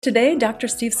Today, Dr.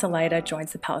 Steve Salaita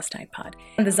joins the Palestine Pod.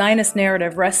 And the Zionist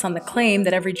narrative rests on the claim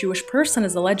that every Jewish person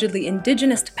is allegedly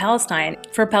indigenous to Palestine.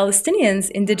 For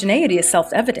Palestinians, indigeneity is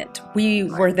self-evident. We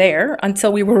were there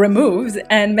until we were removed,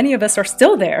 and many of us are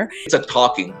still there. It's a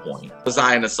talking point. The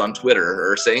Zionists on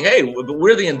Twitter are saying, hey,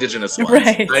 we're the indigenous ones.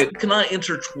 Right. I cannot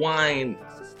intertwine,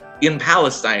 in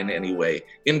Palestine anyway,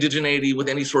 indigeneity with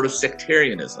any sort of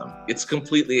sectarianism. It's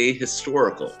completely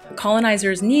ahistorical.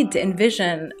 Colonizers' need to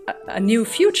envision a new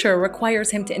future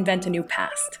requires him to invent a new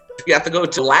past. You have to go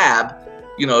to lab,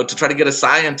 to try to get a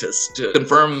scientist to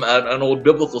confirm an old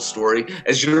biblical story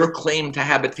as your claim to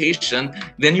habitation,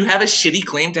 then you have a shitty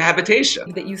claim to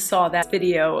habitation. That you saw that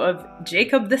video of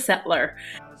Jacob the settler.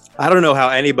 I don't know how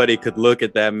anybody could look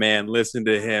at that man, listen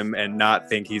to him, and not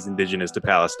think he's indigenous to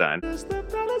Palestine.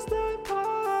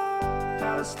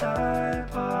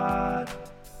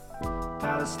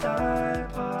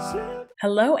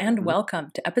 Hello and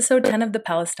welcome to episode 10 of the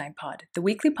Palestine Pod, the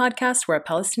weekly podcast where a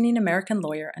Palestinian-American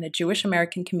lawyer and a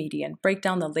Jewish-American comedian break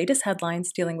down the latest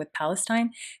headlines dealing with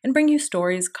Palestine and bring you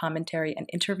stories, commentary, and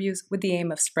interviews with the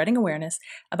aim of spreading awareness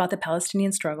about the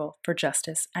Palestinian struggle for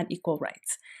justice and equal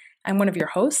rights. I'm one of your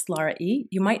hosts, Lara E.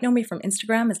 You might know me from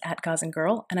Instagram as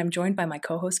 @GazanGirl, and I'm joined by my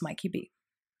co-host, Mikey B.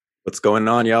 What's going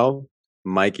on, y'all?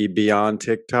 Mikey B on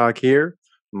TikTok here,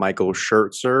 Michael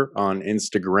Schertzer on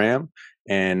Instagram,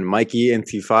 and Mikey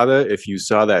Intifada if you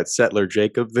saw that Settler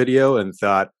Jacob video and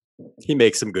thought, he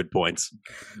makes some good points.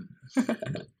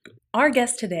 Our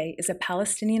guest today is a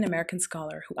Palestinian-American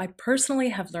scholar who I personally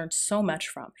have learned so much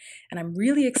from, and I'm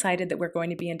really excited that we're going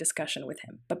to be in discussion with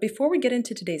him. But before we get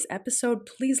into today's episode,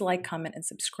 please like, comment, and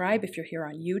subscribe if you're here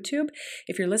on YouTube.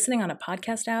 If you're listening on a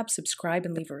podcast app, subscribe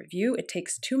and leave a review. It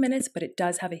takes 2 minutes, but it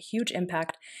does have a huge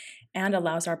impact and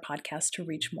allows our podcast to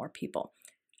reach more people.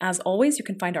 As always, you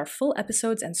can find our full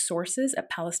episodes and sources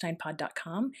at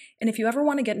palestinepod.com. And if you ever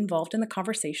want to get involved in the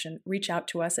conversation, reach out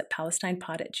to us at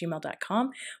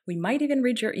palestinepod@gmail.com. We might even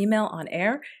read your email on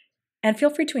air. And feel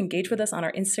free to engage with us on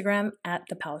our Instagram at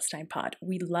the Palestine Pod.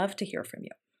 We love to hear from you.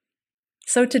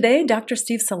 So today, Dr.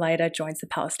 Steve Salaita joins the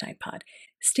Palestine Pod.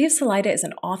 Steve Salaita is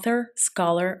an author,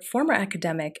 scholar, former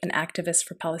academic, and activist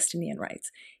for Palestinian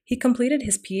rights. He completed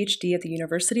his PhD at the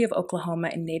University of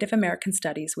Oklahoma in Native American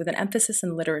Studies with an emphasis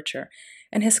in literature,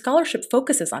 and his scholarship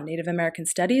focuses on Native American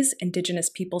studies, indigenous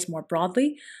peoples more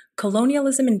broadly,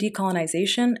 colonialism and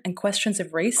decolonization, and questions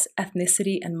of race,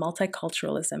 ethnicity, and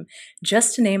multiculturalism,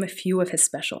 just to name a few of his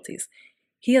specialties.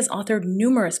 He has authored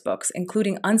numerous books,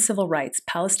 including Uncivil Rights,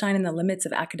 Palestine and the Limits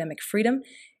of Academic Freedom,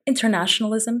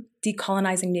 Internationalism,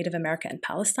 Decolonizing Native America and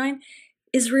Palestine,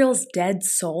 Israel's Dead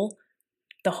Soul,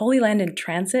 The Holy Land in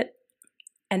Transit,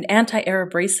 and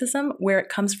Anti-Arab Racism, Where It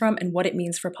Comes From and What It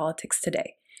Means for Politics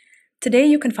Today. Today,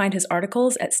 you can find his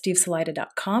articles at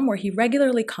stevesalaita.com, where he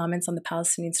regularly comments on the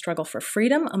Palestinian struggle for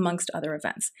freedom, amongst other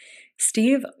events.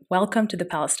 Steve, welcome to the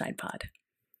Palestine Pod.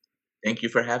 Thank you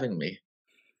for having me.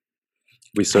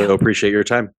 We so appreciate your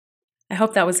time. I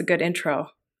hope that was a good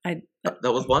intro. That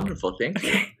was wonderful. Thank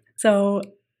you. So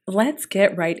let's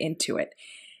get right into it.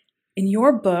 In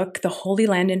your book, The Holy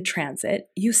Land in Transit,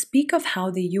 you speak of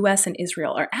how the U.S. and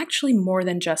Israel are actually more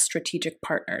than just strategic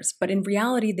partners, but in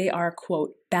reality, they are,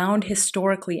 quote, bound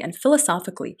historically and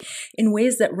philosophically in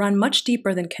ways that run much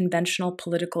deeper than conventional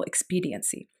political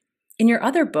expediency. In your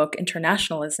other book,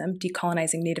 Internationalism,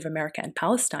 Decolonizing Native America and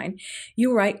Palestine,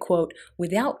 you write, quote,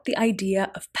 without the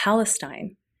idea of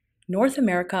Palestine, North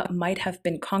America might have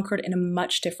been conquered in a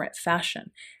much different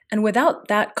fashion. And without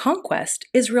that conquest,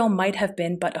 Israel might have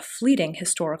been but a fleeting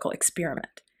historical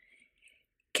experiment.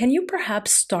 Can you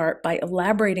perhaps start by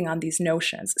elaborating on these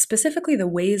notions, specifically the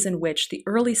ways in which the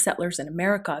early settlers in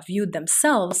America viewed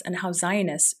themselves and how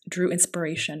Zionists drew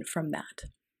inspiration from that?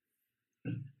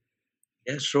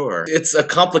 Yeah, sure. It's a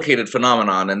complicated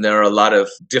phenomenon, and there are a lot of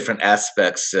different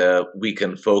aspects we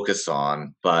can focus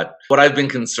on. But what I've been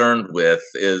concerned with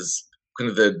is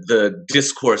kind of the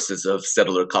discourses of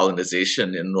settler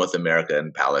colonization in North America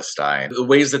and Palestine, the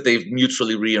ways that they've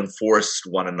mutually reinforced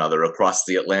one another across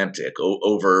the Atlantic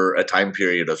over a time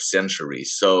period of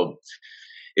centuries. So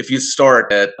if you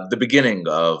start at the beginning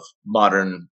of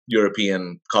modern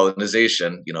European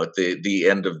colonization, at the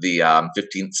end of the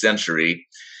 15th century,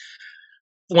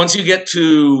 once you get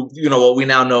to, what we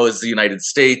now know as the United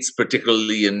States,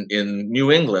 particularly in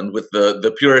New England with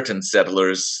the Puritan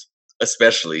settlers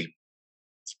especially,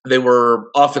 they were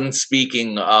often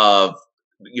speaking of,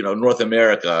 North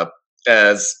America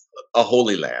as a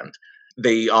holy land.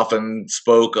 They often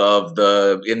spoke of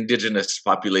the indigenous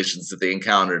populations that they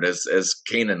encountered as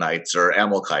Canaanites or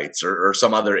Amalekites or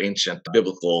some other ancient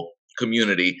biblical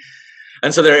community.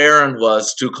 And so their errand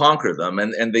was to conquer them.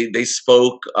 And they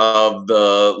spoke of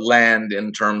the land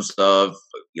in terms of,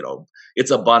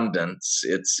 its abundance,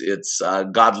 its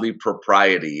godly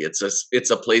propriety. It's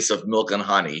a place of milk and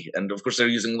honey. And of course, they're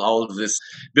using all of this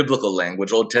biblical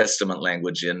language, Old Testament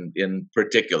language in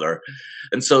particular.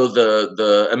 And so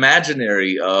the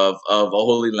imaginary of a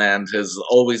holy land has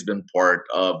always been part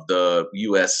of the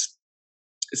U.S.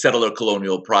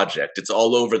 settler-colonial project. It's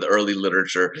all over the early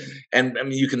literature, and I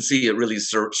mean you can see it really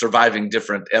surviving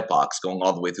different epochs, going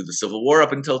all the way through the Civil War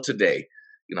up until today.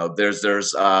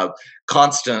 There's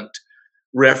constant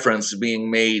reference being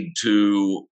made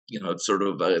to sort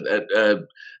of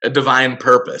a divine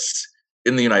purpose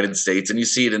in the United States, and you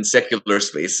see it in secular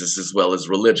spaces as well as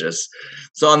religious.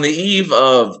 So on the eve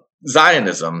of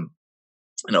Zionism,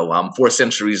 4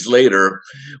 centuries later,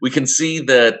 we can see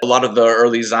that a lot of the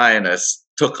early Zionists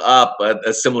took up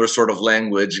a similar sort of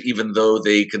language, even though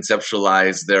they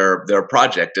conceptualized their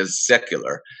project as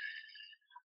secular.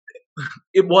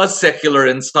 It was secular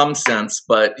in some sense,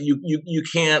 but you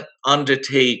can't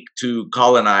undertake to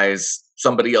colonize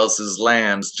somebody else's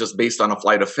lands just based on a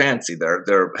flight of fancy.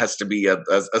 There has to be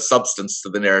a substance to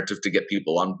the narrative to get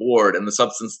people on board, and the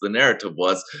substance of the narrative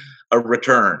was a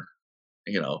return,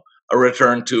 a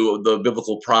return to the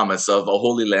biblical promise of a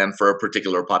holy land for a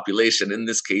particular population. In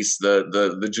this case,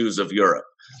 the Jews of Europe.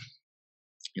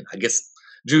 I guess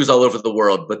Jews all over the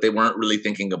world, but they weren't really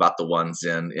thinking about the ones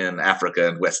in Africa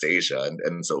and West Asia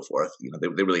and so forth.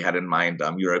 They really had in mind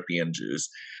European Jews.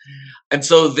 And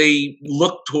so they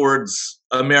looked towards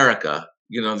America,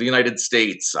 the United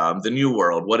States, the New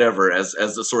World, whatever, as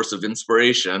a source of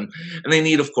inspiration. And they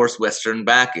need, of course, Western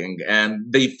backing.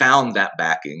 And they found that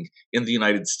backing in the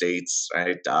United States,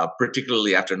 right?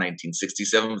 Particularly after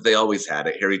 1967, they always had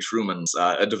it. Harry Truman's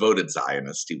a devoted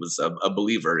Zionist. He was a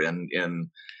believer in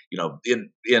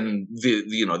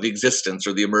the existence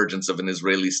or the emergence of an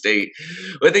Israeli state.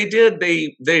 What they did,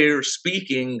 they're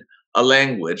speaking a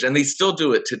language, and they still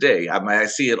do it today. I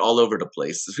see it all over the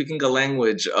place. Speaking a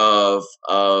language of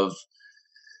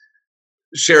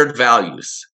shared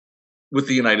values with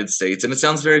the United States, and it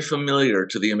sounds very familiar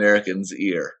to the American's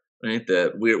ear. Right?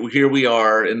 That we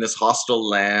are in this hostile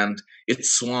land. It's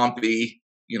swampy.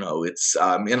 It's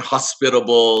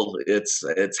inhospitable.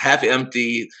 It's half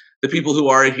empty. The people who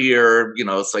are here,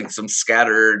 it's like some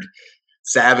scattered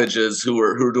savages who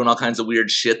are doing all kinds of weird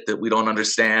shit that we don't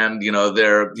understand.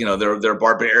 They're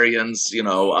barbarians.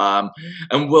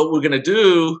 And what we're gonna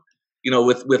do,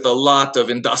 with a lot of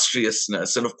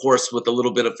industriousness, and of course with a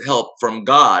little bit of help from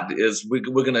God, is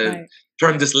we're gonna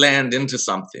turn this land into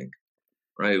something.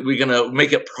 Right, we're gonna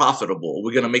make it profitable.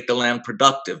 We're gonna make the land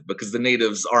productive, because the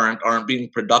natives aren't being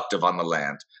productive on the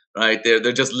land. Right,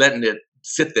 they're just letting it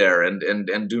sit there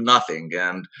and do nothing.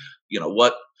 And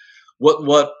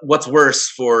what's worse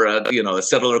for a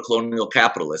settler-colonial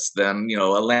capitalist than a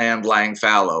land lying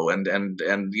fallow and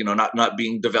not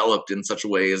being developed in such a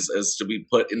way as to be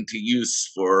put into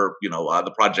use for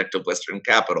the project of Western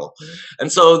capital.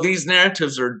 And so these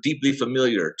narratives are deeply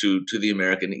familiar to the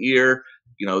American ear.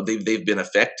 They've been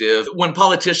effective. When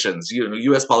politicians,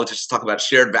 U.S. politicians talk about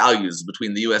shared values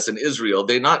between the U.S. and Israel,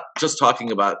 they're not just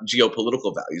talking about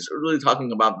geopolitical values. They're really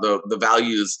talking about the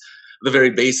values, the very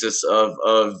basis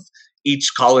of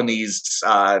each colony's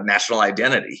national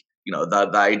identity.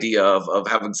 The idea of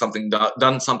having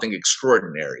done something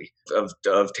extraordinary,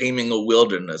 of taming a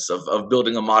wilderness, of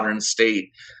building a modern state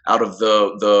out of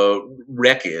the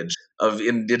wreckage of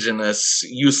indigenous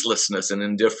uselessness and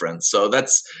indifference. So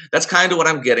that's kind of what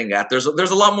I'm getting at. There's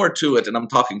a lot more to it, and I'm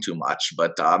talking too much,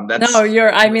 but that's... No,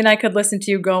 I could listen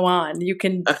to you go on. You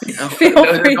can feel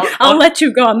free. I'll let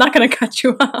you go. I'm not going to cut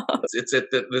you off. It's at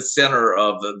the center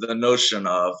of the notion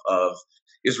of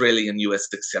Israeli and U.S.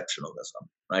 exceptionalism,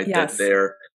 right? Yes. That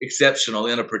they're exceptional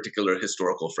in a particular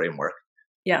historical framework.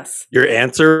 Yes. Your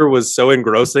answer was so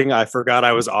engrossing, I forgot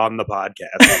I was on the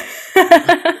podcast.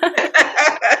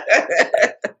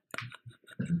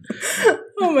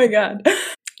 Oh my God.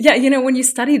 Yeah, when you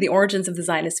study the origins of the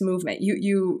Zionist movement,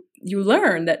 you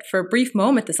learn that for a brief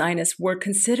moment, the Zionists were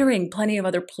considering plenty of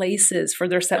other places for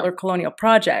their settler-colonial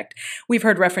project. We've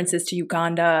heard references to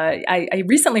Uganda. I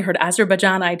recently heard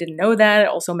Azerbaijan. I didn't know that.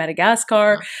 Also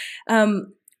Madagascar.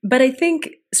 But I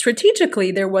think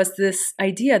strategically, there was this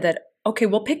idea that, okay,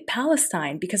 we'll pick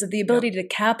Palestine because of the ability to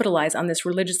capitalize on this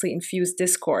religiously infused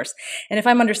discourse. And if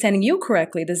I'm understanding you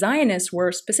correctly, the Zionists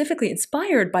were specifically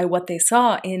inspired by what they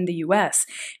saw in the U.S.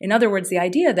 In other words, the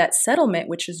idea that settlement,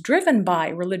 which is driven by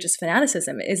religious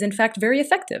fanaticism, is in fact very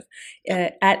effective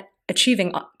at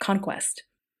achieving conquest.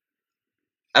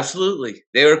 Absolutely.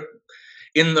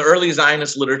 in the early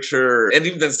Zionist literature, and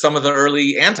even some of the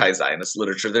early anti-Zionist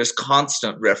literature, there's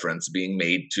constant reference being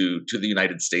made to the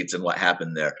United States and what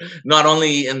happened there. Not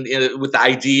only with the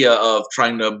idea of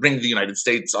trying to bring the United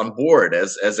States on board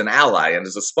as an ally and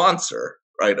as a sponsor,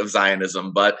 right, of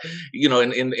Zionism, but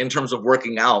in terms of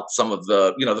working out some of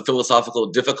the the philosophical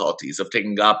difficulties of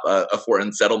taking up a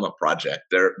foreign settlement project.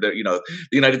 The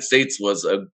United States was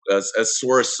a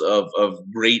source of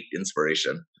great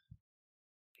inspiration.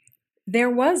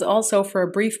 There was also, for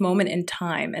a brief moment in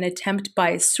time, an attempt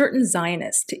by certain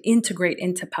Zionists to integrate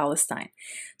into Palestine.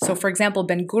 So, for example,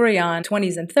 Ben-Gurion,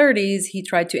 20s and 30s, he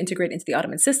tried to integrate into the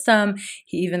Ottoman system.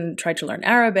 He even tried to learn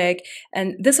Arabic.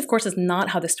 And this, of course, is not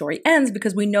how the story ends,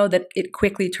 because we know that it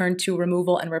quickly turned to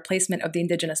removal and replacement of the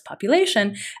indigenous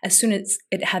population as soon as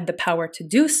it had the power to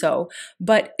do so.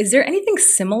 But is there anything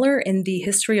similar in the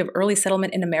history of early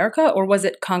settlement in America, or was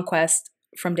it conquest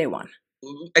from day one?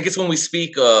 I guess when we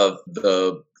speak of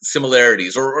the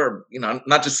similarities, or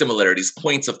not just similarities,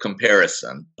 points of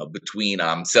comparison between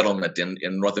settlement in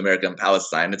North America and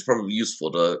Palestine, it's probably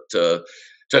useful to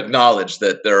acknowledge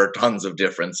that there are tons of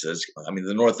differences. I mean,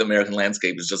 the North American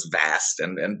landscape is just vast,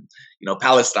 and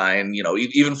Palestine,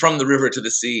 even from the river to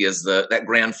the sea, as that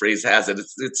grand phrase has it,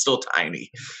 it's still tiny,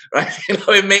 right?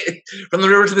 From the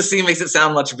river to the sea makes it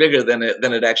sound much bigger than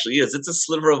it actually is. It's a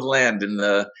sliver of land in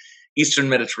the Eastern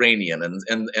Mediterranean,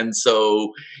 and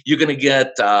so you're going to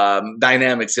get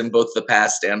dynamics in both the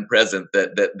past and present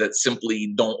that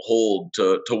simply don't hold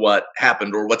to what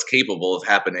happened or what's capable of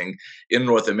happening in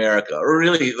North America, or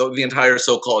really the entire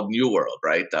so-called New World,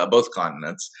 right? Both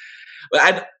continents.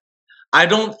 But I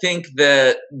don't think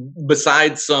that,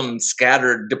 besides some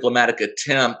scattered diplomatic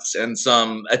attempts and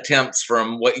some attempts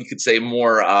from what you could say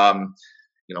more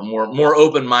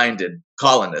open-minded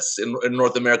colonists in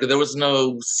North America, there was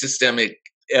no systemic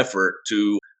effort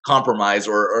to compromise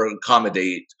or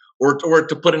accommodate or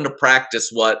to put into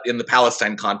practice what in the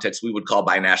Palestine context we would call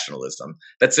binationalism.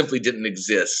 That simply didn't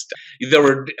exist. There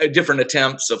were different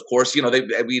attempts, of course.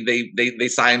 They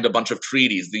signed a bunch of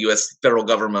treaties, the U.S. federal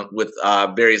government, with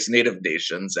various native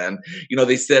nations, and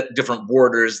they set different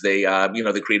borders. They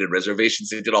they created reservations.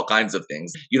 They did all kinds of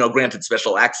things. Granted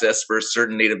special access for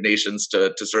certain native nations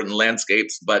to certain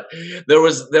landscapes, but there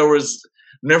was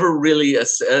never really a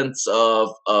sense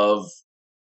of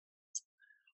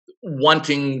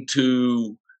wanting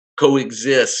to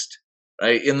coexist,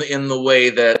 right, in the way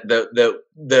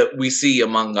that we see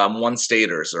among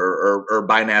one-staters or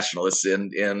binationalists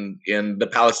in the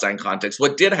Palestine context.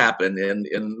 What did happen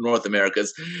in North America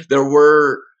is there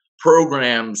were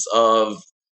programs of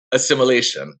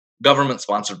assimilation,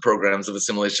 government-sponsored programs of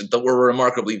assimilation that were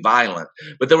remarkably violent,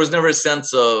 but there was never a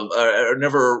sense of, or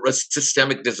never a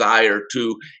systemic desire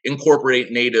to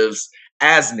incorporate natives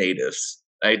as natives,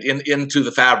 right, into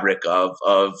the fabric of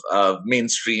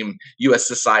mainstream U.S.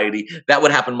 society. That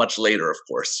would happen much later, of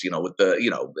course, with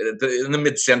in the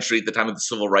mid-century, at the time of the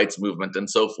Civil Rights Movement and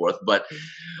so forth. But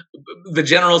the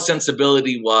general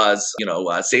sensibility was,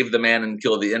 save the man and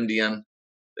kill the Indian.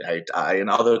 Right? In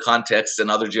other contexts and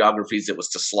other geographies, it was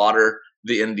to slaughter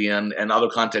the Indian, and other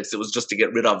contexts, it was just to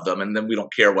get rid of them, and then we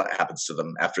don't care what happens to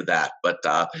them after that. But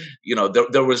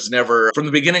there was never, from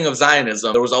the beginning of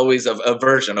Zionism, there was always a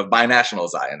version of binational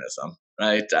Zionism,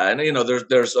 right? And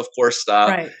there's of course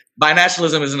right.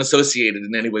 Binationalism isn't associated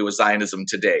in any way with Zionism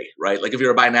today, right? Like if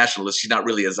you're a binationalist, you're not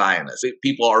really a Zionist.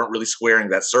 People aren't really squaring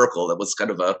that circle. That was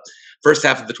kind of a first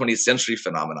half of the 20th century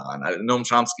phenomenon. Noam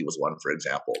Chomsky was one, for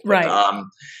example. But, right.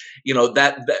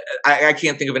 I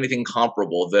can't think of anything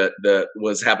comparable that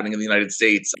was happening in the United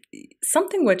States.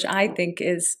 Something which I think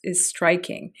is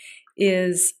striking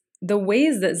is the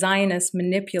ways that Zionists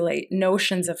manipulate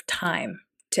notions of time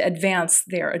to advance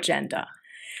their agenda.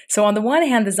 So on the one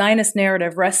hand, the Zionist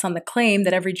narrative rests on the claim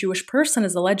that every Jewish person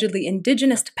is allegedly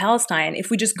indigenous to Palestine if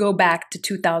we just go back to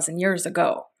 2,000 years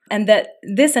ago. And that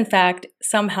this, in fact,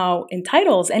 somehow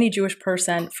entitles any Jewish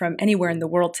person from anywhere in the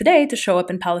world today to show up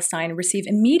in Palestine, receive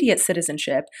immediate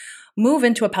citizenship, move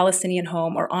into a Palestinian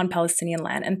home or on Palestinian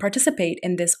land, and participate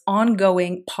in this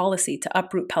ongoing policy to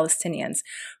uproot Palestinians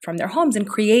from their homes and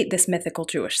create this mythical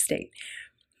Jewish state.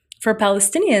 For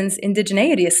Palestinians,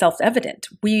 indigeneity is self-evident.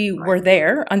 We were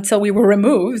there until we were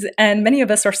removed, and many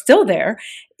of us are still there,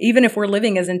 even if we're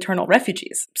living as internal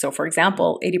refugees. So, for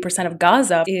example, 80% of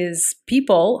Gaza is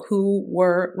people who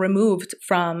were removed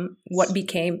from what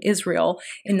became Israel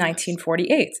in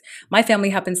 1948. My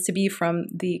family happens to be from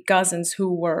the Gazans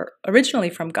who were originally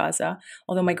from Gaza,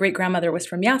 although my great-grandmother was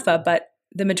from Jaffa, but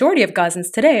the majority of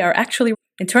Gazans today are actually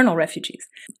internal refugees.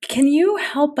 Can you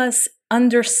help us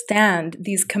understand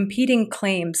these competing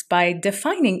claims by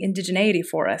defining indigeneity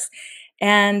for us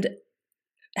and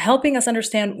helping us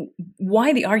understand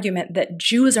why the argument that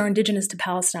Jews are indigenous to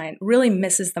Palestine really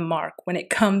misses the mark when it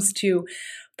comes to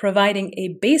providing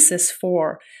a basis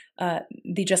for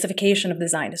the justification of the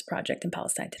Zionist project in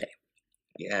Palestine today.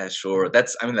 Yeah, sure.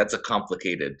 That's a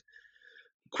complicated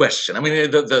question. I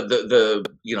mean,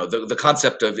 the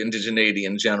concept of indigeneity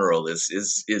in general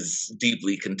is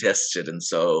deeply contested, and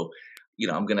so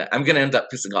I'm gonna end up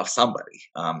pissing off somebody.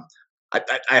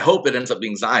 I hope it ends up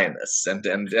being Zionists and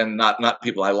not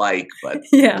people I like, but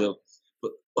yeah.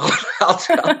 I'll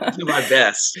do my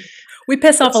best. We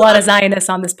piss off a lot of Zionists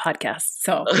on this podcast,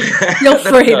 so feel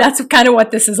free. That's kind of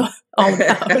what this is all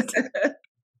about.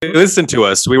 Listen to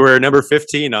us. We were number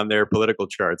 15 on their political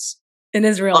charts in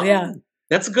Israel. Yeah,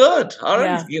 that's good. All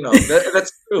right,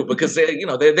 that's true because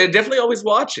they're definitely always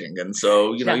watching, and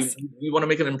so yes. you want to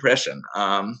make an impression.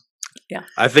 Yeah,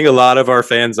 I think a lot of our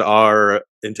fans are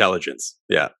intelligence.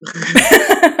 Yeah.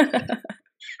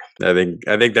 I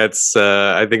think that's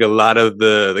I think a lot of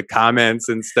the comments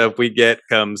and stuff we get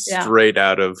comes straight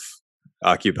out of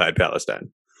occupied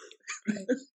Palestine.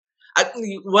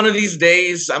 One of these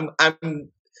days, I'm going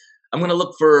to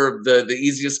look for the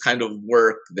easiest kind of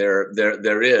work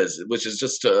there is, which is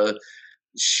just to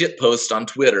shit post on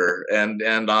Twitter and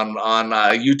on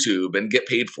YouTube and get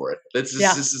paid for it. This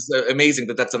is amazing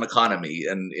that that's an economy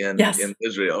in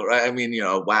Israel, right? I mean,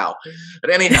 wow.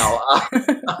 But anyhow.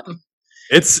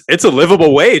 It's a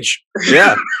livable wage.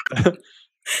 Yeah.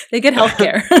 They get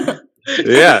healthcare.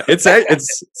 Yeah, it's a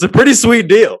pretty sweet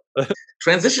deal.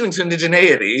 Transitioning to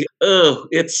indigeneity,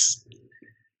 it's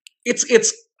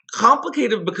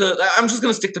complicated because I'm just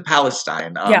going to stick to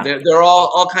Palestine. There are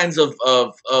all kinds of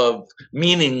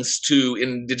meanings to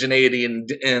indigeneity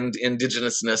and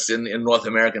indigenousness in North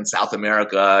America and South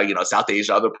America, South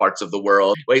Asia, other parts of the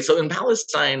world. Right. So in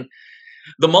Palestine,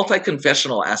 the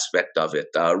multi-confessional aspect of it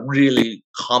really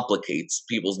complicates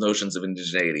people's notions of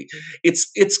indigeneity.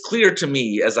 It's clear to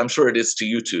me, as I'm sure it is to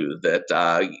you too, that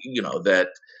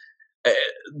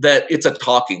that it's a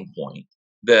talking point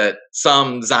that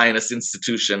some Zionist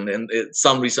institution and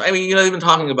some recent. I mean, they've been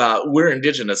talking about we're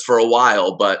indigenous for a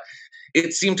while, but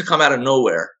it seemed to come out of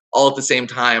nowhere. All at the same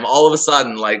time, all of a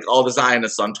sudden, like all the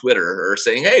Zionists on Twitter are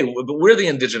saying, "Hey, we're the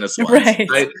indigenous ones." Right?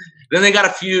 Then they got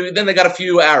a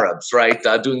few Arabs, right,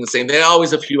 doing the same. There are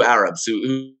always a few Arabs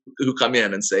who come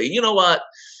in and say, "You know what?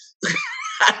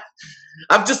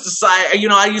 I've just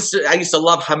decided. I used to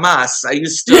love Hamas. I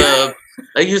used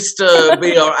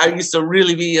to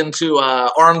really be into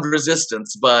armed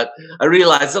resistance, but I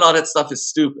realized that all that stuff is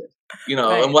stupid.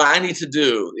 Right. And what I need to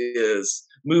do is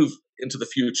move into the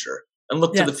future." And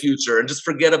look to the future and just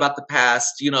forget about the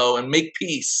past, and make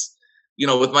peace,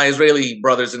 with my Israeli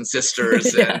brothers and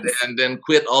sisters and then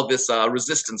quit all this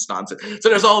resistance nonsense. So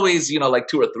there's always, like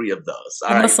 2 or 3 of those.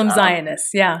 Muslim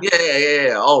Zionists. Yeah.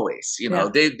 Yeah. Always,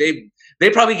 they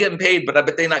probably getting paid, but I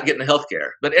bet they're not getting health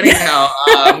care. But anyhow,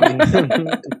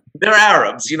 they're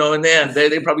Arabs, and then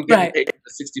they probably getting paid at a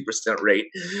 60% rate.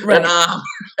 Right.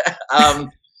 And,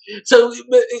 so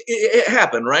it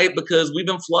happened, right? Because we've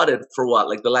been flooded for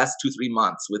the last 2-3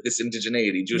 months with this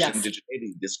indigeneity, Jewish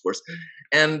indigeneity discourse,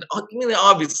 and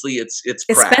obviously it's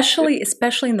especially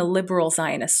in the liberal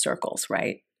Zionist circles,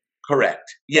 right?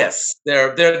 Correct. Yes,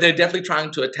 they're definitely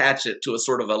trying to attach it to a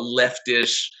sort of a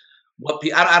leftish.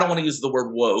 I don't want to use the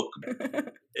word woke.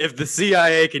 If the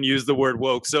CIA can use the word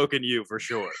woke, so can you for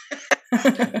sure.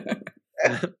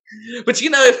 But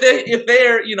if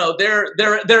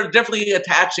they're definitely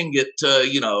attaching it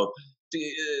to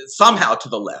somehow to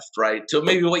the left, right? To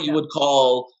maybe what you would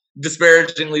call,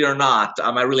 disparagingly or not,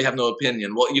 I really have no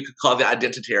opinion, what you could call the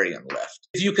identitarian left.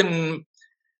 If you can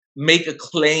make a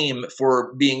claim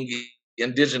for being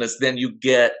indigenous, then you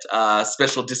get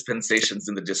special dispensations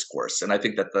in the discourse, and I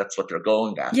think that's what they're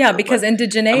going after. Yeah, because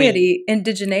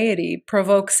indigeneity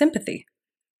provokes sympathy.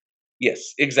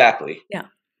 Yes, exactly. Yeah.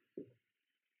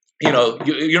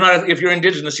 You're not. If you're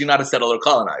indigenous, you're not a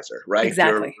settler-colonizer, right?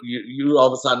 Exactly. You all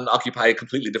of a sudden occupy a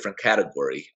completely different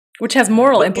category, which has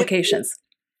moral implications.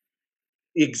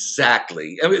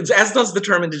 Exactly. I mean, as does the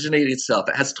term indigeneity itself.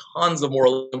 It has tons of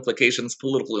moral implications,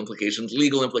 political implications,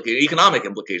 legal implications, economic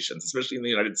implications, especially in the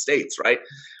United States, right?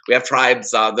 We have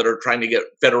tribes that are trying to get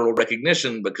federal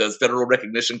recognition because federal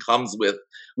recognition comes with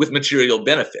material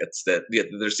benefits that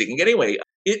they're seeking. Anyway,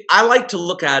 I like to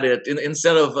look at it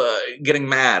instead of getting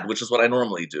mad, which is what I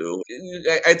normally do.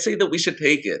 I'd say that we should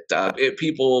take it.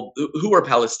 People who are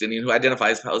Palestinian, who identify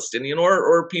as Palestinian,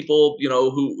 or people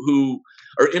who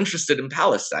are interested in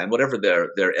Palestine, whatever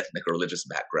their ethnic or religious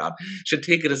background, should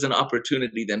take it as an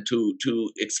opportunity then to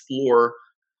explore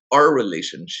our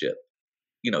relationship,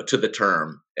 to the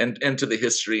term and to the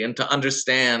history, and to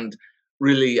understand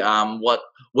really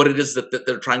what it is that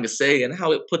they're trying to say, and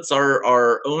how it puts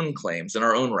our own claims and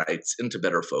our own rights into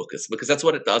better focus, because that's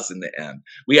what it does in the end.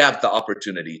 We have the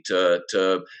opportunity to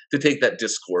take that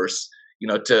discourse,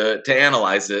 to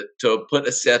analyze it, to put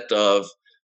a set of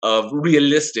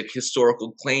realistic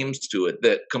historical claims to it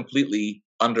that completely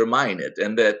undermine it,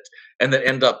 and that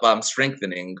end up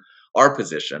strengthening our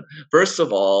position. First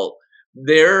of all,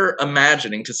 they're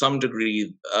imagining to some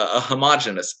degree a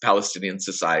homogenous Palestinian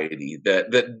society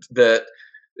that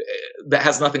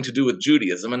has nothing to do with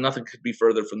Judaism, and nothing could be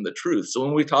further from the truth. So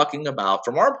when we're talking about,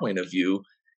 from our point of view,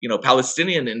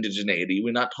 Palestinian indigeneity,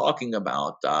 we're not talking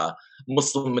about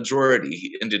Muslim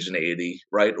majority indigeneity,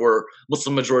 right? Or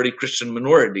Muslim majority Christian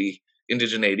minority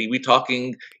indigeneity. We're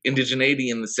talking indigeneity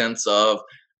in the sense of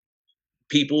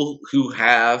people who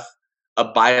have a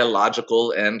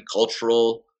biological and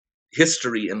cultural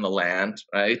history in the land,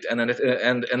 right? And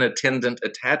an attendant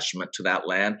attachment to that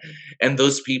land. And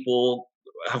those people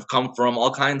have come from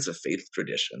all kinds of faith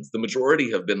traditions. The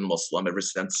majority have been Muslim ever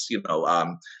since,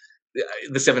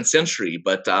 the 7th century,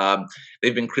 but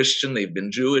they've been Christian, they've been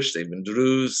Jewish, they've been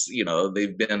Druze,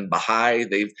 they've been Baha'i,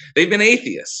 they've been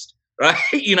atheist, right?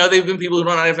 They've been people who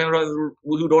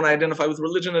don't identify with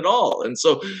religion at all. And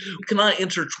so we cannot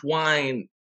intertwine,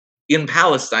 in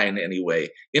Palestine anyway,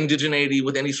 indigeneity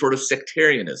with any sort of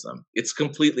sectarianism. It's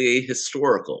completely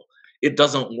ahistorical. It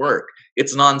doesn't work.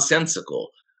 It's nonsensical.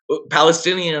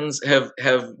 Palestinians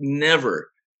have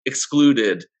never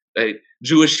excluded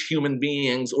Jewish human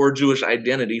beings or Jewish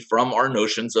identity from our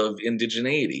notions of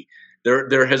indigeneity.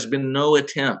 There has been no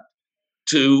attempt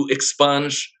to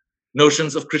expunge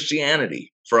notions of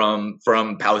Christianity from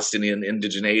Palestinian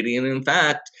indigeneity. And in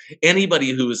fact,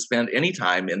 anybody who has spent any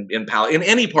time in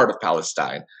any part of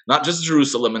Palestine, not just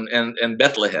Jerusalem and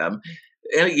Bethlehem,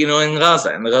 in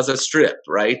Gaza, in the Gaza Strip,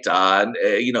 right? In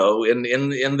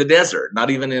the desert, not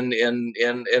even in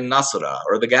Nasrallah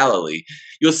or the Galilee,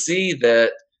 you'll see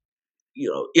that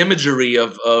imagery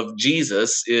of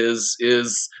Jesus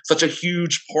is such a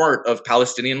huge part of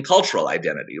Palestinian cultural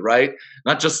identity, right?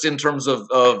 Not just in terms of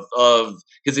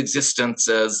his existence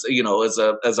as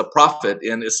as a prophet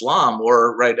in Islam,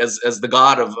 or right as the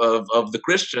God of the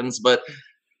Christians, but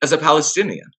as a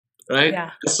Palestinian, right?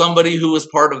 Yeah. As somebody who was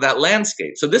part of that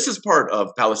landscape. So this is part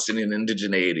of Palestinian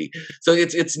indigeneity. So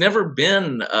it's never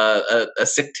been a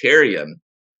sectarian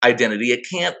identity. It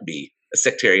can't be a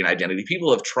sectarian identity.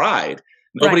 People have tried.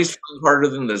 Nobody's harder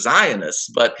than the Zionists,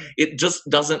 but it just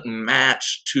doesn't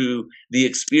match to the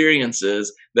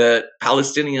experiences that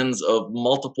Palestinians of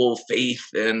multiple faith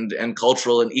and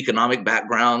cultural and economic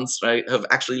backgrounds, right, have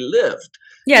actually lived.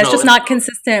 Yeah, it's just not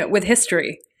consistent with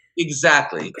history.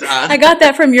 Exactly. I got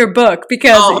that from your book,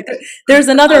 because there's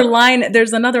another line.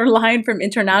 There's another line from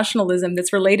Internationalism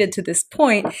that's related to this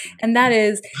point, and that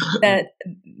is that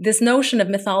this notion of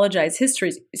mythologized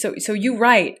histories. So you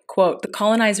write, quote, "The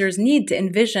colonizer's need to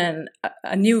envision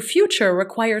a new future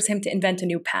requires him to invent a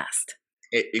new past."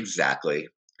 Exactly.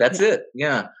 That's it.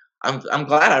 Yeah. I'm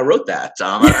glad I wrote that.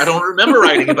 I don't remember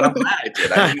writing it, but I'm glad I did.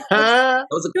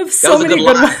 You have so many good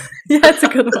ones. Yeah, that's a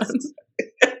good one.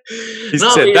 He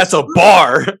said, "That's a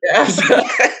bar." Yes. Now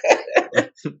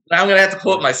I'm going to have to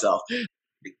quote myself.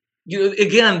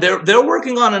 Again, they're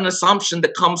working on an assumption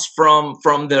that comes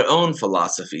from their own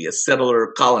philosophy as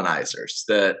settler colonizers,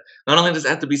 that not only does it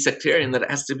have to be sectarian, that it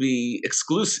has to be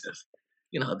exclusive.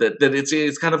 That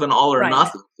it's kind of an all or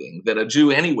nothing thing, that a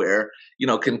Jew anywhere,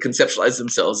 can conceptualize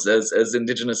themselves as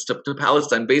indigenous to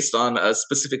Palestine based on a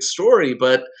specific story.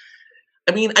 But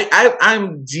I mean,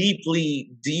 I'm deeply,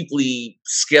 deeply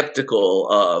skeptical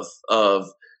of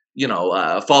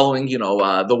following,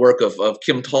 the work of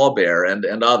Kim Tallbear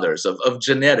and others, of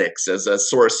genetics as a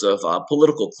source of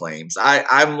political claims.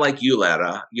 I'm like you,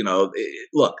 Lara.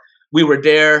 Look, we were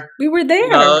there. We were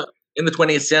there. In the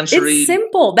 20th century. It's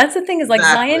simple. That's the thing, is like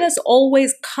Zionists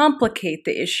always complicate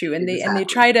the issue, and they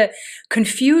try to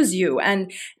confuse you. And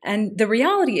the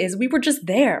reality is we were just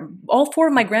there. All 4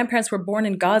 of my grandparents were born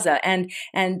in Gaza, and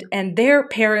their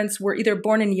parents were either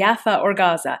born in Jaffa or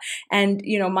Gaza. And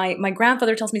my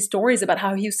grandfather tells me stories about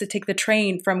how he used to take the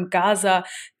train from Gaza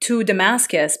to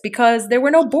Damascus because there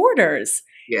were no borders.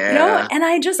 Yeah. And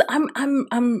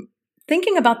I'm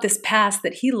thinking about this past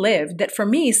that he lived, that for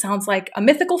me sounds like a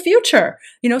mythical future,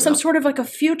 some sort of like a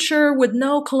future with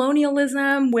no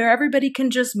colonialism, where everybody can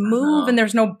just move and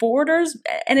there's no borders.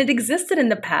 And it existed in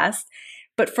the past.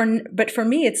 But for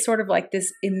me, it's sort of like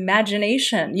this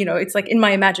imagination, it's like in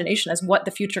my imagination as what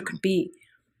the future could be.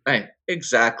 Right.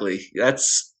 Exactly.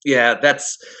 That's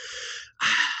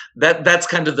that's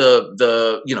kind of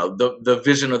the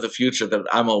vision of the future that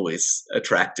I'm always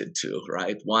attracted to,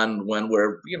 right? One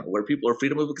where people are free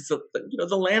to move, because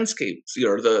the landscapes,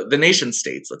 or the nation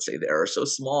states, let's say, there are so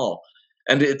small,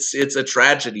 and it's a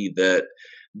tragedy that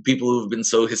people who've been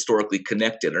so historically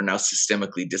connected are now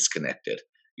systemically disconnected,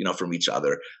 from each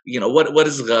other. What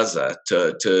is Gaza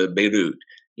to Beirut?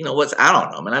 I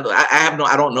don't know, man.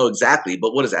 I don't know exactly,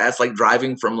 but what is that? It's like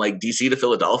driving from like DC to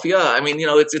Philadelphia. I mean,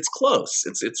 it's close.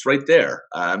 It's right there.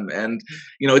 And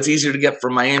it's easier to get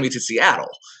from Miami to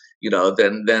Seattle,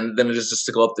 than it is just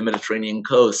to go up the Mediterranean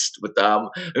coast. With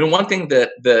and one thing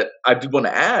that I did want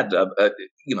to add, to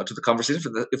the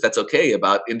conversation, if that's okay,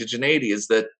 about indigeneity, is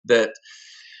that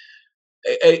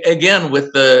again,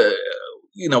 with the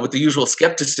usual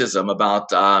skepticism about,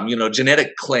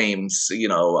 genetic claims,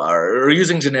 or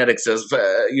using genetics as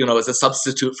a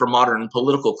substitute for modern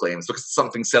political claims, because it's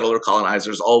something settler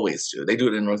colonizers always do. They do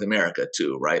it in North America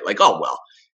too, right? Like, oh, well,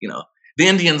 the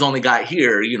Indians only got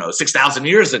here, 6,000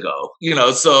 years ago,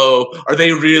 so are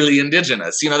they really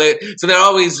indigenous? They're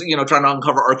always, trying to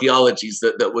uncover archaeologies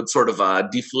that would sort of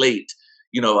deflate,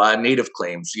 native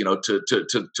claims,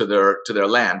 to their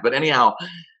land. But anyhow,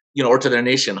 or to their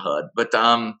nationhood. But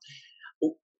the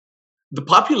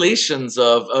populations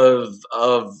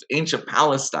of ancient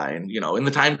Palestine, in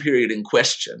the time period in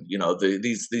question,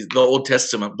 the Old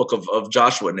Testament book of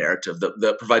Joshua narrative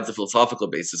that provides the philosophical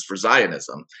basis for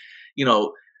Zionism,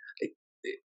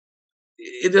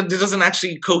 it doesn't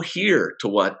actually cohere to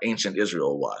what ancient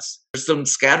Israel was. There's some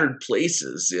scattered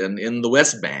places in the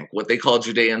West Bank, what they call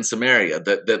Judea and Samaria,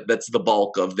 that's the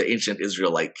bulk of the ancient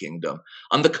Israelite kingdom.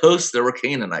 On the coast, there were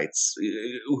Canaanites,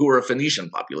 who were a Phoenician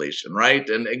population, right?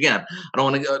 And again, I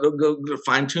don't want to go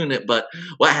fine-tune it, but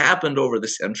what happened over the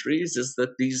centuries is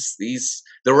that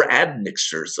there were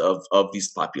admixtures of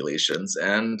these populations,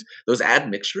 and those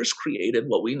admixtures created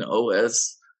what we know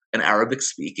as an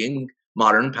Arabic-speaking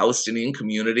modern Palestinian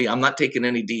community. I'm not taking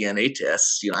any DNA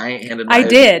tests. I ain't handed. I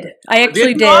did. I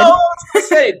actually did. No, I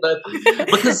say, but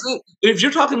because if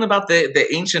you're talking about the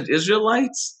ancient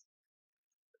Israelites,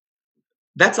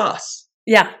 that's us.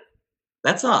 Yeah,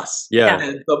 that's us. Yeah,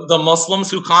 and the Muslims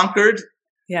who conquered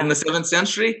in the 7th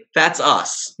century, that's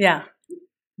us. Yeah.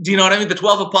 Do you know what I mean? The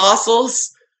 12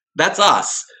 apostles, that's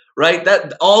us. Right,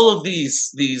 that all of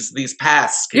these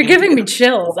paths. You're giving me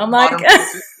chills. I'm like,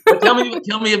 tell me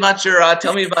about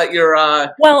your.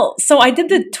 Well, so I did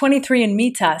the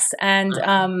 23andMe test, and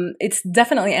it's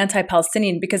definitely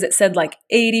anti-Palestinian, because it said like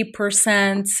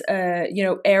 80%,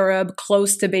 Arab,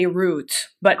 close to Beirut,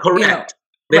 but correct.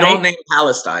 They don't name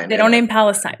Palestine. They don't name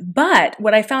Palestine. But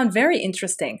what I found very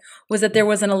interesting was that there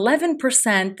was an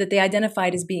 11% that they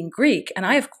identified as being Greek. And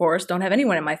I, of course, don't have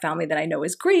anyone in my family that I know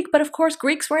is Greek. But of course,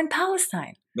 Greeks were in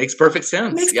Palestine. Makes perfect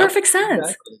sense. Makes perfect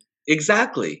sense.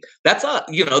 Exactly. That's the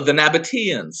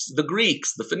Nabateans, the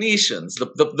Greeks, the Phoenicians,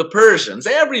 the Persians,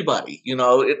 everybody,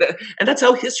 and that's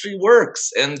how history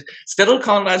works. And settler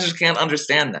colonizers can't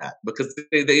understand that, because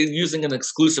they're using an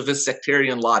exclusivist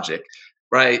sectarian logic,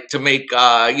 right, to make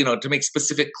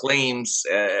specific claims,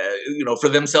 for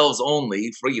themselves only,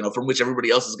 from which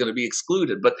everybody else is going to be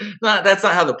excluded. But that's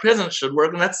not how the present should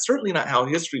work, and that's certainly not how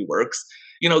history works.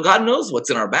 God knows what's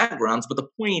in our backgrounds, but the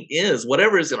point is,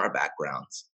 whatever is in our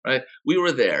backgrounds, right? We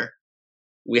were there.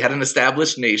 We had an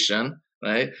established nation,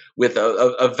 right, with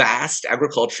a vast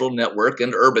agricultural network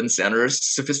and urban centers,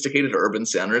 sophisticated urban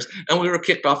centers, and we were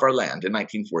kicked off our land in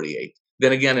 1948.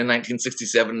 Then again in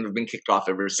 1967, we've been kicked off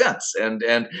ever since, and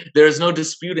there's no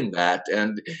disputing that.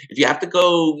 And if you have to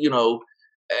go, to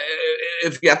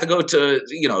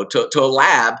a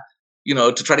lab,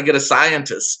 to try to get a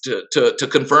scientist to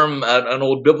confirm an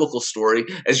old biblical story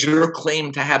as your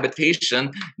claim to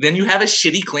habitation, then you have a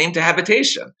shitty claim to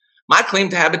habitation. My claim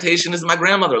to habitation is my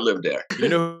grandmother lived there. You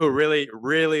know who really,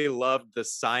 really loved the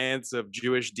science of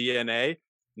Jewish DNA?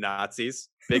 Nazis.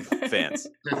 Big fans.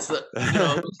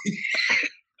 I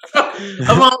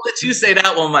won't let you say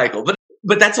that one, Michael.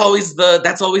 But that's always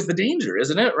the danger,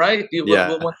 isn't it? Right?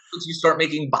 Once you start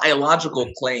making biological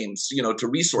claims, to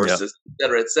resources,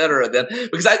 et cetera, then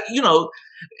because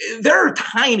there are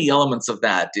tiny elements of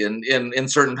that in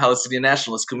certain Palestinian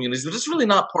nationalist communities, but it's really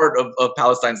not part of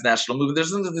Palestine's national movement.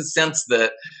 There's the sense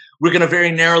that we're going to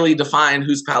very narrowly define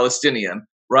who's Palestinian,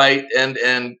 right, and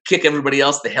kick everybody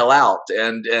else the hell out.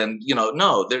 And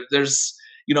no, there's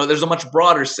a much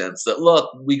broader sense that,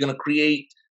 look, we're going to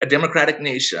create a democratic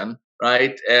nation,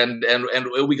 right, and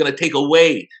we're going to take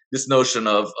away this notion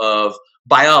of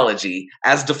biology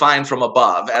as defined from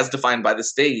above, as defined by the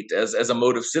state, as a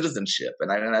mode of citizenship.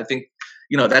 And I think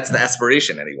that's the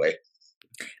aspiration anyway.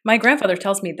 My grandfather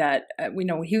tells me that, when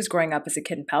he was growing up as a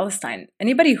kid in Palestine,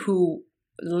 anybody who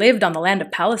lived on the land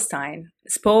of Palestine,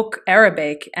 spoke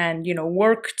Arabic, and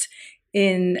worked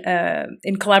in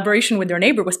collaboration with their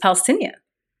neighbor was Palestinian.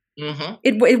 Mm-hmm.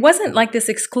 It wasn't like this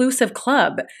exclusive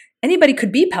club. Anybody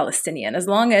could be Palestinian as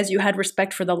long as you had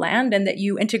respect for the land and that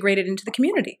you integrated into the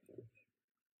community.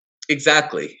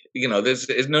 Exactly.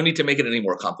 There's no need to make it any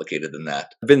more complicated than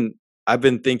that. I've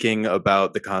been thinking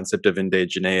about the concept of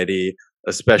indigeneity,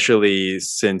 especially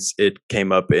since it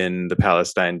came up in the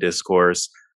Palestine discourse.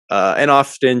 And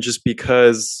often just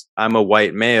because I'm a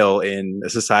white male in a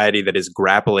society that is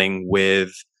grappling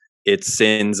with its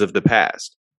sins of the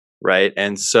past, right?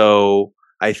 And so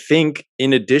I think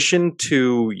in addition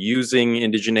to using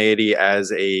indigeneity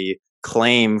as a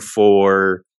claim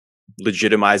for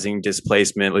legitimizing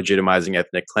displacement, legitimizing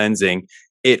ethnic cleansing,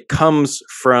 it comes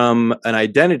from an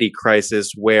identity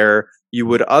crisis where you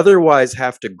would otherwise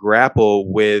have to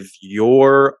grapple with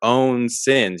your own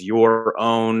sins, your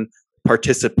own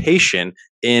participation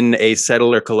in a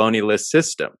settler-colonialist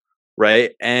system,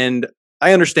 right? And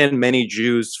I understand many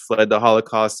Jews fled the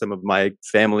Holocaust, some of my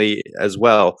family as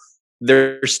well.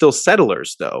 They're still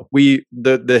settlers, though.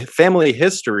 The family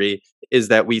history is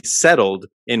that we settled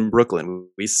in Brooklyn,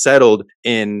 we settled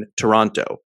in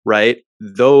Toronto, right?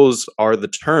 Those are the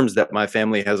terms that my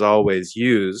family has always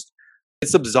used.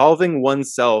 It's absolving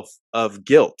oneself of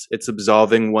guilt. It's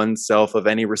absolving oneself of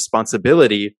any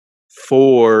responsibility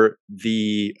for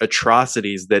the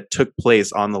atrocities that took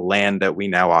place on the land that we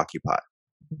now occupy.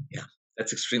 Yeah,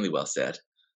 that's extremely well said.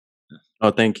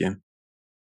 Oh, thank you.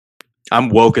 I'm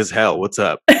woke as hell. What's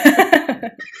up?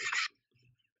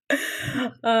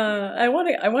 I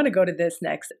want to go to this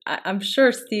next. I'm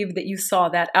sure, Steve, that you saw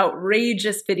that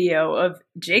outrageous video of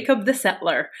Jacob the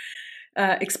settler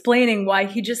explaining why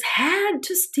he just had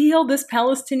to steal this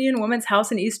Palestinian woman's house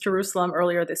in East Jerusalem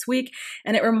earlier this week.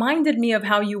 And it reminded me of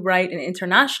how you write in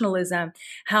Internationalism,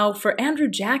 how for Andrew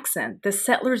Jackson, the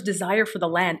settler's desire for the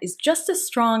land is just as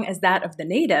strong as that of the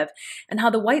native, and how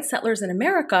the white settlers in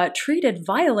America treated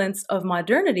violence of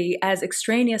modernity as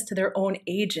extraneous to their own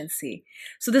agency.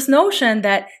 So this notion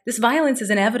that this violence is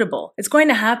inevitable, it's going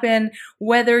to happen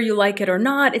whether you like it or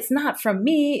not, it's not from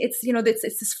me, it's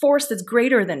this force that's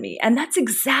greater than me. And that's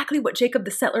exactly what Jacob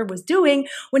the settler was doing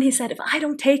when he said, if I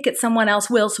don't take it, someone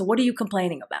else will, so what are you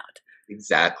complaining about?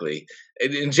 Exactly.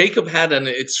 And Jacob had an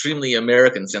extremely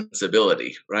American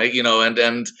sensibility, right?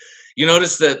 And you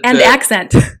notice that... And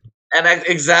accent. And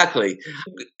exactly.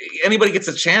 Anybody gets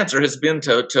a chance or has been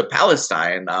to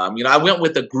Palestine. I went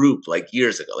with a group like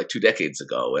years ago, like 2 decades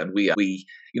ago, and we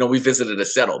visited a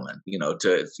settlement,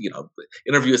 to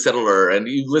interview a settler, and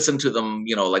you listen to them,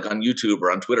 like on YouTube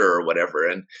or on Twitter or whatever.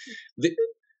 And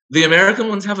the American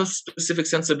ones have a specific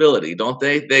sensibility, don't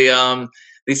they?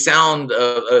 They sound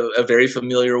a very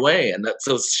familiar way, and that's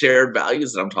those shared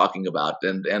values that I'm talking about.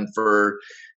 And for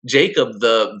Jacob,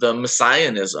 the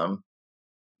messianism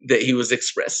that he was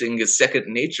expressing is second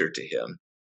nature to him.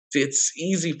 It's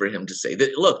easy for him to say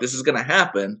that, look, this is going to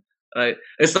happen. Right?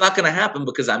 It's not going to happen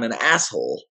because I'm an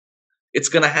asshole. It's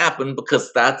going to happen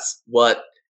because that's what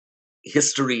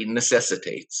history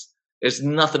necessitates. There's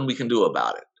nothing we can do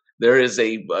about it. There is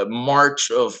a march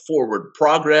of forward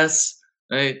progress.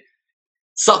 Right?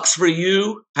 Sucks for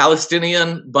you,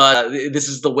 Palestinian, but this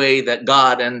is the way that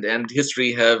God and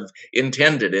history have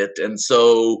intended it. And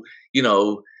so,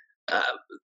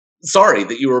 sorry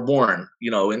that you were born,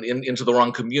 into the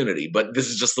wrong community, but this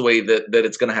is just the way that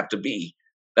it's going to have to be.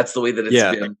 That's the way that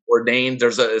it's been ordained.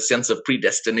 There's a sense of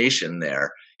predestination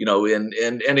there, and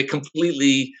it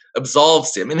completely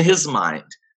absolves him in his mind,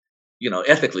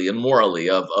 ethically and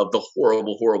morally of the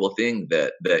horrible, horrible thing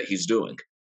that he's doing.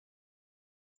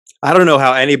 I don't know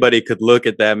how anybody could look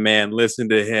at that man, listen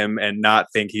to him, and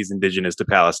not think he's indigenous to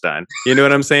Palestine. You know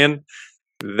what I'm saying?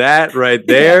 That right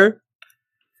there,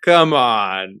 come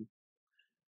on.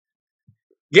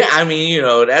 Yeah, I mean,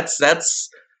 that's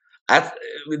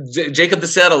Jacob the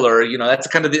settler. That's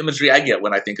kind of the imagery I get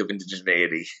when I think of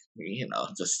indigeneity.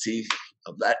 Just see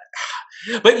that.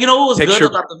 But what was good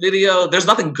about the video? There's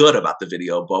nothing good about the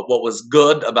video, but what was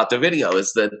good about the video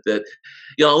is that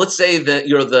let's say that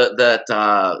you're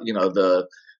the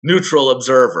neutral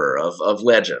observer of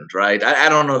legend, right? I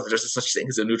don't know if there's such thing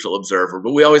as a neutral observer,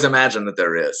 but we always imagine that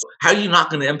there is. How are you not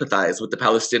going to empathize with the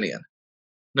Palestinian?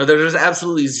 No, there's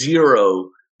absolutely zero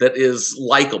that is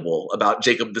likable about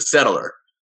Jacob the settler.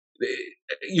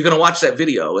 You're going to watch that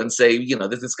video and say,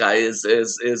 that this guy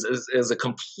is a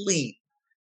complete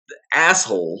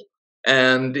asshole.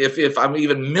 And if I'm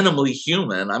even minimally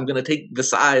human, I'm going to take the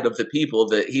side of the people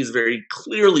that he's very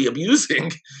clearly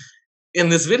abusing. in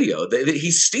this video that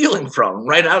he's stealing from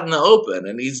right out in the open,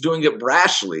 and he's doing it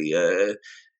brashly,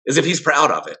 as if he's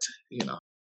proud of it.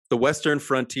 The Western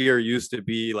frontier used to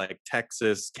be like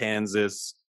Texas,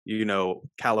 Kansas,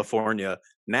 California.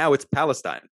 Now it's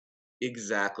Palestine.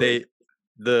 Exactly.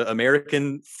 The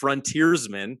American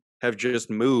frontiersmen have just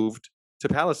moved to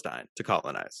Palestine to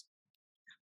colonize.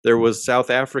 There was South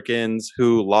Africans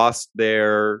who lost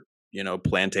their,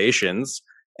 plantations,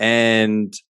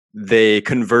 and they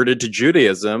converted to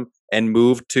Judaism and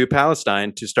moved to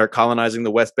Palestine to start colonizing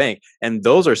the West Bank. And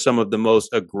those are some of the most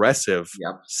aggressive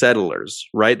settlers,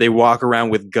 right? They walk around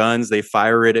with guns, they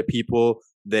fire it at people,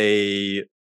 they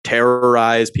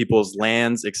terrorize people's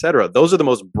lands, etc. Those are the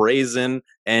most brazen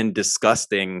and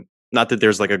disgusting. Not that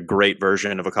there's like a great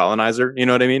version of a colonizer, you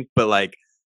know what I mean? But like,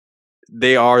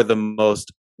 they are the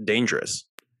most dangerous.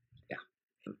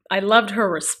 I loved her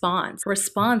response. Her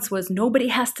response was, nobody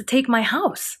has to take my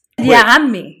house. Wait. Yeah,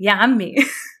 I'm me.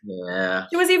 Yeah.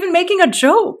 She was even making a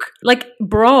joke. Like,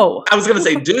 bro. I was going to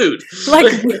say, dude.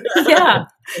 Yeah.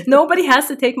 Nobody has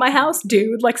to take my house,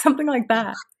 dude. Like something like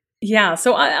that. Yeah.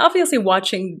 So obviously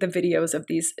watching the videos of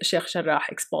these Sheikh Jarrah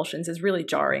expulsions is really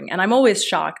jarring. And I'm always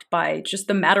shocked by just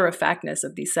the matter-of-factness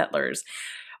of these settlers.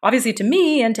 Obviously, to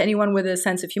me and to anyone with a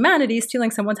sense of humanity,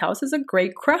 stealing someone's house is a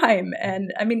great crime.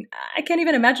 And I mean, I can't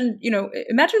even imagine,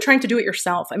 imagine trying to do it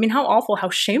yourself. I mean, how awful,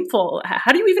 how shameful.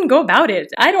 How do you even go about it?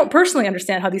 I don't personally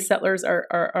understand how these settlers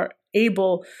are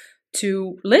able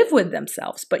to live with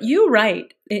themselves. But you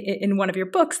write in one of your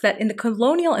books that in the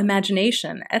colonial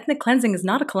imagination, ethnic cleansing is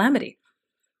not a calamity.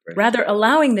 Right. Rather,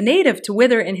 allowing the native to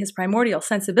wither in his primordial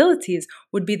sensibilities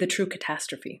would be the true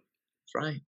catastrophe. That's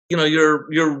right.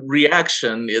 Your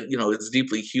reaction, is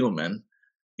deeply human,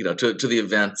 to the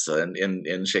events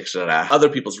in Sheikh Jarrah. Other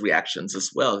people's reactions as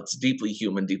well. It's deeply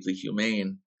human, deeply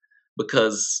humane,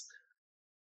 because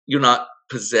you're not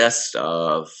possessed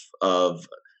of a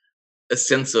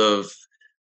sense of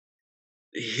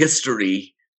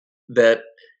history that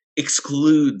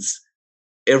excludes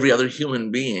every other human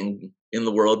being in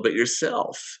the world but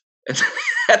yourself. And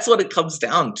that's what it comes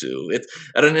down to. It's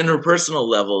at an interpersonal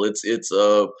level. It's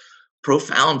a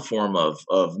profound form of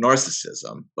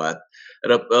narcissism. But at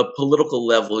a political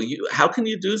level, how can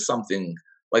you do something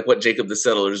like what Jacob the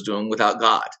Settler is doing without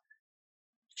God?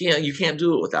 You can't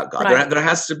do it without God. Right. There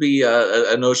has to be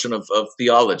a notion of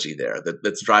theology there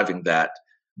that's driving that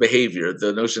behavior.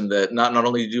 The notion that not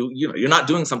only you're not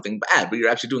doing something bad, but you're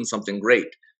actually doing something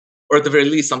great, or at the very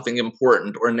least something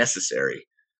important or necessary.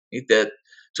 That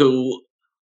to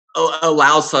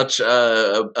allow such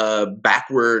a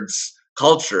backwards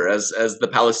culture as the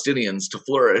Palestinians to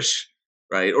flourish,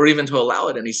 right, or even to allow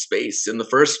it any space in the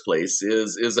first place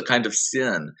is a kind of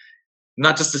sin.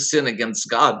 Not just a sin against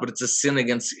God, but it's a sin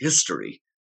against history.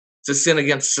 It's a sin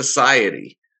against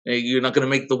society. You're not going to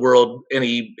make the world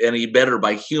any better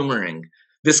by humoring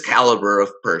this caliber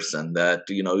of person. That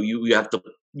you have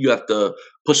to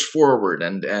push forward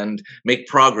and make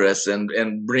progress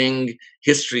and bring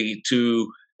history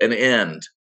to an end,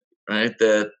 right?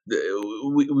 That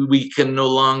we can no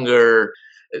longer,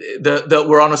 that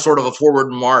we're on a sort of a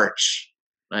forward march,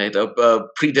 right? A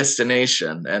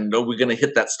predestination, and we're going to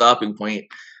hit that stopping point,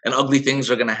 and ugly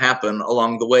things are going to happen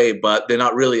along the way, but they're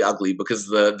not really ugly because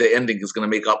the ending is going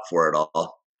to make up for it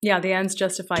all. Yeah, the ends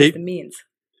justifies the means.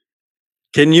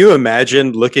 Can you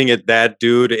imagine looking at that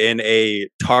dude in a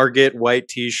Target white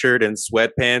t-shirt and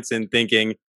sweatpants and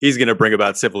thinking he's going to bring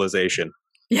about civilization?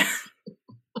 Yeah.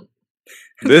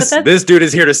 This dude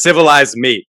is here to civilize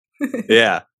me.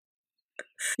 Yeah.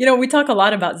 We talk a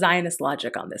lot about Zionist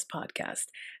logic on this podcast,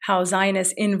 how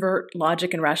Zionists invert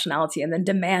logic and rationality and then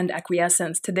demand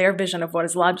acquiescence to their vision of what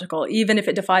is logical, even if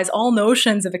it defies all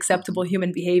notions of acceptable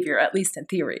human behavior, at least in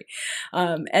theory.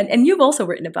 And you've also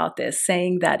written about this,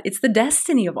 saying that it's the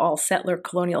destiny of all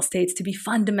settler-colonial states to be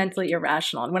fundamentally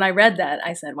irrational. And when I read that,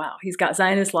 I said, wow, he's got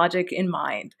Zionist logic in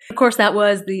mind. Of course, that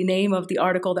was the name of the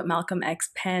article that Malcolm X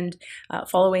penned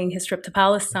following his trip to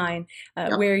Palestine,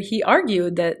 where he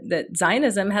argued that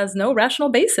Zionism has no rational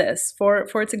basis for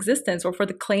its existence or for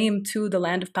the claim to the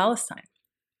land of Palestine.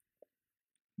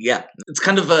 Yeah, it's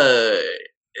kind of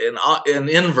an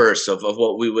inverse of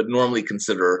what we would normally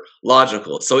consider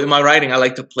logical. So in my writing, I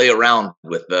like to play around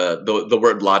with the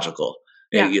word logical.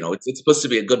 Yeah. It's supposed to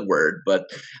be a good word,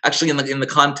 but actually in the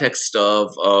context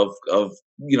of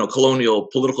colonial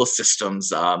political systems,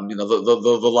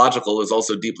 the logical is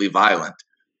also deeply violent.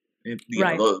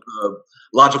 Right. The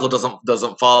logical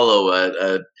doesn't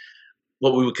follow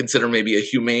what we would consider maybe a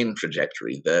humane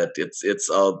trajectory. That it's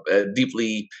a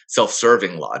deeply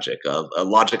self-serving logic, a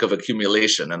logic of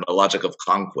accumulation and a logic of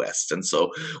conquest. And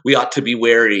so we ought to be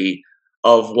wary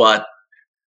of what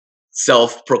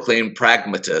self-proclaimed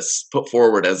pragmatists put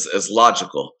forward as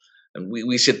logical. And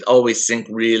we should always think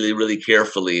really, really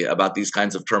carefully about these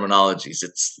kinds of terminologies.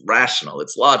 It's rational,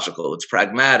 it's logical, it's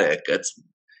pragmatic.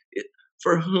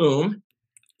 For whom?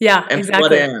 Yeah, and exactly.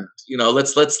 to what end?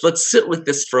 Let's sit with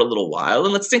this for a little while,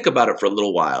 and let's think about it for a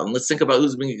little while, and let's think about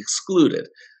who's being excluded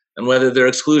and whether their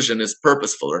exclusion is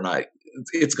purposeful or not.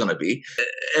 It's going to be,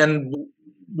 and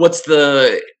what's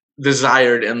the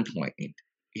desired endpoint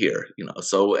here?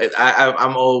 So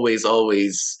I'm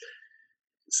always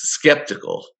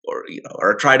skeptical,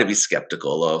 or try to be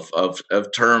skeptical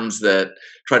of terms that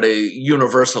try to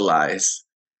universalize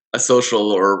a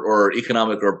social or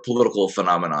economic or political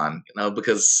phenomenon,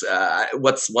 because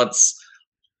what's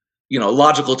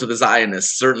logical to the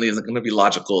Zionist certainly isn't going to be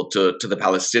logical to the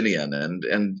Palestinian,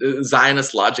 and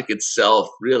Zionist logic itself,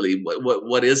 really,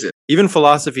 what is it? Even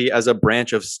philosophy as a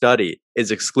branch of study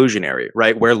is exclusionary,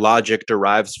 right? Where logic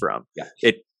derives from. Yeah.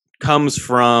 It comes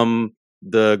from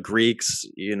the Greeks,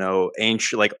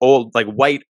 ancient, old,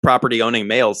 white property owning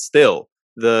males still.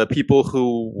 The people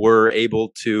who were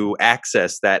able to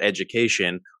access that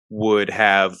education would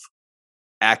have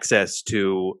access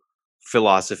to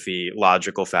philosophy,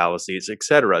 logical fallacies,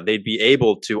 etc. They'd be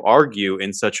able to argue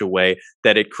in such a way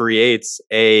that it creates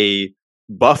a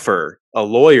buffer, a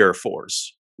lawyer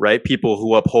force, right? People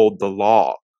who uphold the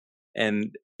law.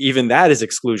 And even that is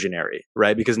exclusionary,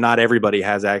 right? Because not everybody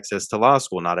has access to law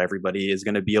school. Not everybody is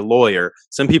going to be a lawyer.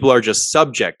 Some people are just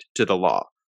subject to the law.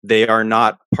 They are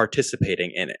not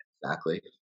participating in it. Exactly.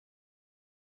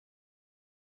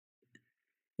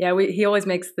 Yeah, he always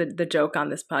makes the joke on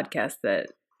this podcast that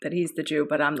he's the Jew,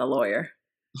 but I'm the lawyer.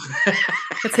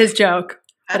 It's his joke,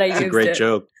 but I used it. It's a great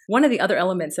joke. One of the other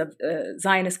elements of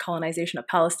Zionist colonization of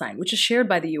Palestine, which is shared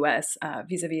by the U.S.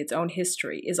 Vis-a-vis its own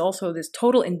history, is also this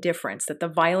total indifference that the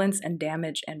violence and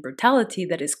damage and brutality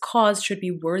that is caused should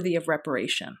be worthy of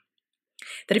reparation.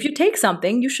 That if you take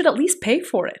something, you should at least pay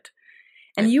for it.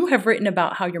 And you have written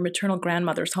about how your maternal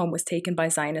grandmother's home was taken by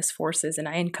Zionist forces in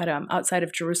Ain Karam outside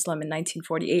of Jerusalem in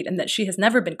 1948, and that she has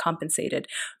never been compensated,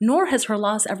 nor has her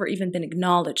loss ever even been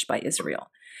acknowledged by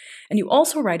Israel. And you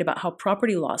also write about how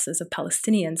property losses of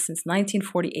Palestinians since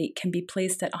 1948 can be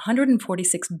placed at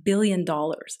 $146 billion,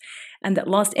 and that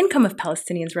lost income of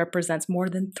Palestinians represents more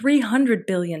than $300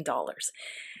 billion.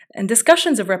 And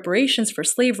discussions of reparations for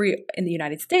slavery in the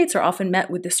United States are often met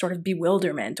with this sort of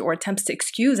bewilderment or attempts to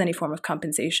excuse any form of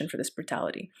compensation for this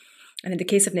brutality. And in the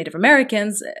case of Native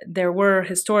Americans, there were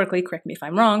historically, correct me if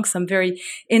I'm wrong, some very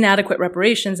inadequate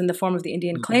reparations in the form of the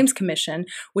Indian Claims Commission,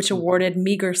 which awarded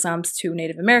meager sums to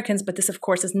Native Americans, but this, of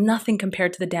course, is nothing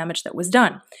compared to the damage that was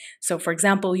done. So, for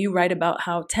example, you write about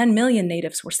how 10 million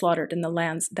natives were slaughtered in the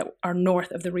lands that are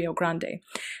north of the Rio Grande,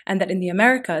 and that in the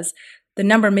Americas, the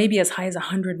number may be as high as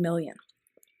 100 million.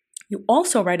 You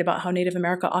also write about how Native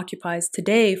America occupies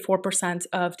today 4%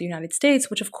 of the United States,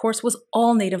 which of course was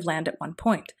all native land at one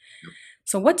point.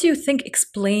 So what do you think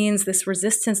explains this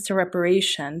resistance to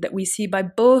reparation that we see by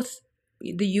both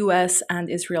the US and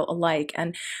Israel alike?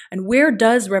 And where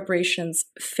does reparations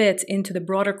fit into the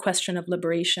broader question of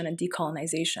liberation and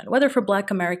decolonization, whether for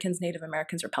Black Americans, Native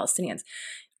Americans, or Palestinians?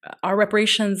 Are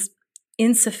reparations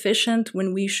insufficient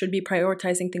when we should be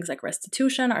prioritizing things like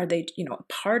restitution? Are they, a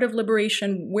part of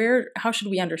liberation? How should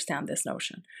we understand this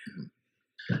notion?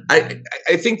 I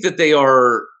think that they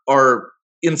are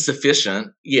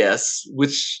insufficient, yes,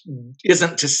 which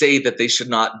isn't to say that they should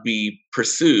not be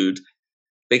pursued.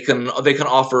 They can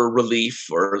offer relief,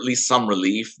 or at least some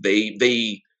relief.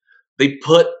 They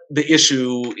put the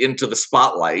issue into the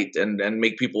spotlight and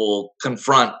make people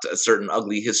confront certain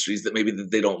ugly histories that maybe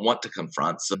they don't want to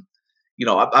confront. So,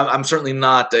 I'm certainly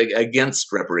not against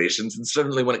reparations, and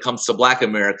certainly when it comes to Black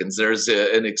Americans, there's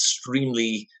an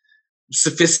extremely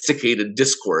sophisticated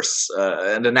discourse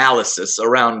and analysis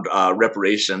around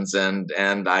reparations, and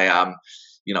I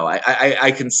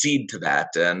concede to that,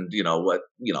 and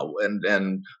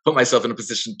and put myself in a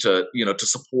position to to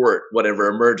support whatever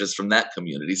emerges from that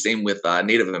community. Same with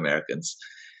Native Americans.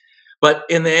 But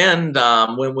in the end,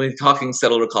 when we're talking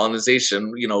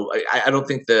settler-colonization, I don't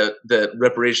think that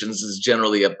reparations is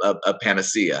generally a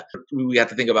panacea. We have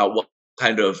to think about what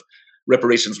kind of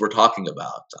reparations we're talking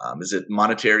about. Is it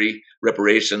monetary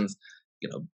reparations?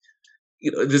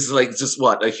 This is like just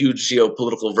a huge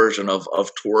geopolitical version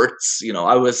of torts.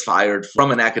 I was fired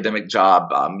from an academic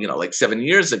job, like 7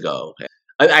 year ago.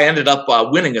 I ended up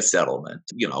winning a settlement.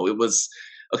 It was,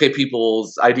 okay,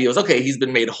 people's idea was, okay, he's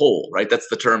been made whole, right? That's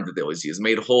the term that they always use,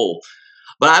 made whole.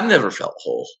 But I've never felt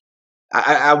whole.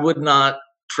 I would not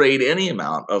trade any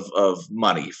amount of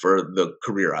money for the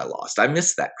career I lost. I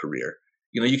missed that career.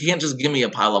 You can't just give me a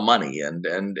pile of money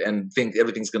and think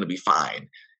everything's going to be fine.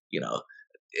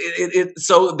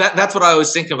 So that's what I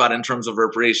always think about in terms of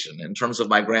reparation, in terms of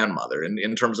my grandmother, and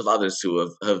in terms of others who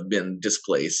have been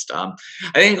displaced. I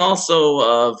think also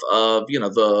of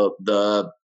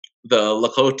the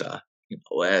Lakota,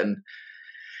 and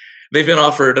they've been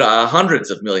offered hundreds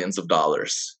of millions of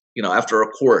dollars. After a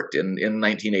court in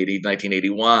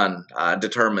 1981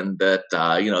 determined that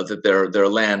that their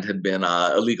land had been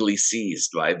illegally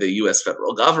seized by the U.S.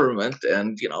 federal government,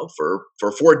 and for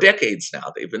 4 decades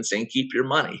now they've been saying keep your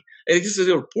money. And these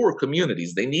are poor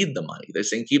communities; they need the money. They're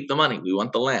saying keep the money. We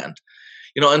want the land.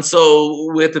 And so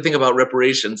we have to think about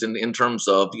reparations in terms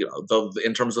of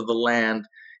in terms of the land,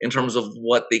 in terms of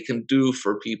what they can do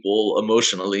for people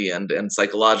emotionally and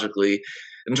psychologically,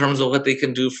 in terms of what they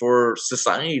can do for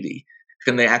society.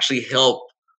 Can they actually help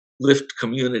lift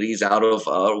communities out of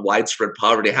widespread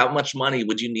poverty? How much money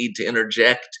would you need to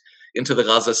interject into the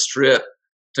Gaza Strip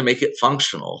to make it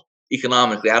functional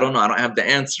economically? I don't know. I don't have the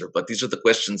answer, but these are the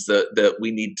questions that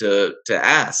we need to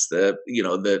ask.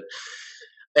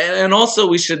 And also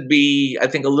we should be, I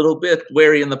think, a little bit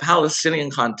wary in the Palestinian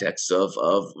context of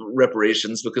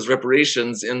reparations, because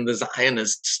reparations in the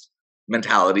Zionist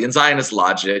mentality and Zionist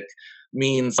logic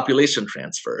means population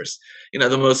transfers. One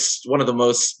of the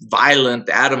most violent,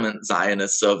 adamant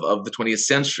Zionists of the 20th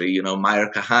century,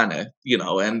 Meir Kahane,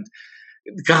 and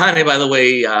Kahane, by the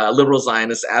way, liberal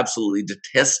Zionists absolutely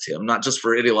detest him, not just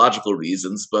for ideological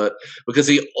reasons, but because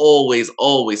he always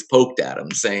poked at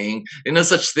him, saying, no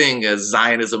such thing as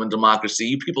Zionism and democracy.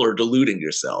 You people are deluding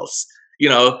yourselves.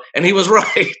 And he was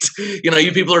right.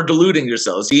 You people are deluding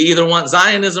yourselves. You either want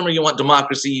Zionism or you want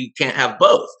democracy. You can't have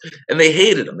both. And they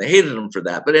hated him. They hated him for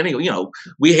that. But anyway,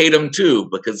 we hate him too,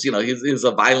 because, he's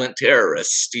a violent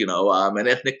terrorist, an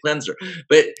ethnic cleanser.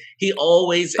 But he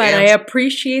always... But I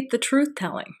appreciate the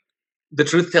truth-telling. The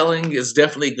truth-telling is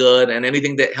definitely good, and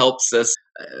anything that helps us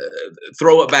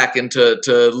throw it back into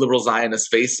liberal Zionist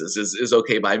faces is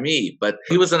okay by me. But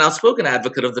he was an outspoken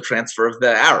advocate of the transfer of the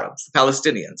Arabs, the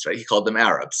Palestinians, right? He called them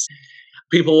Arabs.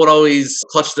 People would always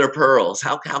clutch their pearls.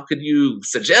 How could you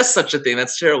suggest such a thing?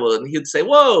 That's terrible. And he'd say,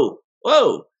 whoa,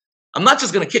 I'm not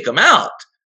just going to kick them out.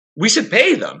 We should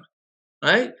pay them,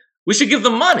 right? We should give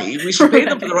them money. We should pay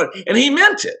them for their, and he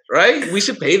meant it, right? We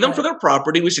should pay them for their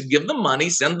property. We should give them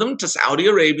money, send them to Saudi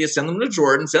Arabia, send them to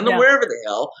Jordan, send them wherever the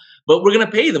hell. But we're going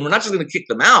to pay them. We're not just going to kick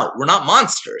them out. We're not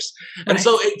monsters. And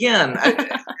so again, I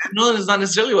know it's not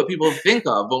necessarily what people think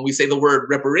of when we say the word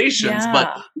reparations,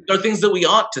 but there are things that we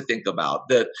ought to think about.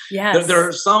 That there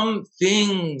are some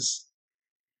things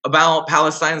about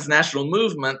Palestine's national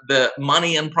movement that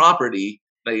money and property,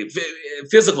 like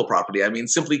physical property,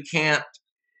 simply can't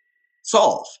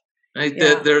solve. Right?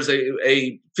 That there's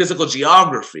a physical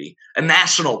geography, a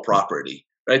national property,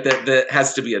 right? That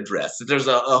has to be addressed. That there's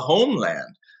a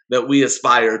homeland that we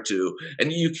aspire to,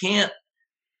 and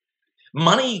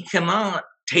money cannot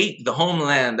take the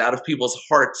homeland out of people's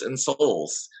hearts and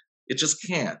souls. It just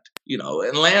can't,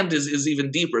 and land is even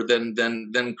deeper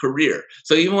than career.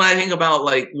 So even when I think about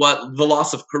like what the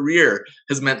loss of career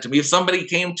has meant to me, if somebody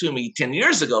came to me 10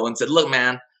 years ago and said, look,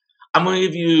 man, I'm going to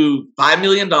give you $5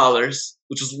 million,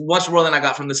 which is much more than I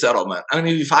got from the settlement. I'm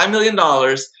going to give you $5 million,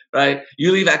 right?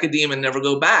 You leave academia and never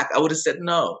go back. I would have said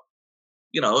no.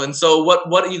 And so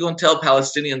what are you going to tell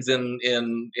Palestinians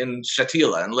in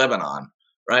Shatila, in Lebanon,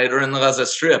 right? Or in the Gaza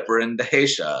Strip, or in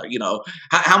Dahisha?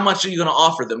 How much are you going to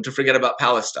offer them to forget about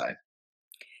Palestine?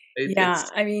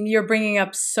 You're bringing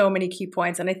up so many key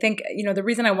points. And I think, the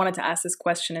reason I wanted to ask this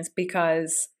question is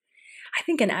because I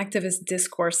think in activist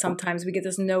discourse, sometimes we get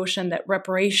this notion that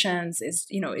reparations is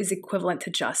equivalent to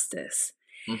justice.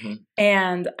 Mm-hmm.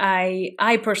 And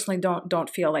I personally don't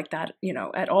feel like that,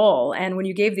 at all. And when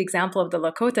you gave the example of the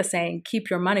Lakota saying, keep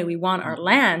your money, we want our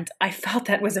land, I felt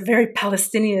that was a very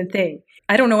Palestinian thing.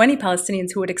 I don't know any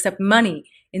Palestinians who would accept money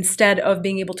instead of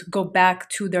being able to go back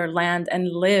to their land and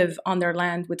live on their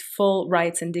land with full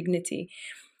rights and dignity.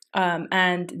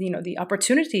 And the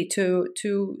opportunity to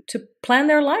plan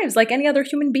their lives like any other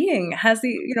human being has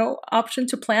the option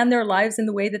to plan their lives in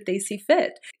the way that they see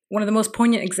fit. One of the most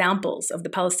poignant examples of the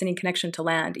Palestinian connection to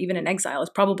land, even in exile, is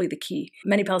probably the key.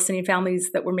 Many Palestinian families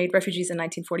that were made refugees in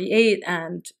 1948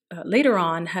 and later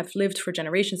on have lived for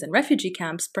generations in refugee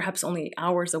camps, perhaps only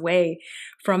hours away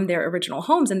from their original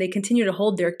homes, and they continue to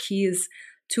hold their keys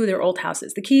to their old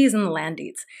houses, the keys and the land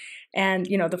deeds. And,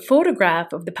 the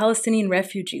photograph of the Palestinian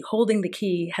refugee holding the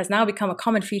key has now become a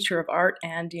common feature of art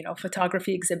and,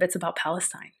 photography exhibits about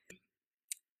Palestine.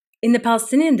 In the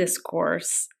Palestinian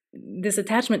discourse, this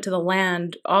attachment to the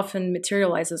land often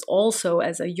materializes also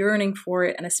as a yearning for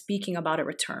it and a speaking about a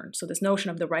return. So this notion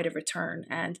of the right of return.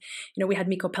 And, we had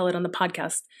Miko Pellet on the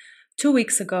podcast 2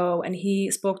 weeks ago, and he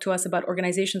spoke to us about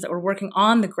organizations that were working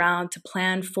on the ground to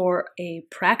plan for a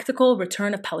practical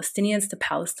return of Palestinians to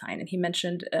Palestine. And he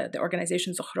mentioned the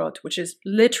organization Zokhrot, which is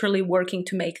literally working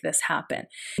to make this happen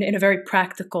in a very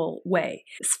practical way.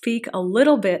 Speak a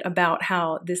little bit about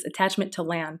how this attachment to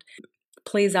land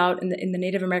plays out in the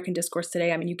Native American discourse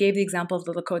today. I mean, you gave the example of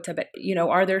the Lakota, but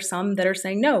are there some that are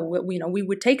saying no? We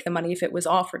would take the money if it was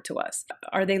offered to us.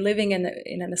 Are they living in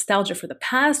a nostalgia for the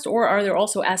past, or are there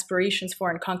also aspirations for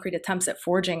and concrete attempts at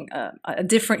forging a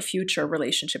different future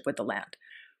relationship with the land?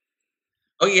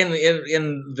 Oh,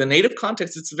 in the Native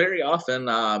context, it's very often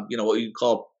what you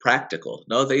call practical.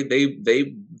 No,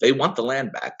 they want the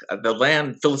land back. The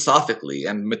land philosophically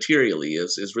and materially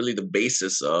is really the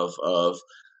basis of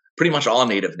pretty much all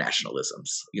Native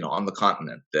nationalisms, on the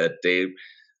continent, that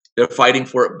they're fighting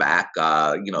for it back,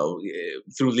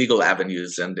 through legal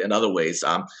avenues and other ways.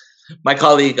 My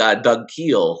colleague Doug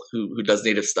Keel, who does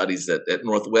Native studies at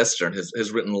Northwestern,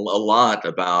 has written a lot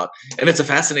about, and it's a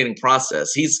fascinating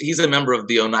process. He's a member of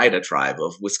the Oneida tribe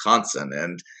of Wisconsin,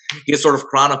 and he has sort of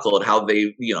chronicled how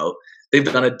they've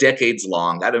done a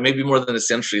decades-long, maybe more than a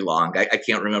century long, I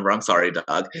can't remember, I'm sorry,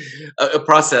 Doug, a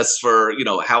process for,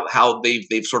 how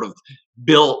they've sort of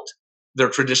built their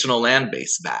traditional land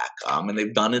base back. And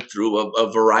they've done it through a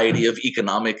variety of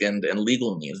economic and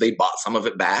legal means. They bought some of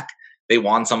it back. They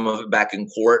won some of it back in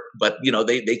court, but,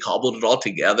 they cobbled it all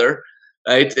together,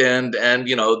 right? And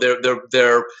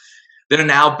they're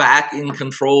now back in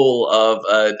control of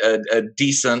a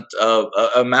decent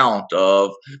amount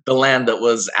of the land that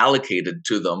was allocated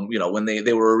to them, when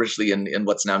they were originally in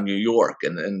what's now New York,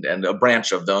 and a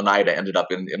branch of the Oneida ended up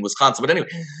in Wisconsin. But anyway,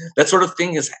 that sort of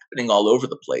thing is happening all over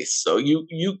the place. So you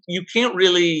can't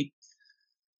really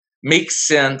make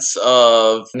sense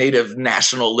of Native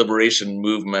national liberation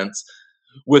movements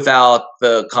without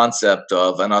the concept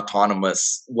of an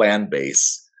autonomous land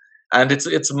base. And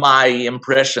it's my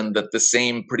impression that the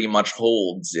same pretty much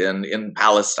holds in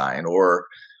Palestine or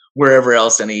wherever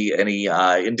else any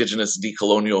indigenous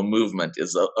decolonial movement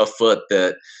is afoot,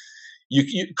 that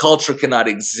culture cannot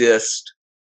exist,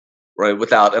 right,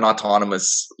 without an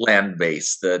autonomous land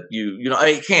base. That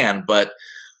it can, but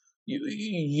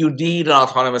you need an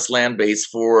autonomous land base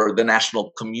for the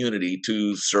national community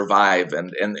to survive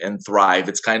and thrive.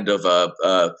 It's kind of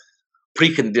a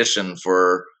precondition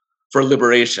for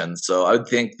liberation. So I would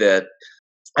think that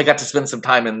I got to spend some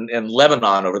time in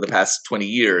Lebanon over the past 20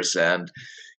 years, and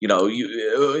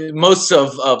most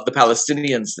of the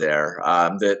Palestinians there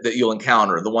that you'll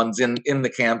encounter, the ones in the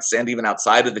camps and even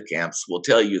outside of the camps, will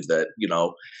tell you that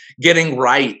getting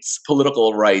rights,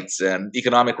 political rights and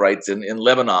economic rights in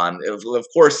Lebanon, of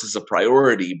course, is a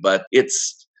priority, but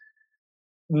it's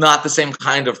not the same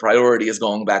kind of priority as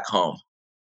going back home.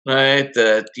 Right,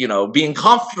 that being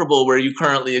comfortable where you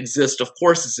currently exist, of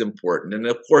course, is important, and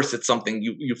of course, it's something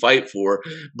you fight for.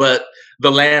 But the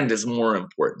land is more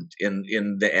important in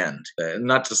the end, and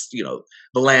not just the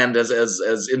land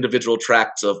as individual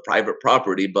tracts of private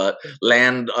property, but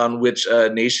land on which a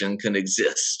nation can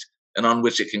exist and on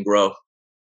which it can grow.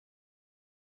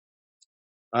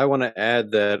 I want to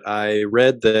add that I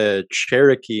read the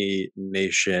Cherokee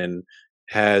Nation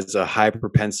has a high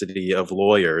propensity of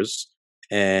lawyers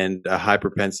and a high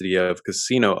propensity of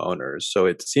casino owners. So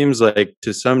it seems like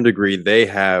to some degree they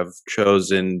have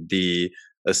chosen the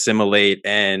assimilate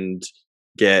and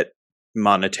get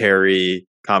monetary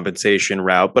compensation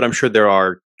route. But I'm sure there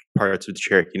are parts of the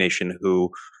Cherokee Nation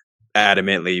who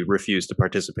adamantly refuse to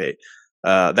participate.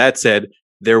 That said,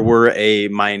 there were a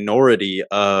minority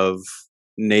of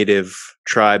Native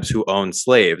tribes who owned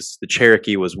slaves. The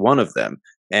Cherokee was one of them.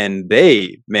 And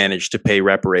they managed to pay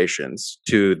reparations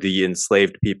to the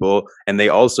enslaved people, and they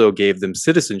also gave them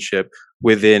citizenship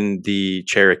within the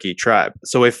Cherokee tribe.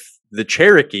 So if the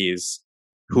Cherokees,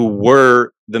 who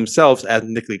were themselves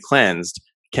ethnically cleansed,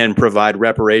 can provide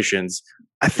reparations,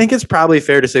 I think it's probably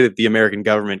fair to say that the American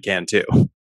government can too.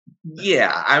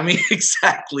 Yeah, I mean,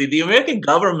 exactly. The American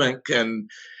government can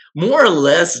more or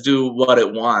less do what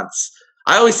it wants.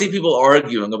 I always see people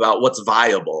arguing about what's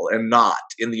viable and not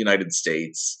in the United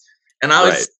States. And I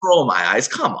always roll my eyes.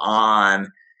 Come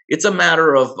on. It's a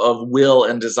matter of will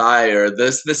and desire.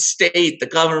 The state, the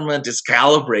government is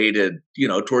calibrated,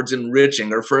 towards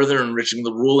enriching or further enriching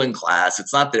the ruling class.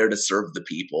 It's not there to serve the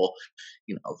people.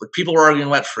 People were arguing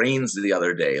about trains the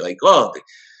other day. Like,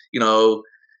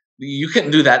 you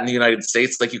couldn't do that in the United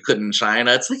States like you could in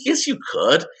China. It's like, yes, you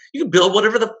could. You could build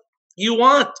whatever you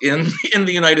want in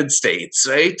the United States,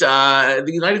 right? The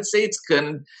United States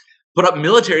can put up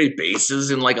military bases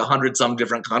in like 100 some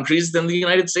different countries. Then the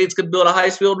United States could build a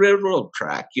high-speed railroad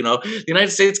track. The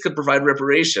United States could provide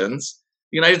reparations.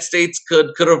 The United States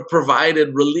could have provided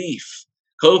relief,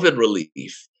 COVID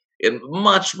relief, in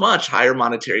much, much higher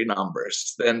monetary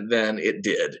numbers than it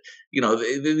did.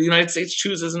 The United States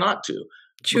chooses not to.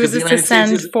 Chooses to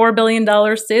send $4 billion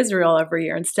to Israel every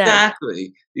year instead.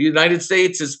 Exactly. The United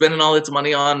States is spending all its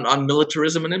money on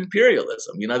militarism and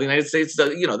imperialism. The United States,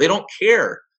 they don't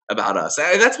care about us.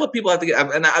 That's what people have to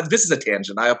get. And this is a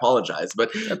tangent. I apologize,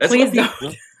 but that's what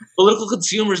political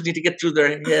consumers need to get through their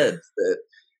heads. That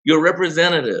your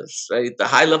representatives, right, the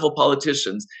high-level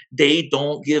politicians, they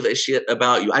don't give a shit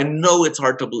about you. I know it's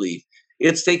hard to believe.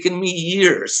 It's taken me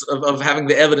years of having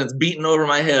the evidence beaten over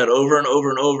my head over and over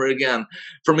and over again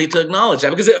for me to acknowledge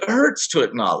that, because it hurts to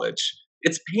acknowledge.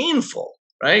 It's painful,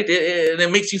 right? And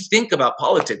it makes you think about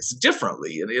politics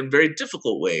differently in very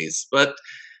difficult ways, but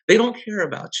they don't care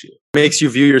about you. It makes you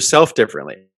view yourself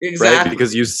differently. Exactly. Right?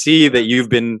 Because you see that you've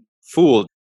been fooled.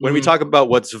 When we talk about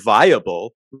what's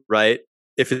viable, right?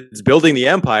 If it's building the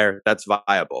empire, that's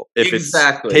viable. If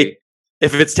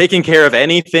it's taking care of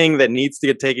anything that needs to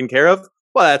get taken care of,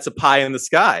 well, that's a pie in the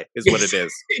sky, is what it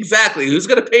is. Exactly. Who's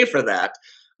going to pay for that?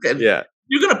 Yeah,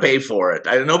 you're going to pay for it.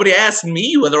 Nobody asked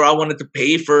me whether I wanted to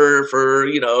pay for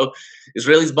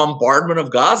Israelis' bombardment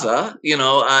of Gaza. And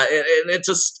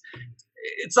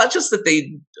it's not just that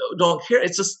they don't care.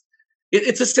 It's just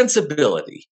it's a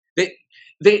sensibility.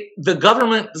 The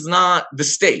government is not the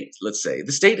state. Let's say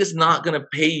the state is not going to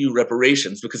pay you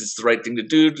reparations because it's the right thing to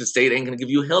do. The state ain't going to give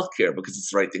you health care because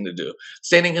it's the right thing to do. The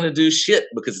state ain't going to do shit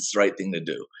because it's the right thing to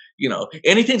do.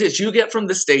 Anything that you get from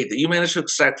the state, that you manage to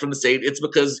extract from the state, it's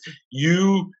because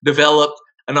you developed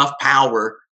enough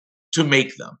power to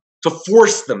make them, to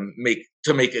force them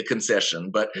to make a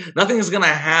concession. But nothing is going to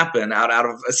happen out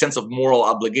of a sense of moral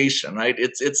obligation, right?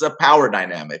 It's a power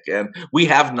dynamic, and we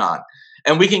have none.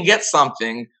 And we can get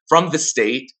something from the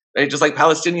state, right? Just like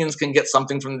Palestinians can get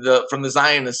something from the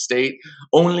Zionist state,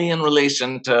 only in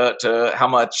relation to how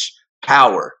much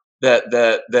power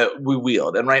that we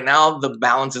wield. And right now, the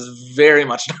balance is very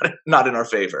much not in our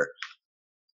favor.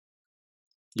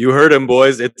 You heard him,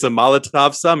 boys. It's a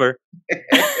Molotov summer.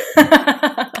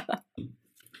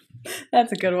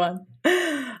 That's a good one.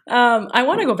 I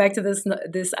want to go back to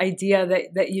this idea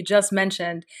that you just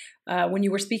mentioned when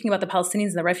you were speaking about the Palestinians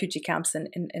and the refugee camps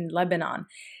in Lebanon.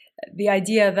 The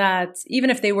idea that even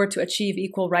if they were to achieve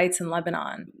equal rights in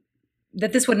Lebanon,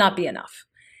 that this would not be enough.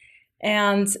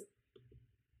 And,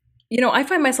 I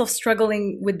find myself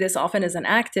struggling with this often as an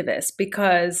activist,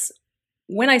 because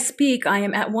when I speak, I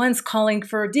am at once calling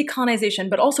for decolonization,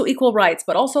 but also equal rights,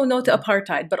 but also no to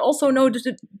apartheid, but also no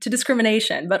to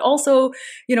discrimination, but also,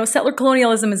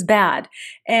 settler-colonialism is bad.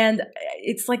 And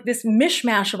it's like this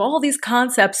mishmash of all these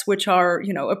concepts, which are,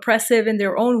 oppressive in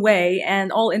their own way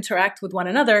and all interact with one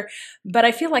another. But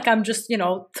I feel like I'm just,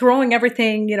 throwing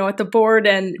everything, at the board,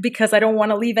 and because I don't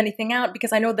want to leave anything out,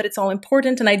 because I know that it's all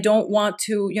important, and I don't want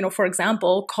to, for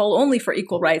example, call only for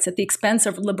equal rights at the expense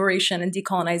of liberation and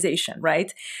decolonization, right?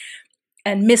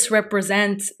 And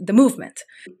misrepresent the movement.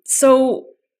 So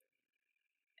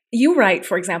you write,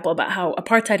 for example, about how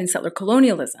apartheid and settler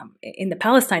colonialism in the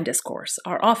Palestine discourse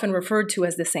are often referred to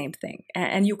as the same thing.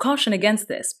 And you caution against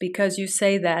this because you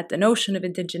say that the notion of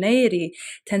indigeneity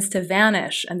tends to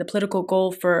vanish, and the political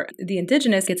goal for the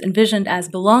indigenous gets envisioned as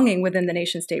belonging within the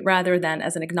nation state rather than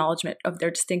as an acknowledgement of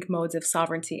their distinct modes of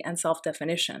sovereignty and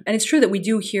self-definition. And it's true that we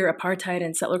do hear apartheid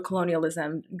and settler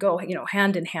colonialism go,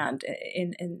 hand in hand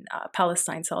in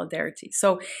Palestine solidarity.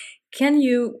 So can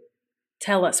you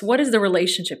tell us, what is the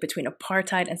relationship between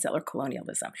apartheid and settler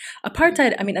colonialism?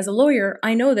 Apartheid, as a lawyer,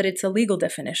 I know that it's a legal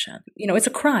definition. It's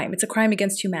a crime. It's a crime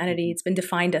against humanity. It's been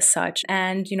defined as such.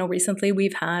 And, recently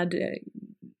we've had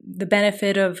the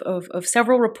benefit of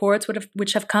several reports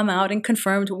which have come out and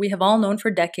confirmed what we have all known for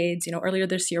decades. Earlier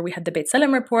this year, we had the Beit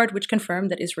Salem report, which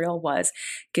confirmed that Israel was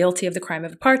guilty of the crime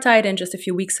of apartheid. And just a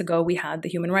few weeks ago, we had the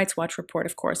Human Rights Watch report,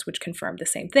 of course, which confirmed the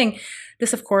same thing.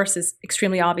 This, of course, is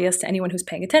extremely obvious to anyone who's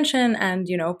paying attention and,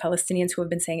 Palestinians who have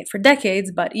been saying it for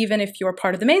decades. But even if you're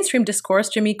part of the mainstream discourse,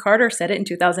 Jimmy Carter said it in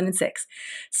 2006.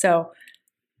 So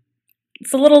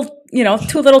it's a little,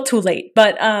 too little, too late.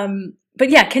 But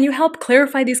yeah, can you help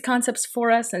clarify these concepts for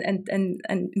us and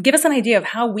give us an idea of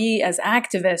how we as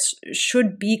activists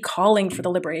should be calling for the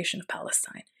liberation of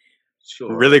Palestine?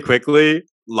 Sure. Really quickly,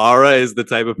 Lara is the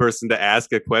type of person to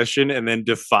ask a question and then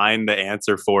define the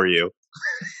answer for you.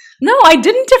 No, I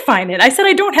didn't define it. I said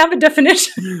I don't have a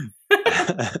definition.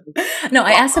 No,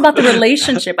 I asked about the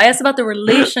relationship.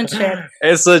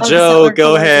 It's a of joke.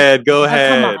 Go settler-colonialism. ahead. Go Oh, come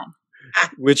ahead. on.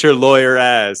 With your lawyer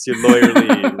ass. Your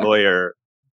lawyerly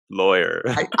lawyer.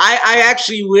 I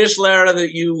actually wish, Lara,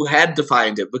 that you had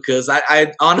defined it, because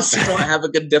I honestly don't have a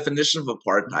good definition of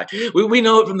apartheid. We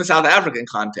know it from the South African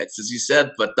context, as you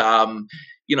said, but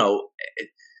you know,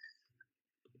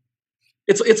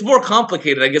 it's more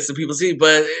complicated, I guess, than people see.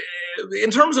 But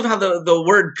in terms of how the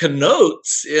word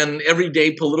connotes in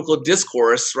everyday political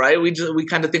discourse, right? We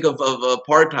kind of think of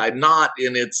apartheid not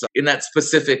in that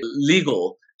specific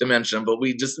legal dimension, but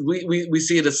we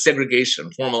see it as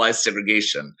segregation, formalized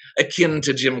segregation, akin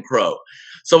to Jim Crow.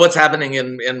 So what's happening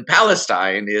in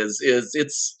Palestine is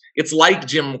it's like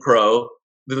Jim Crow,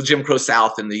 the Jim Crow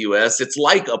South in the U.S. It's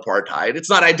like apartheid. It's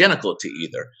not identical to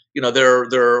either. You know,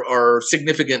 there are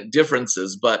significant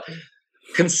differences, but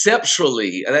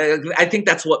conceptually, I think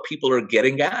that's what people are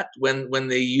getting at when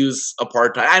they use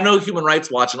apartheid. I know Human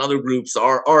Rights Watch and other groups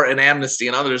and Amnesty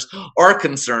and others are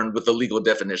concerned with the legal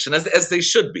definition, as they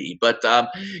should be. But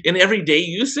in everyday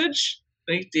usage,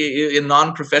 in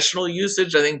non-professional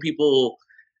usage, I think people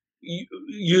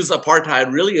use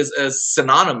apartheid really as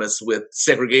synonymous with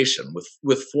segregation,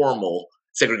 with formal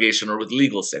segregation or with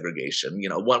legal segregation. You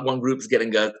know, one group is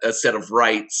getting a set of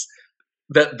rights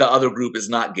that the other group is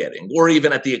not getting, or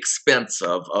even at the expense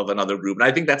of another group. And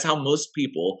I think that's how most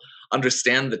people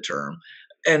understand the term.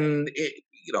 And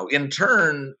in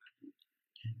turn,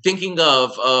 thinking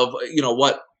of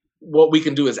what we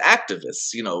can do as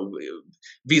activists,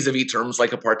 vis-a-vis terms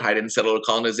like apartheid and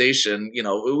settler-colonization,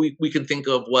 we can think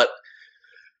of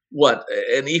what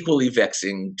an equally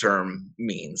vexing term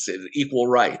means: equal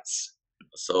rights.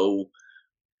 So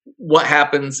what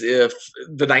happens if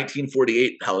the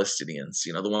 1948 Palestinians,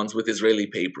 the ones with Israeli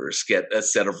papers, get a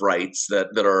set of rights that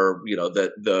are,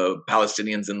 that the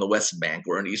Palestinians in the West Bank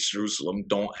or in East Jerusalem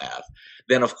don't have?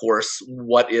 Then, of course,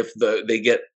 what if they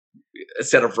get a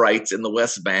set of rights in the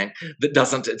West Bank that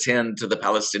doesn't attend to the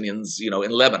Palestinians,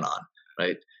 in Lebanon,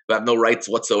 right? Who have no rights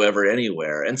whatsoever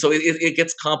anywhere. And so it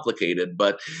gets complicated,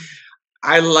 but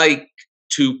I like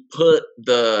to put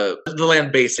the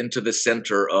land base into the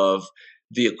center of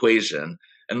the equation,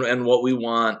 and what we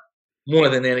want more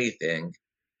than anything,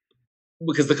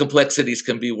 because the complexities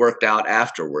can be worked out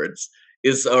afterwards,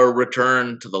 is a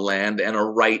return to the land and a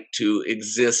right to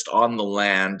exist on the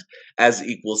land as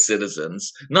equal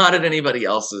citizens, not at anybody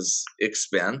else's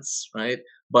expense, right?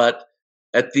 But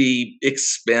at the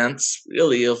expense,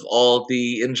 really, of all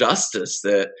the injustice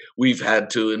that we've had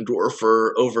to endure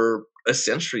for over a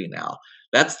century now.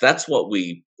 That's what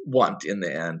we want in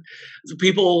the end.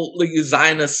 People, like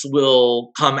Zionists,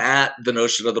 will come at the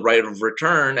notion of the right of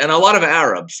return, and a lot of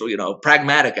Arabs,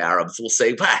 pragmatic Arabs, will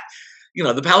say, the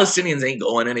Palestinians ain't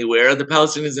going anywhere. The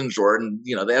Palestinians in Jordan,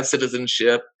 they have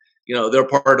citizenship. They're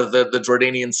part of the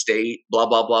Jordanian state, blah,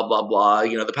 blah, blah, blah, blah.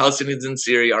 The Palestinians in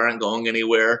Syria aren't going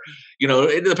anywhere.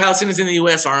 The Palestinians in the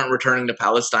U.S. aren't returning to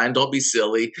Palestine. Don't be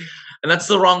silly. And that's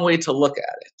the wrong way to look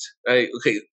at it, right?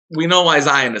 Okay, we know why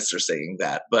Zionists are saying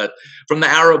that, but from the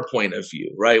Arab point of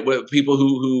view, right? People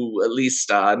who at least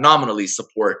nominally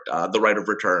support the right of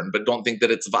return, but don't think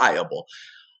that it's viable.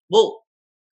 Well,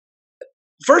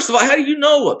 first of all, how do you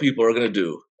know what people are going to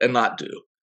do and not do?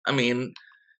 I mean,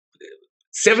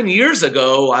 7 years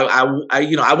ago,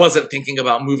 I wasn't thinking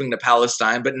about moving to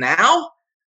Palestine, but now,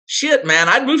 shit, man,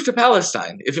 I'd move to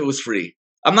Palestine if it was free.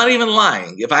 I'm not even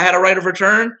lying. If I had a right of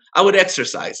return, I would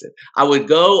exercise it. I would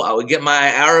go. I would get my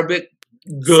Arabic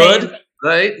good, same.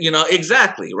 Right?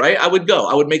 Exactly, right? I would go.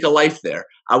 I would make a life there.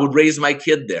 I would raise my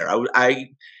kid there.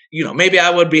 Maybe I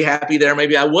would be happy there.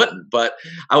 Maybe I wouldn't, but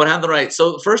I would have the right.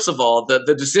 So first of all,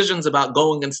 the decisions about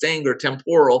going and staying are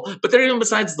temporal, but they're even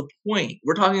besides the point.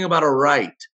 We're talking about a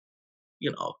right.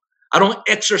 I don't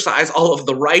exercise all of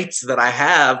the rights that I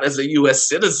have as a U.S.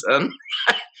 citizen,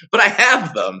 but I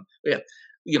have them. Yeah.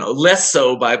 Less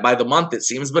so by the month, it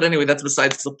seems. But anyway, that's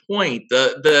besides the point.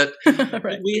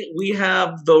 Right. we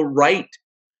have the right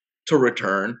to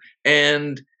return,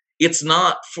 and it's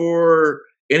not for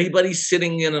anybody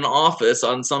sitting in an office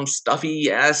on some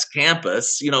stuffy ass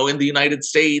campus, in the United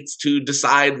States, to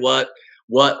decide what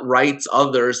rights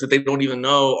others that they don't even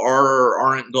know are or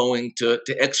aren't going to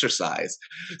exercise.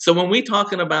 So when we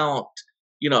talking about,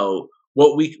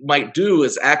 what we might do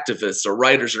as activists or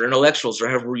writers or intellectuals or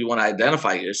however you want to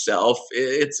identify yourself,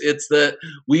 it's that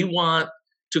we want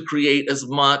to create as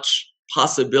much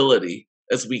possibility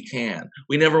as we can.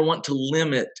 We never want to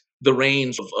limit the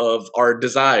range of our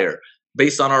desire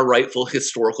based on our rightful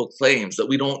historical claims, that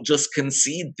we don't just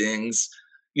concede things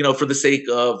for the sake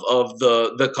of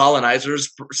the colonizers'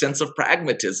 sense of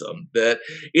pragmatism, that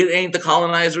it ain't the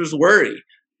colonizers' worry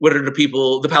whether the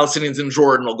Palestinians in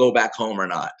Jordan will go back home or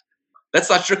not. That's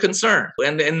not your concern.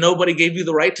 And nobody gave you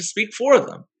the right to speak for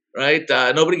them, right?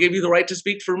 Nobody gave you the right to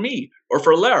speak for me or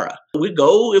for Lara. We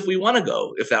go if we want to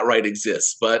go, if that right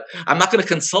exists. But I'm not going to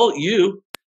consult you,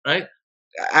 right?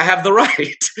 I have the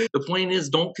right. The point is,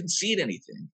 don't concede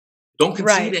anything. Don't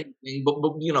concede anything,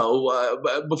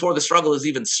 before the struggle has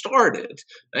even started.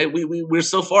 Right? We're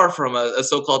so far from a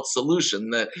so-called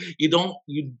solution that you don't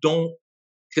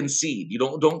concede.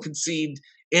 You don't concede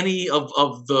any of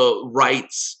the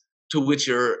rights to which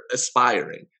you're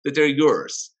aspiring. That they're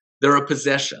yours. They're a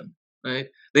possession. Right?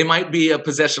 They might be a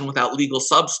possession without legal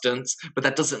substance, but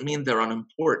that doesn't mean they're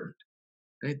unimportant.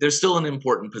 Right? They're still an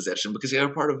important possession because they're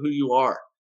a part of who you are.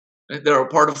 They're a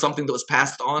part of something that was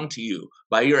passed on to you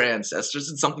by your ancestors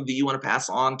and something that you want to pass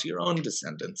on to your own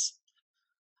descendants.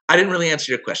 I didn't really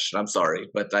answer your question. I'm sorry,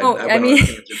 but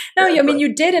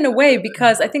you did in a way,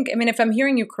 because I think, if I'm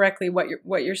hearing you correctly,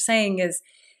 what you're saying is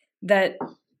that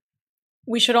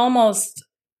we should almost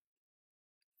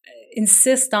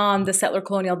insist on the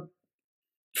settler-colonial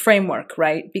framework,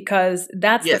 right? Because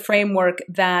that's the framework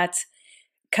that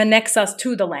connects us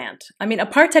to the land.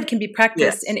 Apartheid can be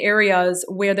practiced in areas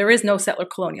where there is no settler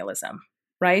colonialism,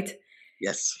 right?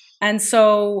 Yes. And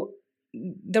so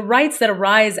the rights that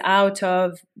arise out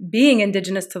of being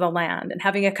indigenous to the land and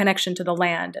having a connection to the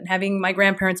land and having my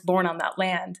grandparents born on that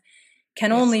land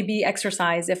can only be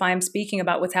exercised if I am speaking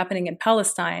about what's happening in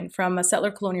Palestine from a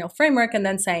settler colonial framework and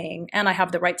then saying, and I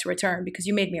have the right to return because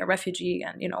you made me a refugee,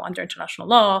 and under international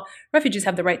law, refugees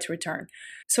have the right to return.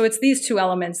 So it's these two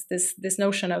elements, this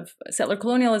notion of settler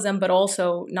colonialism, but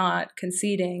also not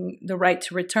conceding the right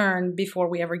to return before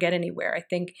we ever get anywhere, I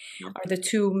think are the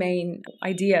two main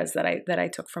ideas that I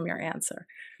took from your answer.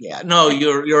 Yeah, no,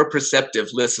 you're a perceptive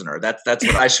listener. That's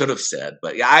what I should have said.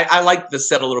 But yeah, I like the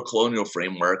settler colonial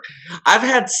framework. I've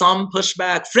had some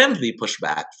pushback, friendly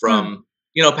pushback from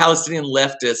Palestinian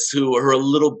leftists who are a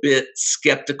little bit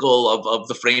skeptical of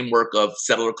the framework of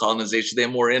settler colonization. They're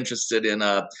more interested in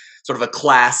a sort of a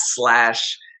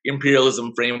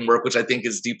class/imperialism framework, which I think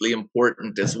is deeply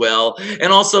important as well.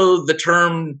 And also the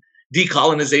term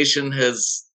decolonization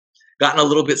has gotten a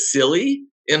little bit silly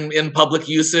in public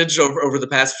usage over the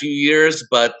past few years.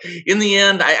 But in the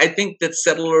end, I think that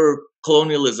settler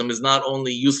colonialism is not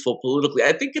only useful politically,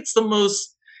 I think it's the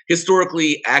most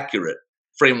historically accurate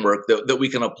framework that we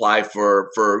can apply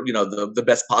for the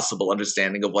best possible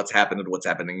understanding of what's happened and what's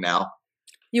happening now.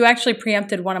 You actually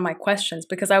preempted one of my questions,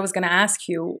 because I was going to ask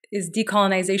you, is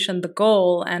decolonization the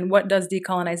goal, and what does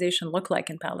decolonization look like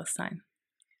in Palestine?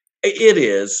 It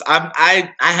is. I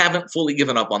haven't fully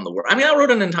given up on the word. I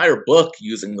wrote an entire book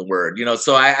using the word,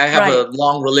 so I have a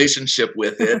long relationship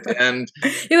with it. And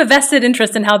you have a vested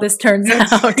interest in how this turns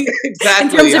out. Exactly. In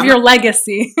terms of your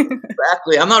legacy.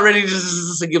 Exactly. I'm not ready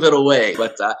to give it away,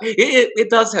 but it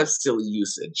does have silly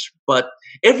usage. But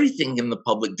everything in the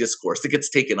public discourse that gets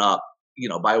taken up,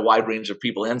 by a wide range of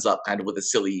people ends up kind of with a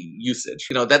silly usage.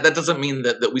 That doesn't mean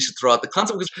that we should throw out the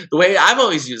concept, because the way I've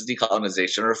always used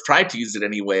decolonization, or have tried to use it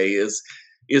anyway, is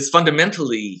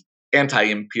fundamentally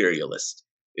anti-imperialist,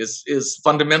 is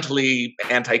fundamentally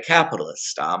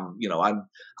anti-capitalist. I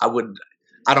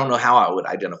don't know how I would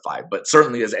identify, but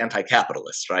certainly as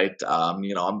anti-capitalist, right?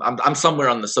 I'm somewhere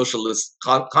on the socialist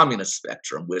communist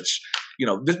spectrum, which,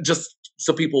 just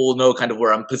so people will know kind of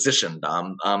where I'm positioned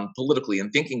politically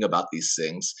in thinking about these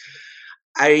things.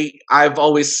 I've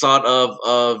always thought of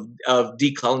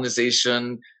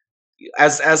decolonization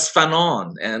as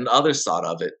Fanon and others thought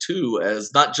of it too,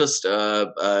 as not just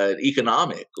an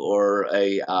economic or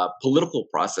a political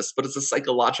process, but it's a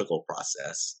psychological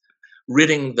process,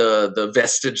 ridding the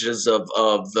vestiges of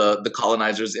the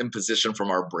colonizers' imposition from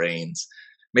our brains,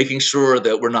 making sure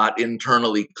that we're not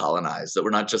internally colonized, that we're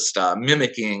not just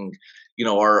mimicking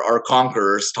our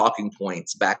conqueror's talking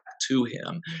points back to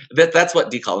him. That's what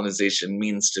decolonization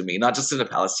means to me, not just in a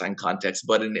Palestine context,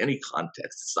 but in any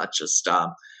context. It's not just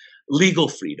legal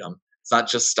freedom. It's not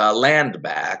just land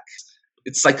back.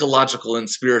 It's psychological and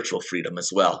spiritual freedom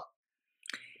as well.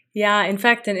 Yeah, in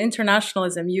fact, in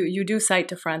internationalism, you do cite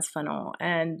to Frantz Fanon,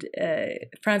 and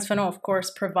Frantz Fanon, of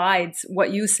course, provides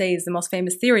what you say is the most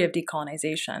famous theory of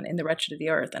decolonization in The Wretched of the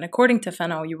Earth. And according to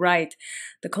Fanon, you write,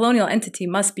 the colonial entity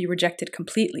must be rejected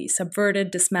completely, subverted,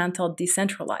 dismantled,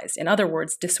 decentralized, in other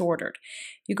words, disordered.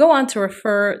 You go on to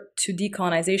refer to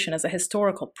decolonization as a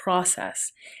historical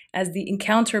process, as the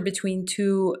encounter between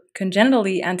two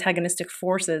congenitally antagonistic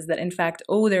forces that in fact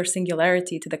owe their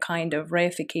singularity to the kind of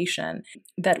reification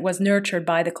that was nurtured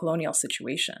by the colonial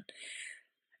situation.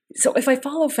 So if I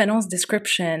follow Fanon's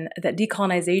description that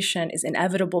decolonization is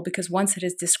inevitable because once it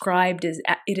is described,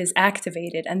 it is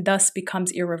activated and thus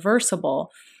becomes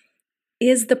irreversible,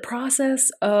 is the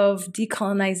process of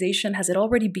decolonization, has it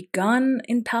already begun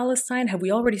in Palestine? Have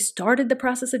we already started the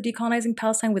process of decolonizing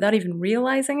Palestine without even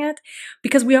realizing it?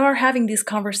 Because we are having these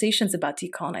conversations about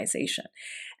decolonization.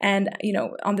 And,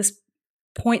 on this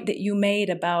point that you made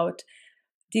about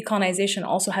decolonization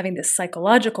also having this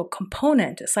psychological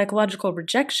component, a psychological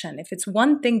rejection. If it's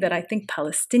one thing that I think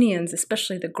Palestinians,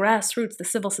 especially the grassroots, the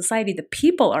civil society, the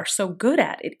people are so good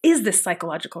at, it is this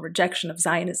psychological rejection of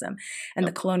Zionism and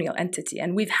the colonial entity.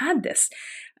 And we've had this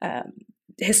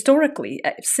historically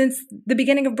since the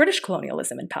beginning of British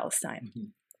colonialism in Palestine.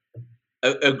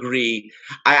 Agree.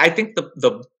 I think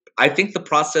the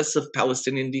process of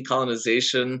Palestinian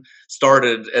decolonization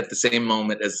started at the same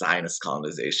moment as Zionist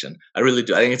colonization. I really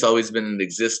do. I think it's always been in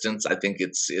existence. I think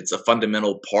it's a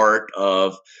fundamental part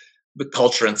of the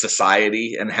culture and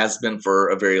society and has been for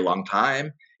a very long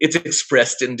time. It's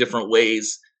expressed in different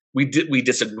ways. We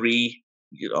disagree,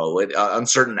 on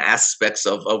certain aspects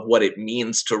of what it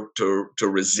means to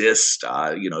resist,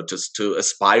 to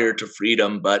aspire to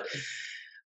freedom. But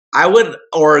I would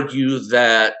argue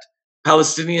that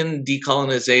Palestinian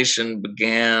decolonization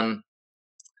began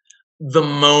the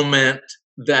moment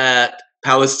that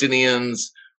Palestinians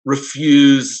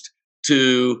refused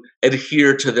to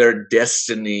adhere to their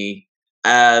destiny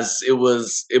as it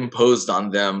was imposed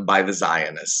on them by the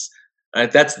Zionists. Right?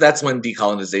 That's when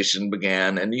decolonization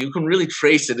began, and you can really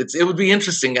trace it. It would be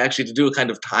interesting actually to do a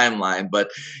kind of timeline, but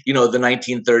the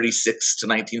 1936 to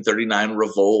 1939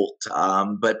 revolt.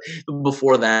 But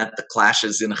before that, the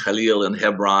clashes in Khalil and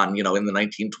Hebron, in the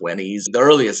 1920s. The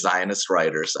earliest Zionist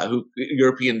writers,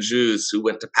 European Jews who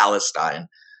went to Palestine,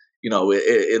 in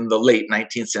the late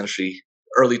 19th century,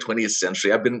 early 20th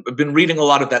century. I've been reading a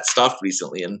lot of that stuff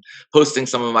recently and posting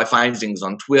some of my findings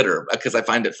on Twitter because I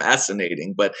find it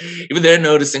fascinating. But even they're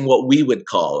noticing what we would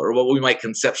call, or what we might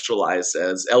conceptualize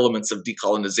as, elements of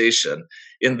decolonization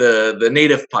in the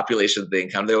native population they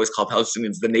encounter. They always call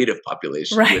Palestinians the native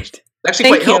population, right? Which is actually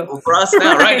quite helpful for us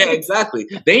now, right? Yeah, exactly.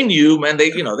 They knew, man. They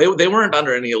weren't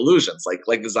under any illusions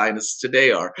like the Zionists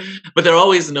today are, but they're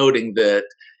always noting that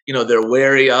they're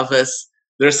wary of us.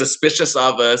 They're suspicious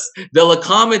of us. They'll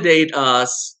accommodate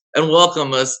us and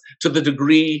welcome us to the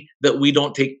degree that we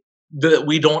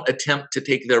don't attempt to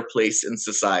take their place in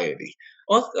society.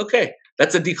 Well, okay,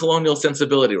 that's a decolonial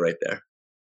sensibility right there.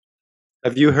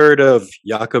 Have you heard of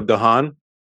Jacob de Haan?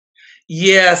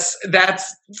 Yes,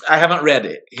 I haven't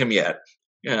read him yet.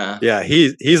 Yeah,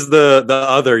 he's the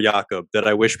other Jacob that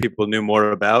I wish people knew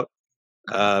more about,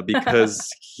 because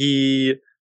he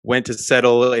went to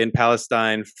settle in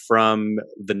Palestine from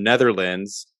the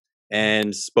Netherlands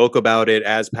and spoke about it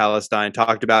as Palestine,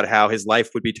 talked about how his life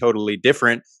would be totally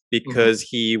different because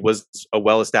he was a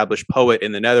well-established poet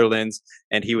in the Netherlands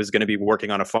and he was going to be working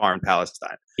on a farm in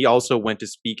Palestine. He also went to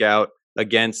speak out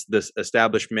against this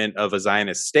establishment of a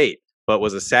Zionist state, but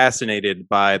was assassinated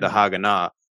by the Haganah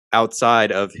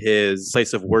outside of his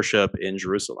place of worship in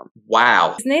Jerusalem.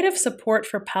 Wow. Is native support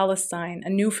for Palestine a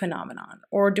new phenomenon,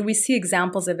 or do we see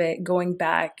examples of it going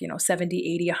back, 70,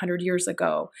 80, 100 years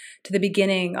ago to the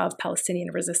beginning of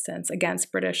Palestinian resistance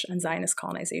against British and Zionist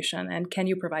colonization? And can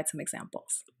you provide some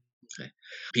examples? Okay.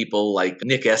 People like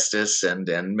Nick Estes and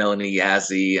Melanie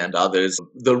Yazzie and others,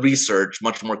 the research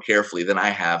much more carefully than I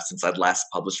have since I'd last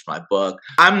published my book.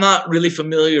 I'm not really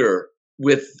familiar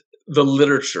with the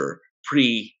literature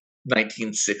pre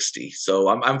 1960. So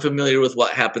I'm familiar with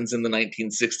what happens in the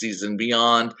 1960s and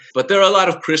beyond. But there are a lot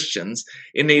of Christians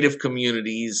in Native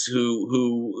communities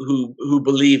who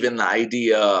believe in the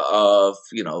idea of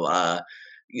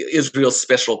Israel's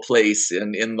special place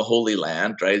in the Holy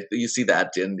Land. Right? You see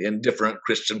that in different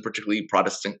Christian, particularly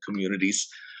Protestant communities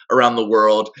around the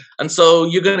world. And so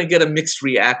you're going to get a mixed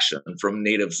reaction from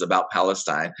natives about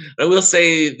Palestine. But I will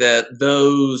say that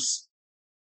those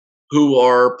who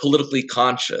are politically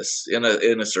conscious in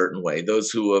a certain way, those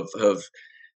who have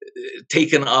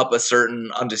taken up a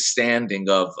certain understanding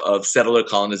of settler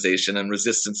colonization and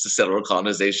resistance to settler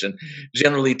colonization,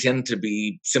 generally tend to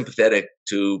be sympathetic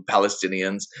to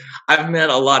Palestinians. I've met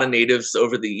a lot of natives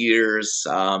over the years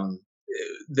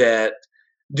that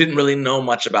didn't really know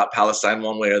much about Palestine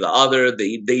one way or the other.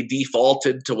 They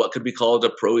defaulted to what could be called a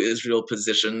pro-Israel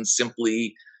position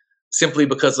simply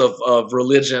because of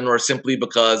religion, or simply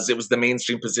because it was the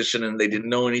mainstream position and they didn't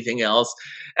know anything else.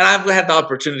 And I've had the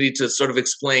opportunity to sort of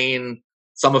explain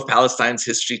some of Palestine's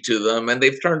history to them, and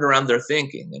they've turned around their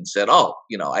thinking and said, oh,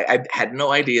 I had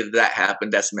no idea that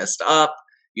happened. That's messed up.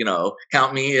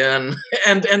 Count me in.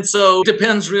 And so it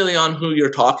depends really on who you're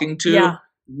talking to. Yeah.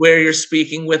 where you're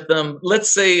speaking with them.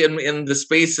 Let's say in the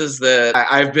spaces that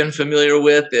I've been familiar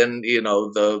with in,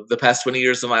 the past 20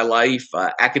 years of my life,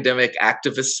 academic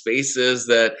activist spaces,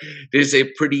 that there's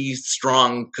a pretty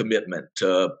strong commitment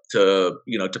to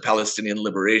Palestinian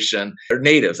liberation.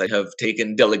 Natives, I have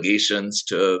taken delegations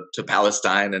to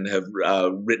Palestine and have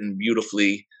written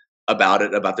beautifully about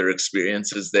it, about their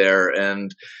experiences there,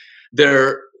 and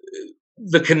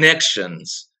the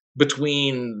connections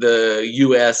between the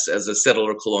U.S. as a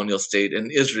settler-colonial state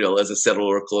and Israel as a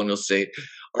settler-colonial state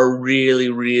are really,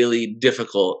 really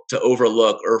difficult to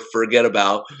overlook or forget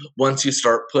about once you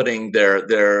start putting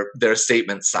their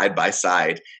statements side by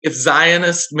side. If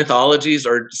Zionist mythologies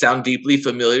sound deeply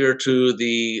familiar to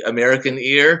the American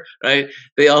ear, right,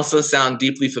 they also sound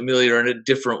deeply familiar in a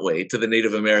different way to the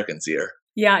Native Americans' ear.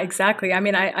 Yeah, exactly. I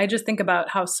mean, I just think about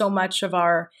how so much of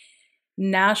our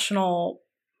national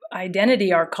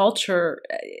identity, our culture,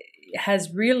 has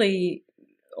really,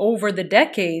 over the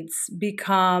decades,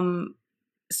 become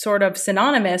sort of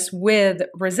synonymous with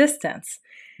resistance.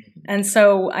 And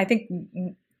so I think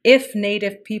if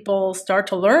Native people start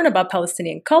to learn about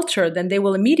Palestinian culture, then they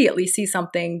will immediately see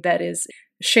something that is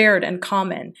shared and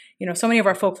common. So many of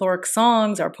our folkloric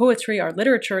songs, our poetry, our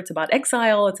literature, it's about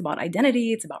exile, it's about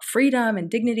identity, it's about freedom and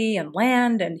dignity and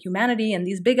land and humanity and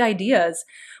these big ideas,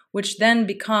 which then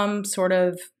become sort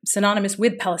of synonymous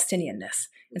with Palestinianness.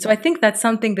 And so I think that's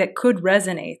something that could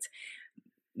resonate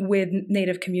with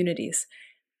Native communities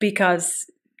because,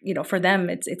 for them,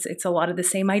 it's a lot of the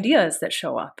same ideas that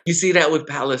show up. You see that with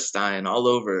Palestine all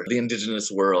over the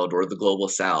indigenous world or the global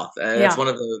South. That's one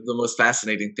of the most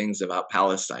fascinating things about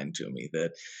Palestine to me,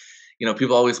 that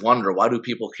people always wonder, why do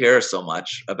people care so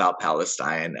much about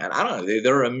Palestine? And I don't know,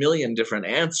 there are a million different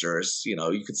answers.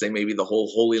 You could say maybe the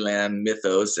whole Holy Land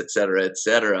mythos, et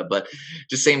cetera, but at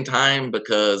the same time,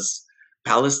 because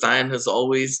Palestine has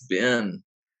always been,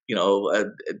 a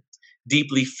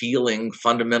deeply feeling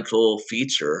fundamental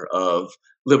feature of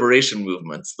liberation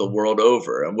movements the world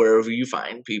over. And wherever you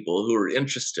find people who are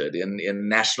interested in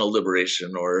national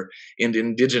liberation or in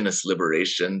indigenous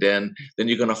liberation, then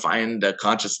you're going to find a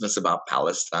consciousness about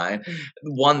Palestine,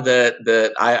 one that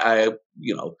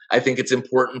I think it's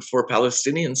important for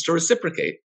Palestinians to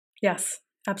reciprocate. Yes.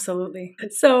 Absolutely.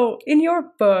 So in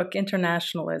your book,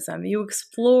 Internationalism, you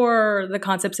explore the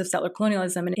concepts of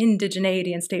settler-colonialism and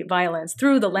indigeneity and state violence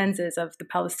through the lenses of the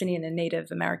Palestinian and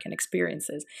Native American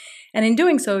experiences. And in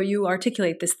doing so, you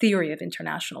articulate this theory of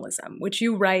internationalism, which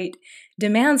you write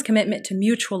demands commitment to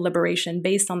mutual liberation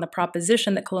based on the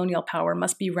proposition that colonial power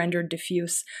must be rendered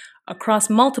diffuse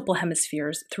across multiple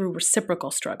hemispheres through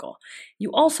reciprocal struggle. You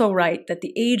also write that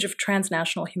the age of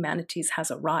transnational humanities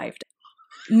has arrived.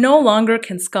 No longer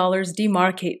can scholars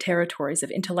demarcate territories of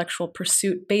intellectual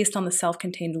pursuit based on the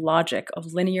self-contained logic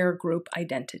of linear group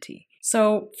identity.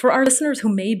 So, for our listeners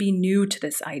who may be new to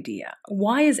this idea,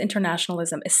 why is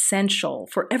internationalism essential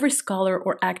for every scholar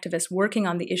or activist working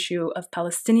on the issue of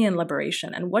Palestinian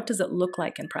liberation, and what does it look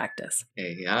like in practice?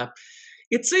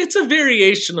 It's a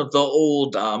variation of the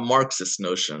old Marxist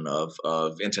notion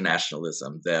of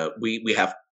internationalism, that we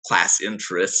have class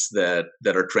interests that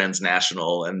are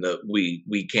transnational and that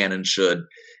we can and should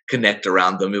connect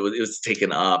around them. It was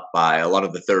taken up by a lot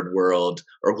of the third world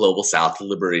or global South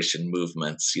liberation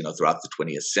movements, throughout the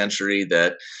 20th century.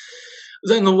 That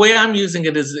then the way I'm using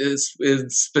it is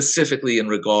specifically in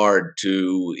regard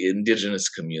to indigenous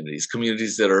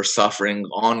communities that are suffering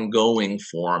ongoing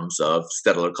forms of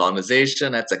settler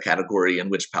colonization. That's a category in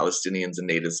which Palestinians and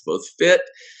natives both fit.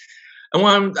 And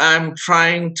what I'm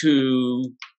trying to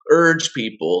urge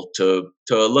people to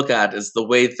look at is the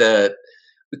way that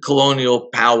the colonial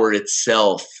power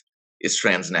itself is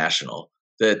transnational,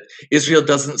 that Israel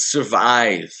doesn't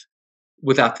survive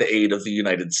without the aid of the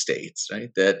United States,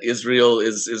 right? That Israel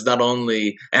is not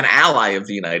only an ally of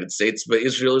the United States, but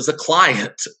Israel is a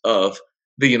client of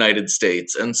the United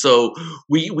States. And so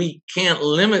we can't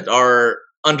limit our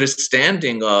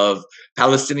understanding of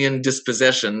Palestinian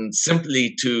dispossession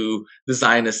simply to the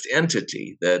Zionist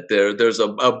entity, that there's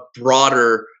a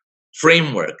broader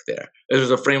framework there.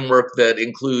 There's a framework that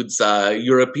includes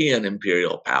European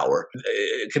imperial power,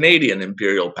 Canadian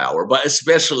imperial power, but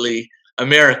especially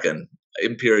American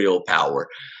imperial power.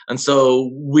 And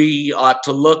so we ought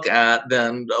to look at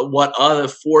then what other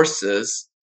forces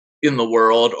in the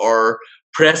world are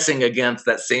pressing against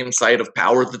that same side of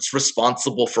power that's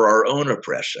responsible for our own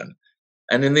oppression.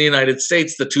 And in the United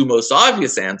States, the two most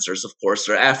obvious answers, of course,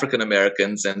 are African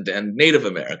Americans and Native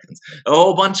Americans. A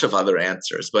whole bunch of other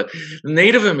answers, but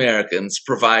Native Americans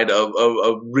provide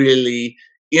a really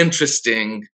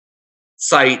interesting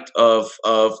site of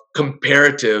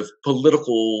comparative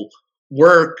political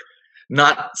work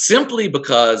not simply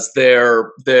because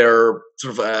they're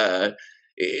sort of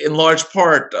in large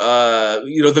part,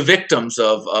 the victims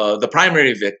of the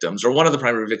primary victims, or one of the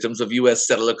primary victims of U.S.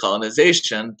 settler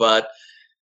colonization, but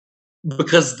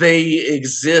because they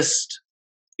exist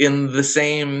in the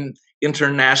same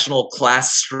international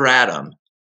class stratum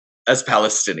as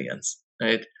Palestinians,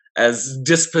 right? As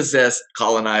dispossessed,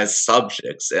 colonized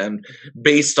subjects, and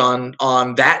based on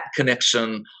that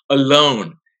connection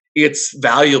alone, it's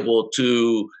valuable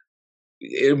to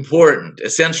important,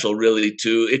 essential, really,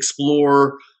 to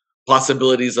explore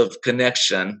possibilities of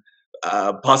connection,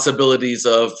 possibilities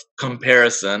of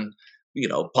comparison,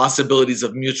 possibilities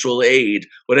of mutual aid,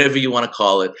 whatever you want to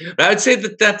call it. But I would say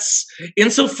that that's,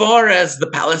 insofar as the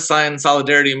Palestine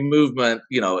solidarity movement,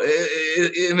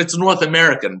 in its North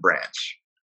American branch,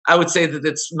 I would say that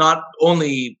it's not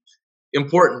only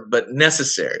important but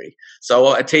necessary. So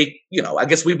I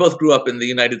guess we both grew up in the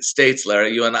United States, Lara,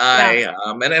 you and I, Yeah.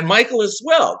 and Michael as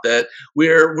well, that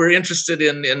we're interested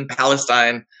in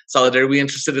Palestine solidarity. We're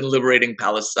interested in liberating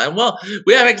Palestine. Well,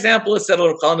 we have an example of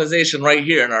settler colonization right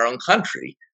here in our own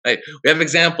country. Right? We have an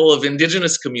example of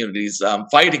indigenous communities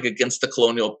fighting against the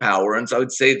colonial power, and so I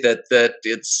would say that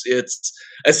it's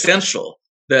essential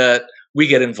that we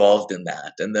get involved in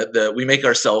that, and that we make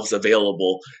ourselves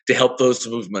available to help those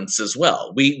movements as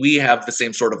well. We have the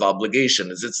same sort of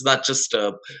obligation. It's not just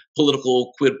a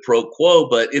political quid pro quo,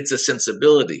 but it's a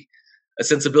sensibility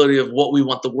of what we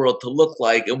want the world to look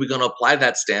like, and we're going to apply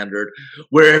that standard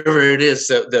wherever it is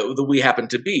that we happen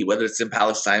to be, whether it's in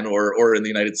Palestine or in the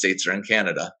United States or in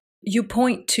Canada. You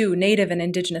point to Native and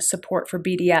Indigenous support for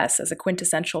BDS as a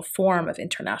quintessential form of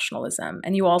internationalism,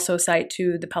 and you also cite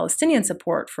to the Palestinian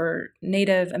support for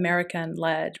Native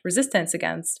American-led resistance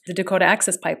against the Dakota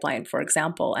Access Pipeline, for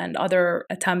example, and other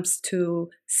attempts to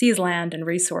seize land and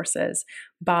resources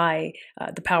by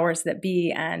the powers that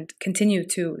be and continue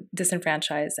to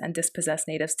disenfranchise and dispossess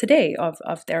natives today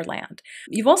of their land.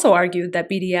 You've also argued that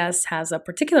BDS has a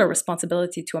particular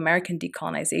responsibility to American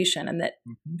decolonization, and that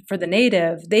for the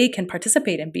native, they can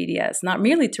participate in BDS not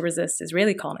merely to resist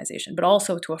Israeli colonization, but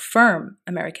also to affirm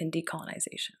American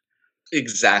decolonization.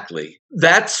 Exactly.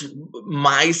 That's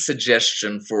my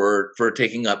suggestion for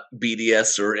taking up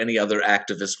BDS or any other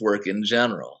activist work in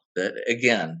general. That,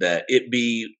 again, that it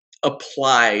be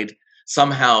applied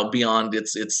somehow beyond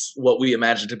its what we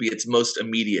imagine to be its most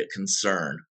immediate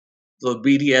concern. So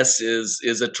BDS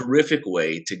is a terrific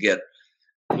way to get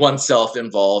oneself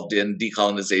involved in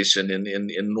decolonization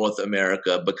in North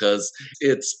America, because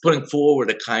it's putting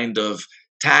forward a kind of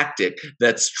tactic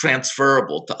that's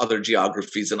transferable to other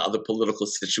geographies and other political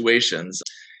situations,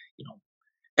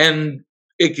 and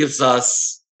it gives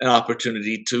us an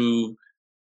opportunity to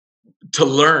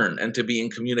learn and to be in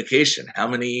communication. How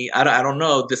many? I don't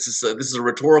know. This is a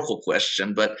rhetorical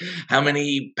question, but how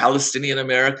many Palestinian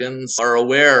Americans are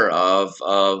aware of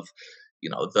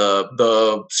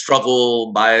the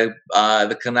struggle by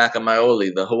the Kanaka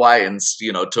Maoli, the Hawaiians,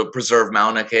 to preserve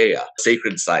Mauna Kea,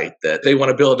 sacred site that they want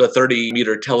to build a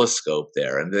 30-meter telescope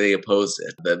there, and they oppose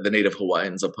it. The Native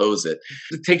Hawaiians oppose it.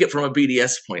 Take it from a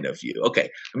BDS point of view. Okay,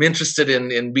 I'm interested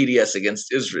in BDS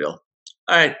against Israel.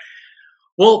 All right.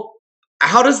 Well,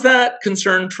 how does that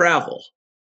concern travel?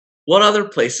 What other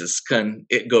places can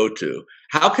it go to?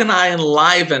 How can I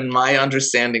enliven my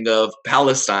understanding of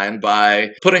Palestine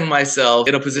by putting myself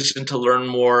in a position to learn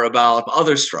more about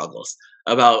other struggles,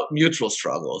 about mutual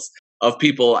struggles of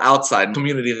people outside the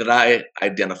community that I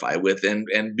identify with,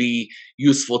 and be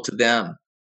useful to them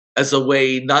as a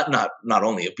way not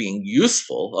only of being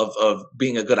useful, of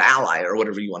being a good ally or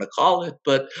whatever you want to call it,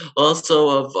 but also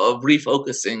of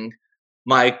refocusing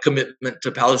my commitment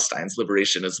to Palestine's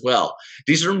liberation as well.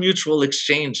 These are mutual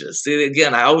exchanges.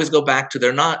 Again, I always go back to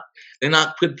they're not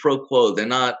quid pro quo. They're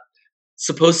not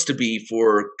supposed to be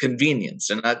for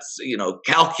convenience, and that's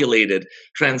calculated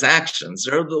transactions.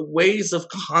 They're the ways of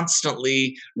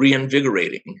constantly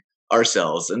reinvigorating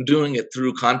ourselves and doing it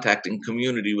through contact and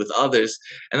community with others.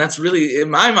 And that's really, in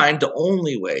my mind, the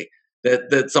only way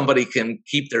that somebody can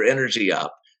keep their energy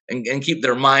up and keep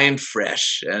their mind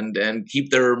fresh and keep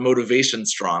their motivation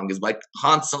strong, is by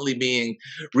constantly being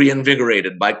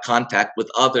reinvigorated by contact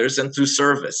with others and through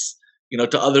service,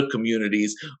 to other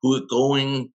communities who are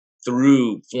going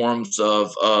through forms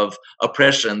of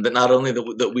oppression that not only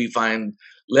that we find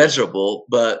legible,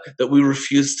 but that we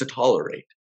refuse to tolerate,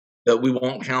 that we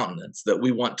won't countenance, that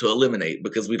we want to eliminate,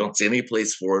 because we don't see any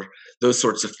place for those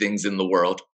sorts of things in the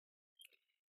world.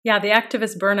 Yeah, the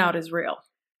activist burnout is real.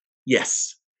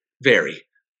 Yes. Very.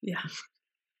 Yeah.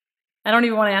 I don't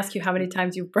even want to ask you how many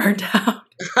times you've burned out.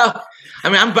 I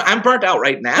mean, I'm burnt out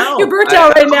right now. You're burnt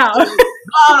out right now.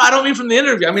 No, I don't mean from the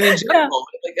interview. I mean in general.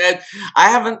 Yeah. Like I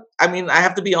haven't. I mean, I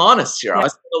have to be honest here. I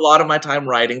spent a lot of my time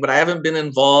writing, but I haven't been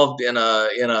involved in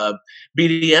a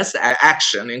BDS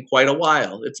action in quite a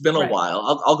while. It's been a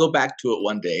while. I'll go back to it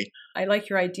one day. I like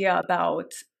your idea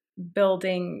about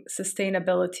building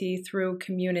sustainability through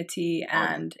community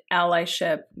and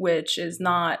allyship, which is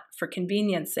not for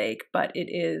convenience sake, but it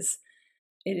is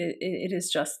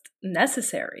just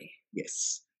necessary.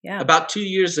 Yes. Yeah. About 2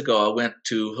 years ago, I went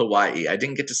to Hawaii. I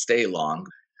didn't get to stay long.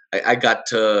 I got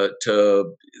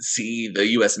to see the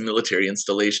U.S. military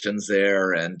installations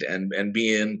there and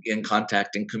be in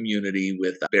contact in community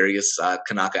with various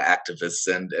Kanaka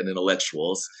activists and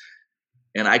intellectuals.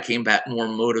 And I came back more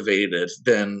motivated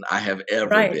than I have ever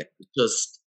been.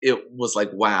 It was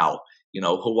like, wow,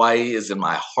 Hawaii is in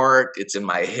my heart, it's in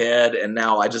my head, and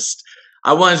now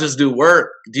I want to just do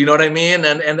work. Do you know what I mean?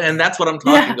 And that's what I'm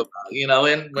talking about,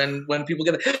 and when people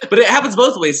get it. But it happens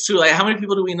both ways too. Like, how many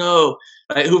people do we know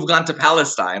who've gone to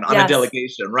Palestine on a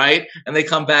delegation, right? And they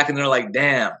come back and they're like,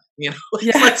 damn,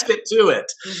 let's get to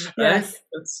it. Right? Yes.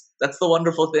 That's the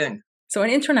wonderful thing. So in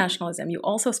Internationalism, you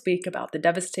also speak about the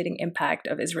devastating impact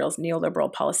of Israel's neoliberal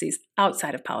policies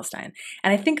outside of Palestine.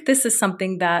 And I think this is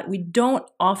something that we don't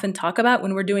often talk about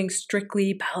when we're doing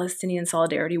strictly Palestinian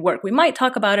solidarity work. We might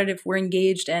talk about it if we're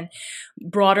engaged in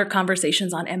broader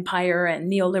conversations on empire and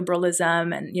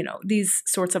neoliberalism and, these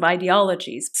sorts of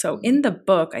ideologies. So in the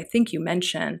book, I think you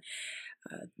mention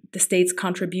the state's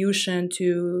contribution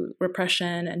to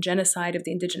repression and genocide of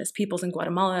the indigenous peoples in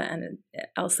Guatemala and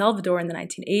El Salvador in the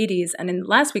 1980s. And in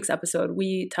last week's episode,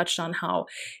 we touched on how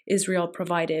Israel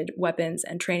provided weapons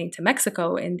and training to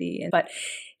Mexico But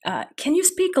can you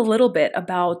speak a little bit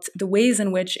about the ways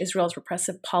in which Israel's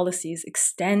repressive policies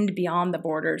extend beyond the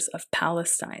borders of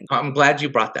Palestine? I'm glad you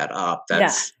brought that up.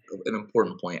 That's an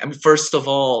important point. I mean, first of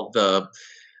all,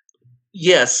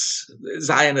 yes,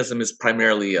 Zionism is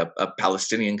primarily a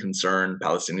Palestinian concern.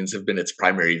 Palestinians have been its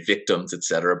primary victims,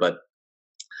 etc. But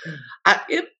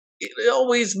it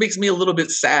always makes me a little bit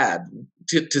sad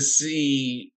to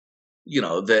see,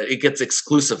 that it gets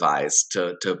exclusivized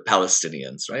to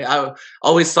Palestinians. Right? I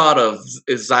always thought of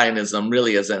Zionism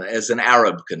really as an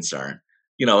Arab concern.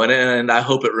 And I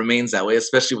hope it remains that way,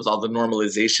 especially with all the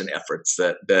normalization efforts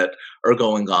that are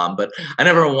going on. But I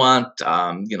never want,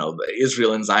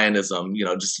 Israel and Zionism,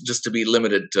 just to be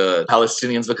limited to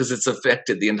Palestinians, because it's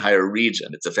affected the entire region.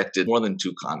 It's affected more than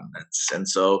 2 continents. And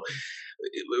so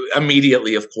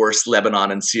immediately, of course, Lebanon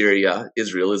and Syria.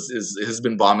 Israel has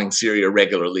been bombing Syria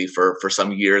regularly for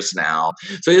some years now.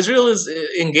 So Israel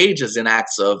engages in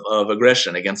acts of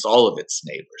aggression against all of its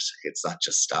neighbors. It's not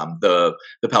just the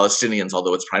Palestinians,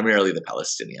 although it's primarily the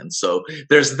Palestinians. So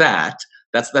there's that.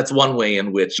 That's one way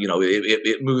in which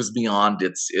it moves beyond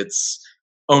its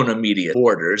own immediate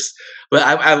borders. But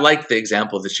I like the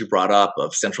example that you brought up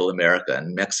of Central America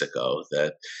and Mexico.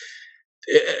 That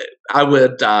I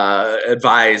would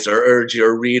advise or urge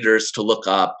your readers to look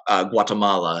up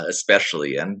Guatemala,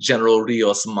 especially, and General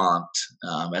Rios Montt.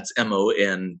 That's Montt.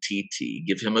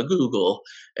 Give him a Google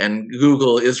and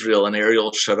Google Israel and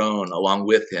Ariel Sharon along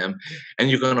with him,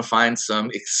 and you're going to find some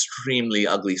extremely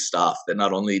ugly stuff. That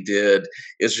not only did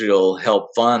Israel help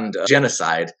fund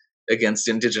genocide against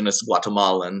indigenous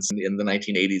Guatemalans in the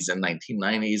 1980s and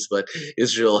 1990s, but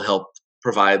Israel helped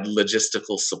provide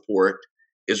logistical support.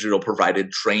 Israel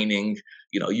provided training.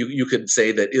 You could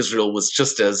say that Israel was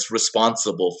just as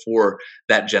responsible for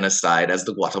that genocide as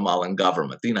the Guatemalan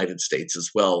government, the United States as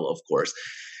well, of course.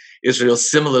 Israel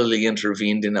similarly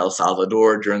intervened in El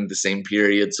Salvador during the same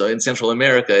period. So in Central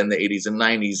America in the 80s and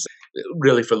 90s,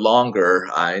 really for longer,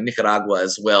 in Nicaragua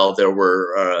as well, there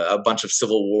were a bunch of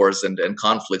civil wars and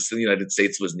conflicts. The United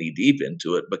States was knee-deep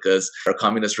into it because our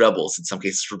communist rebels, in some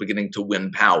cases, were beginning to win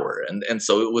power. And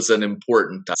so it was an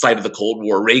important side of the Cold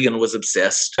War. Reagan was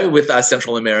obsessed with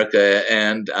Central America,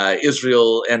 and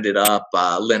Israel ended up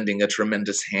lending a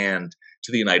tremendous hand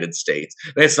to the United States.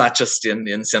 And it's not just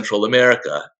in Central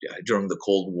America during the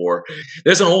Cold War.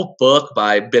 There's an old book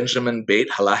by Benjamin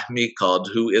Beit Halahmi called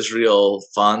Who Israel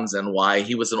Funds and Why.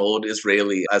 He was an old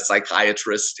Israeli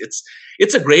psychiatrist.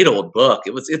 It's a great old book.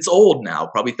 It's old now,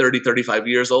 probably 35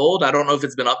 years old. I don't know if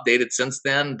it's been updated since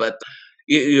then, but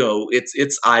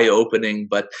it's eye-opening.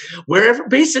 But wherever,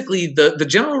 basically the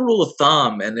general rule of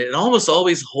thumb, and it almost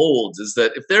always holds, is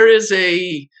that if there is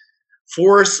a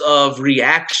force of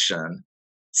reaction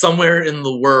somewhere in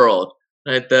the world,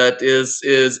 right, that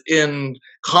is in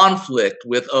conflict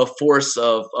with a force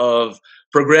of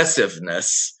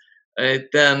progressiveness, right,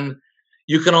 then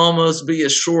you can almost be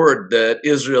assured that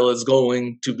Israel is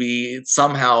going to be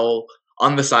somehow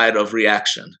on the side of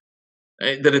reaction,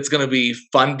 right? That it's going to be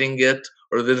funding it,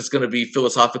 or that it's going to be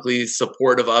philosophically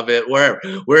supportive of it,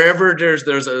 wherever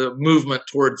there's a movement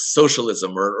towards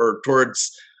socialism or towards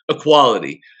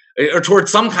equality, or towards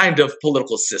some kind of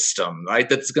political system, right?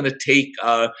 That's going to take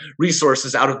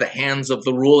resources out of the hands of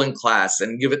the ruling class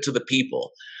and give it to the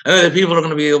people. And then the people are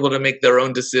going to be able to make their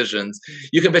own decisions.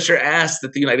 You can bet your ass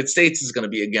that the United States is going to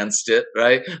be against it,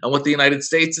 right? And what the United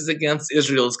States is against,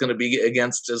 Israel is going to be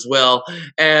against as well.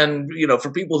 And,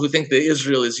 for people who think that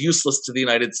Israel is useless to the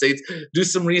United States, do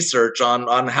some research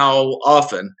on how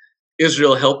often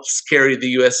Israel helps carry the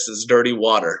U.S.'s dirty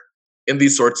water in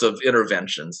these sorts of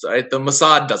interventions, right? The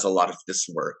Mossad does a lot of this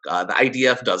work. The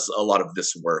IDF does a lot of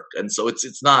this work. And so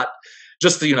it's not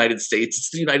just the United States,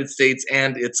 it's the United States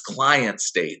and its client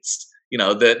states,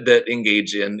 that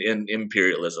engage in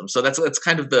imperialism. So that's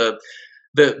kind of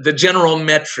the general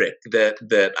metric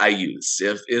that I use.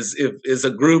 If a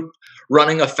group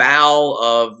running afoul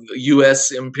of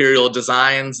U.S. imperial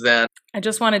designs, then I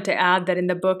just wanted to add that in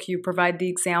the book, you provide the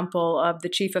example of the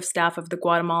chief of staff of the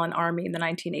Guatemalan army in the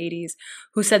 1980s,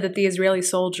 who said that the Israeli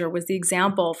soldier was the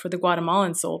example for the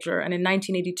Guatemalan soldier. And in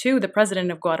 1982, the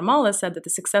president of Guatemala said that the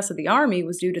success of the army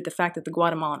was due to the fact that the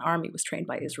Guatemalan army was trained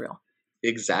by Israel.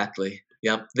 Exactly.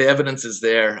 Yeah, the evidence is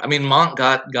there. I mean, Monk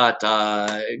got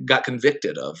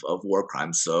convicted of war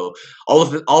crimes, so all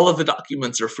of the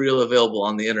documents are freely available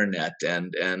on the internet,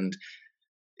 and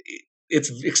it's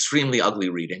extremely ugly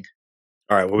reading.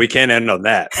 All right, well, we can't end on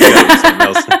that. We gotta do something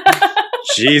else.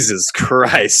 Jesus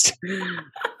Christ.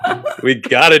 We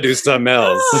got to do something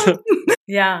else.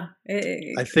 Yeah.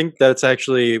 I think that's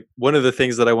actually one of the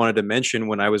things that I wanted to mention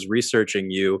when I was researching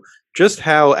you, just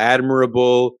how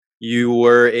admirable you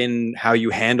were in how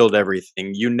you handled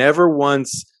everything. You never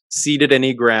once ceded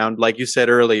any ground. Like you said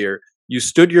earlier, you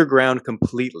stood your ground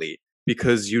completely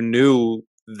because you knew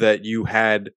that you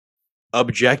had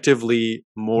objectively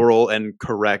moral and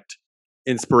correct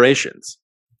inspirations.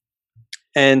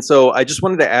 And so I just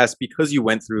wanted to ask, because you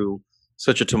went through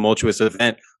such a tumultuous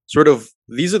event, sort of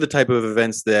these are the type of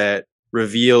events that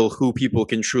reveal who people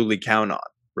can truly count on,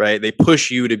 right? They push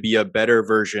you to be a better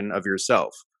version of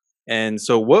yourself. And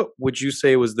so what would you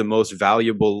say was the most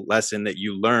valuable lesson that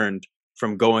you learned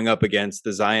from going up against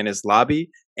the Zionist lobby?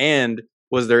 And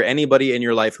was there anybody in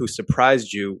your life who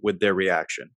surprised you with their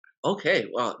reaction? Okay,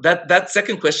 well, that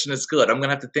second question is good. I'm going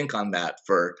to have to think on that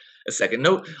for a second.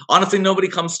 No, honestly, nobody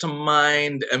comes to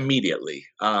mind immediately,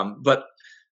 but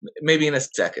maybe in a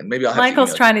second. Maybe I'll have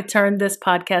Michael's trying to turn this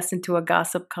podcast into a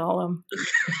gossip column.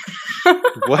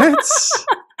 What?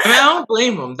 I mean, I don't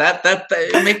blame him. That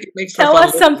makes tell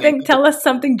us something. Tell us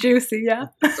something juicy. Yeah.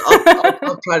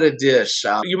 I'll try to dish.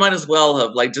 You might as well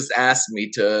have just asked me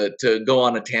to go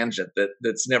on a tangent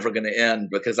that's never going to end,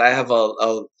 because I have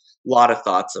a lot of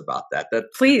thoughts about that.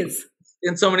 Please.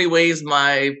 In so many ways,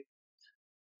 my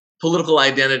political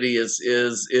identity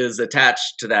is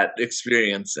attached to that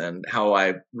experience and how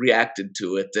I reacted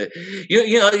to it.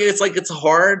 It's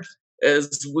hard.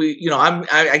 As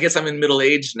I guess I'm in middle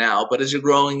age now, but as you're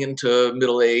growing into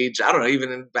middle age, I don't know,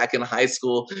 even back in high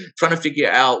school, trying to figure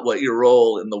out what your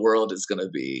role in the world is going to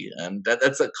be, and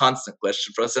that's a constant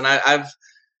question for us. And I've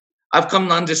come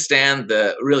to understand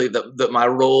that really that my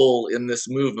role in this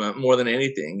movement, more than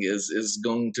anything, is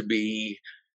going to be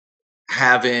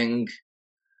having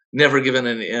never given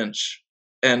an inch,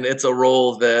 and it's a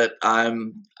role that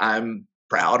I'm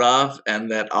proud of, and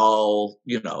that I'll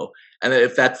and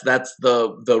if that's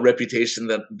the reputation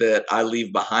that I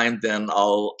leave behind, then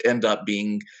I'll end up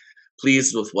being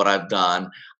pleased with what I've done.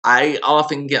 I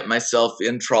often get myself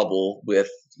in trouble with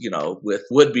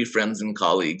would-be friends and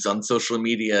colleagues on social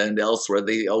media and elsewhere.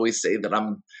 They always say that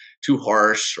I'm too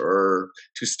harsh or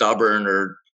too stubborn,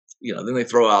 or then they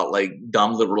throw out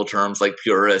dumb liberal terms like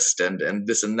purist and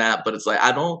this and that. But it's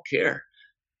I don't care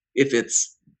if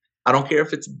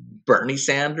it's Bernie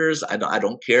Sanders. I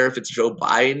don't care if it's Joe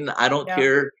Biden. I don't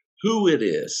care who it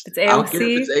is. It's AOC. I don't care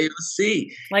if it's AOC.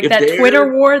 Like that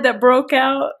Twitter war that broke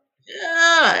out.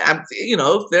 Yeah,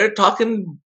 if they're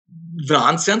talking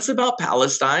nonsense about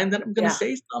Palestine, then I'm going to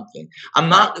say something. I'm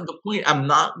not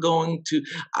going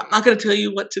to tell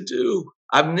you what to do.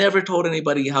 I've never told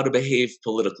anybody how to behave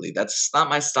politically. That's not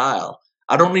my style.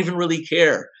 I don't even really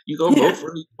care. You go vote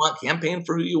for who you want, campaign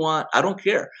for who you want. I don't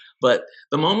care. But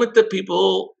the moment that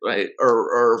people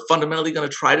are fundamentally going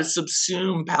to try to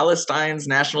subsume Palestine's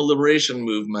national liberation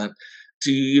movement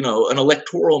to an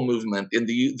electoral movement in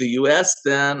the U.S.,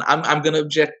 then I'm going to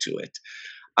object to it.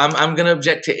 I'm going to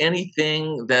object to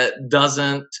anything that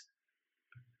doesn't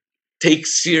take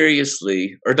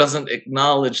seriously or doesn't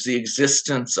acknowledge the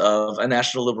existence of a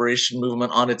national liberation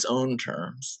movement on its own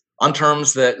terms, on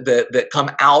terms that come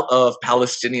out of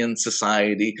Palestinian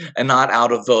society and not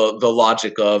out of the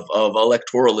logic of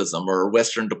electoralism or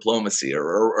Western diplomacy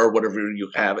or whatever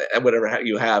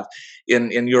you have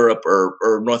in Europe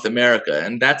or North America.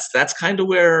 And that's kind of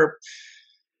where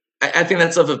I think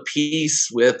that's of a piece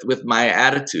with my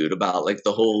attitude about like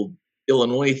the whole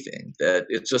Illinois thing, that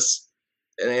it's just,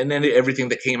 and then everything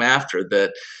that came after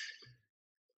that.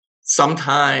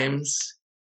 Sometimes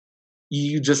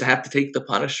you just have to take the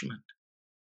punishment.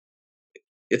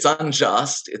 It's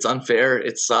unjust, it's unfair,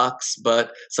 it sucks,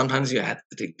 but sometimes you have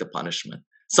to take the punishment.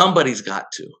 Somebody's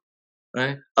got to,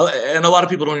 right? And a lot of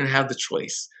people don't even have the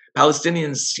choice.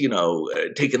 Palestinians,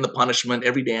 taking the punishment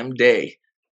every damn day.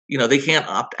 They can't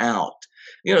opt out.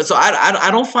 So I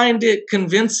don't find it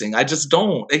convincing. I just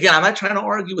don't. Again, I'm not trying to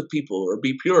argue with people or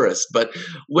be purist, but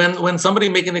when somebody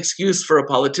make an excuse for a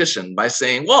politician by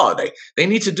saying, well, they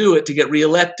need to do it to get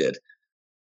reelected.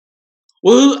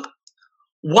 Well,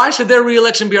 why should their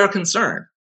reelection be our concern?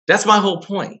 That's my whole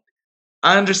point.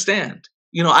 I understand.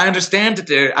 I understand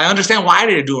I understand why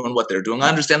they're doing what they're doing. I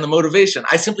understand the motivation.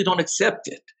 I simply don't accept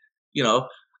it.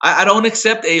 I don't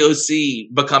accept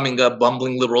AOC becoming a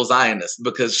bumbling liberal Zionist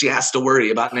because she has to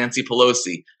worry about Nancy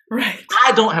Pelosi. Right.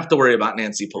 I don't have to worry about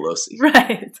Nancy Pelosi.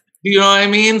 Right. You know what I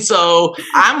mean? So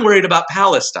I'm worried about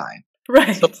Palestine.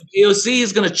 Right. So AOC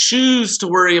is going to choose to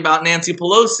worry about Nancy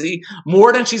Pelosi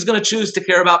more than she's going to choose to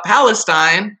care about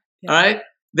Palestine. Yeah. All right.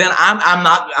 Then I'm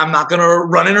not going to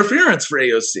run interference for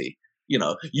AOC.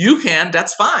 You can,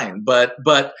 that's fine. But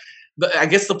I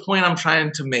guess the point I'm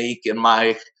trying to make in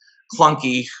my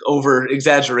clunky,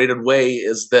 over-exaggerated way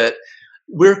is that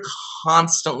we're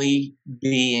constantly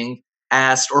being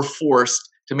asked or forced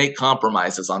to make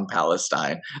compromises on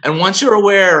Palestine. And once you're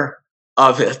aware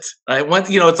of it, right?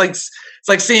 It's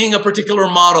like seeing a particular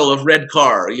model of red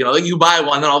car. You buy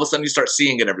one, then all of a sudden you start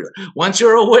seeing it everywhere. Once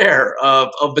you're aware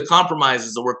of the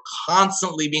compromises that we're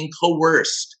constantly being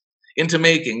coerced into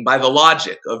making by the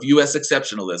logic of U.S.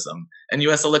 exceptionalism and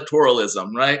U.S.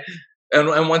 electoralism, right?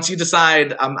 And once you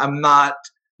decide I'm not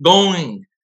going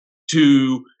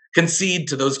to concede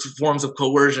to those forms of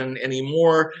coercion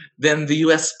anymore, then the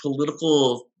U.S.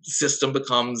 political system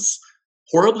becomes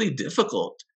horribly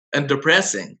difficult and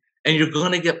depressing, and you're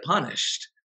going to get punished.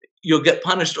 You'll get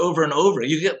punished over and over.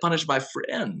 You get punished by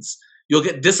friends. You'll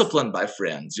get disciplined by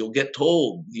friends. You'll get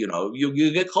told,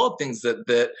 you get called things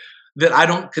that I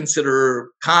don't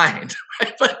consider kind,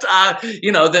 right? But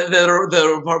that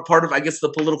are part of, I guess,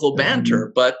 the political banter.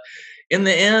 Mm-hmm. But in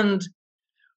the end,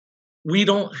 we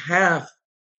don't have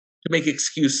to make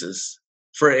excuses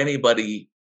for anybody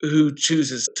who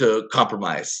chooses to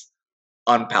compromise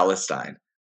on Palestine.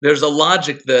 There's a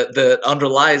logic that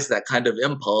underlies that kind of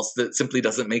impulse that simply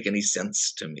doesn't make any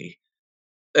sense to me.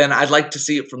 And I'd like to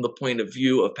see it from the point of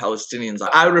view of Palestinians.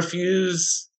 I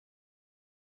refuse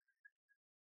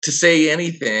to say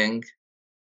anything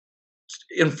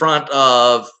in front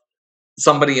of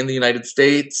somebody in the United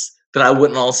States that I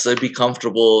wouldn't also be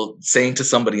comfortable saying to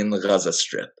somebody in the Gaza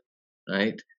Strip,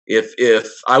 right?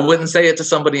 If I wouldn't say it to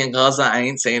somebody in Gaza, I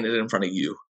ain't saying it in front of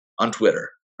you on Twitter,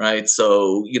 right?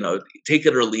 So, take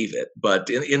it or leave it. But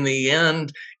in the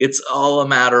end, it's all a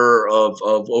matter of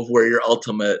where your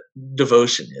ultimate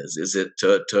devotion is. Is it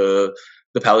to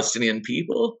the Palestinian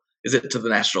people? Is it to the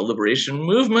National Liberation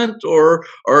Movement, or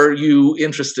are you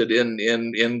interested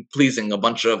in pleasing a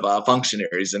bunch of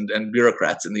functionaries and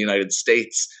bureaucrats in the United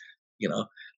States?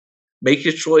 Make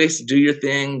your choice, do your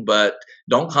thing, but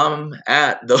don't come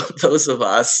at those of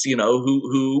us,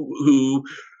 who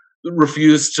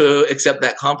refuse to accept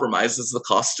that compromise as the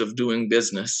cost of doing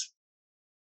business.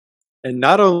 And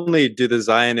not only do the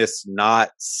Zionists not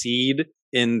cede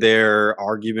in their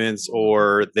arguments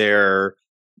or their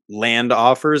land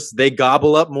offers, they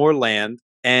gobble up more land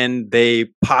and they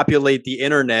populate the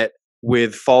internet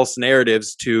with false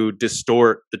narratives to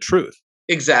distort the truth.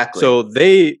 Exactly. So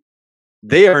they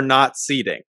are not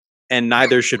ceding, and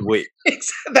neither should we.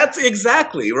 That's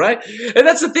exactly right. And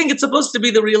that's the thing. It's supposed to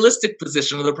be the realistic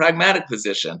position or the pragmatic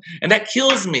position. And that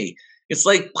kills me. It's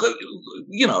like,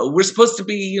 we're supposed to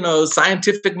be,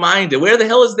 scientific minded. Where the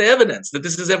hell is the evidence that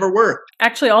this has ever worked?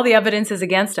 Actually, all the evidence is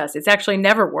against us. It's actually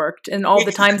never worked in all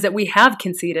the times that we have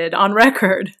conceded on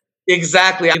record.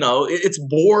 Exactly. It's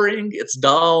boring, it's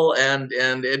dull, and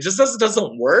it just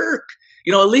doesn't work.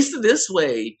 At least in this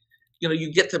way,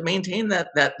 you get to maintain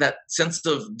that sense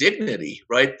of dignity,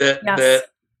 right?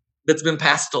 That's been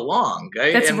passed along.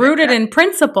 Right? That's rooted in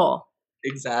principle.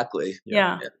 Exactly.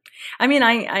 Yeah. I mean,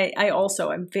 I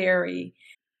also am very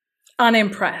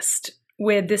unimpressed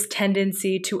with this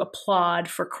tendency to applaud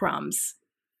for crumbs.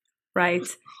 right?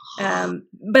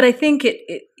 But I think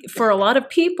for a lot of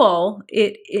people,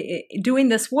 doing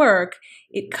this work,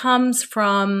 it comes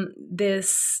from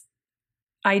this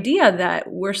idea that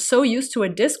we're so used to a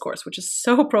discourse which is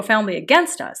so profoundly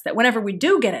against us that whenever we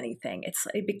do get anything,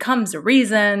 it becomes a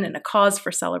reason and a cause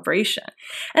for celebration.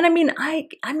 And I mean,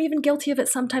 I'm even guilty of it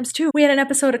sometimes too. We had an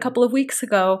episode a couple of weeks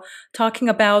ago talking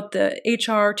about the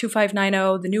HR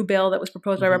 2590, the new bill that was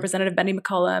proposed by Representative Benny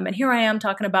McCollum, and here I am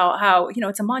talking about how,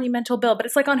 it's a monumental bill, but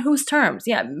it's like on whose terms?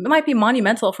 Yeah, it might be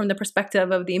monumental from the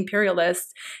perspective of the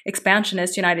imperialist,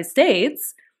 expansionist United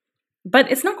States,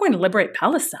 but it's not going to liberate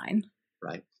Palestine.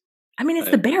 Right. I mean,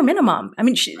 it's the bare minimum. I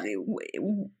mean,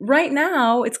 right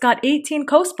now, it's got 18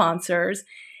 co-sponsors,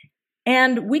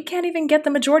 and we can't even get the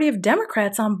majority of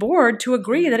Democrats on board to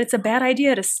agree that it's a bad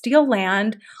idea to steal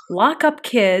land, lock up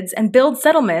kids, and build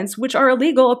settlements, which are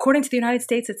illegal according to the United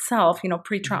States itself,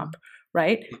 pre-Trump,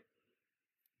 right?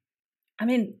 I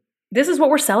mean, this is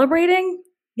what we're celebrating,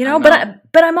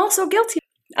 but I'm also guilty.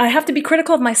 I have to be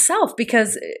critical of myself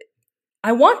because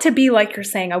I want to be like you're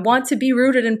saying. I want to be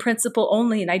rooted in principle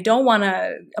only, and I don't want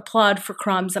to applaud for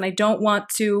crumbs, and I don't want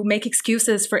to make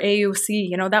excuses for AUC.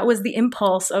 That was the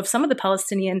impulse of some of the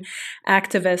Palestinian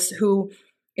activists who,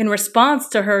 in response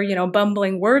to her,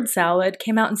 bumbling word salad,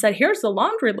 came out and said, here's the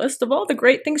laundry list of all the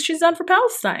great things she's done for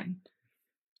Palestine.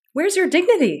 Where's your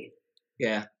dignity?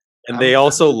 Yeah. And they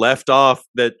also left off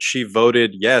that she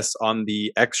voted yes on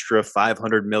the extra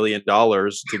 $500 million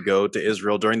to go to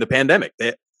Israel during the pandemic.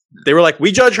 They were like,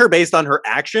 we judge her based on her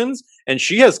actions, and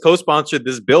she has co-sponsored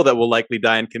this bill that will likely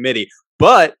die in committee.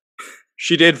 But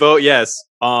she did vote yes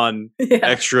on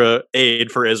extra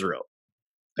aid for Israel.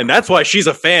 And that's why she's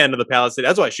a fan of the Palestinian.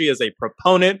 That's why she is a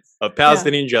proponent of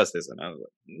Palestinian justice. And I was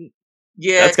like,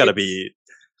 that's gotta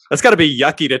be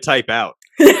yucky to type out.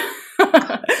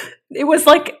 It was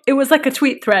like a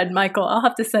tweet thread, Michael. I'll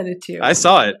have to send it to you. I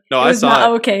saw it. No, I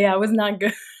saw it. Okay, yeah, it was not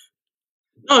good.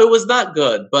 No, it was not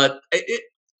good, but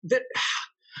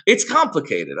it's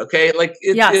complicated. Okay, like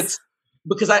it's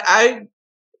because I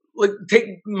like take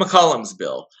McCollum's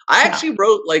bill. I actually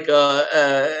wrote like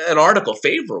an article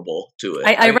favorable to it.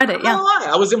 I read it. Yeah,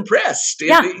 I was impressed.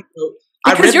 Yeah.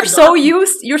 Because you're so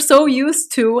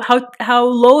used to how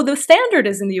low the standard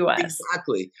is in the U.S.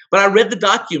 Exactly. But I read the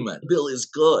document. The bill is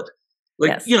good.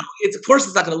 Like it's of course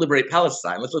it's not going to liberate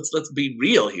Palestine. Let's be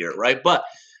real here, right? But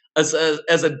as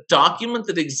a document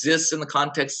that exists in the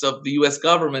context of the U.S.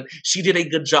 government, she did a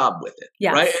good job with it.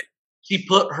 Yes. Right? She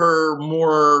put her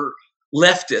more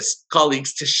leftist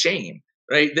colleagues to shame.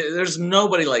 Right? There's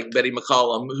nobody like Betty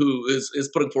McCollum who is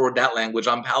putting forward that language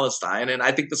on Palestine, and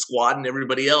I think the squad and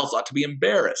everybody else ought to be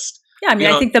embarrassed. Yeah, I mean,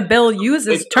 I think the bill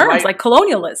uses terms like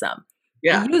colonialism.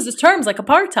 Yeah. It uses terms like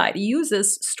apartheid. It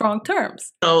uses strong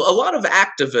terms. A lot of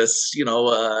activists,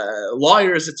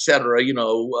 lawyers, etc.,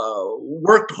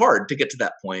 worked hard to get to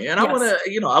that point. And I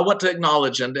want to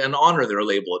acknowledge and honor their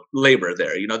labor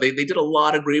there. They did a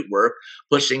lot of great work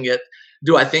pushing it.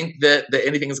 Do I think that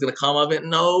anything is going to come of it?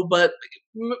 No, but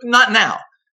not now.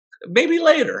 Maybe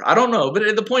later. I don't know.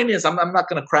 But the point is, I'm not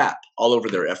going to crap all over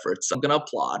their efforts. I'm going to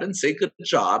applaud and say, good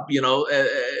job.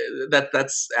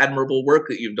 That's admirable work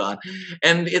that you've done.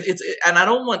 And and I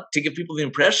don't want to give people the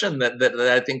impression that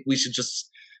I think we should just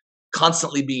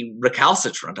constantly be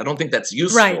recalcitrant. I don't think that's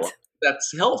useful. Right.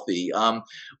 That's healthy.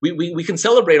 We can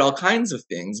celebrate all kinds of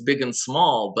things, big and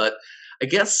small. But I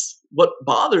guess what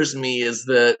bothers me is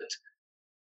that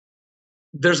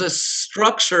there's a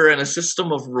structure and a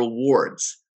system of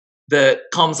rewards that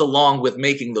comes along with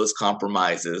making those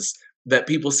compromises that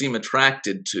people seem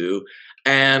attracted to.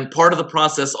 And part of the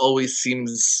process always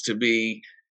seems to be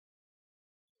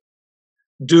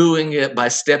doing it by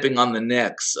stepping on the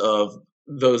necks of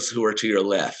those who are to your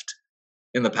left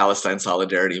in the Palestine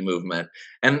solidarity movement.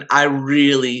 And I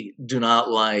really do not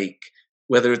like,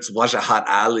 whether it's Wajahat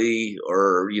Ali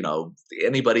or,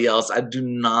 anybody else, I do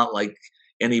not like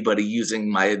anybody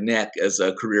using my neck as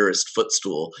a careerist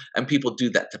footstool. And people do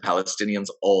that to Palestinians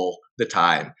all the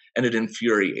time. And it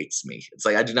infuriates me. It's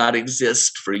like, I do not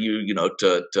exist for you,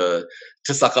 to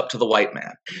suck up to the white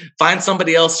man. Find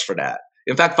somebody else for that.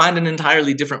 In fact, find an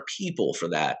entirely different people for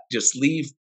that. Just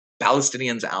leave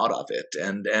Palestinians out of it.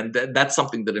 And that's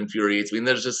something that infuriates me. And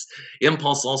there's this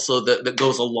impulse also that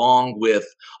goes along with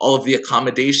all of the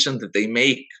accommodation that they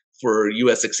make for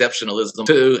U.S. exceptionalism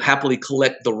to happily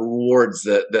collect the rewards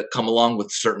that come along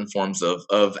with certain forms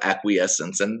of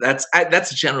acquiescence. And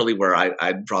that's generally where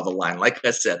I draw the line. Like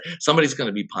I said, somebody's going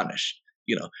to be punished.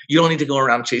 You don't need to go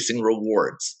around chasing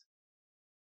rewards.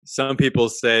 Some people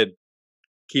said,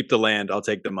 keep the land, I'll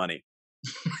take the money.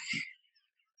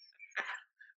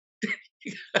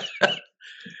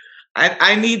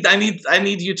 I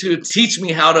need you to teach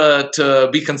me how to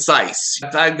be concise.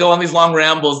 If I go on these long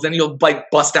rambles, then you'll like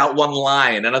bust out one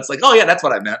line, and it's like, oh yeah, that's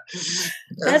what I meant.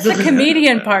 That's the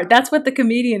comedian part. That's what the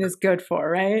comedian is good for,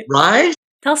 right? Right.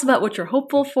 Tell us about what you're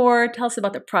hopeful for. Tell us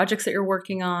about the projects that you're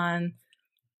working on.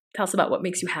 Tell us about what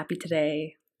makes you happy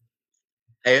today.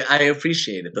 I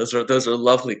appreciate it. Those are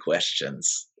lovely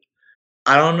questions.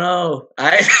 I don't know.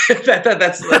 That's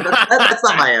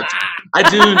not my answer.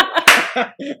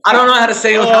 I don't know how to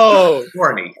say it without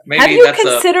corny. Maybe have you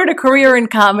considered a career in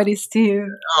comedy, Steve?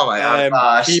 Oh my I'm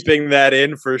gosh. keeping that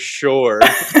in for sure.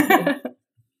 I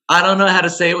don't know how to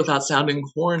say it without sounding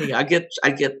corny. I get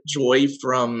joy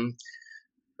from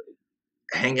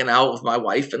hanging out with my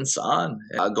wife and son,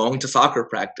 going to soccer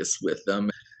practice with them.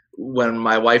 When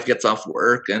my wife gets off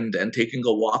work and taking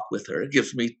a walk with her, it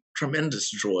gives me tremendous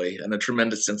joy and a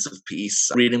tremendous sense of peace.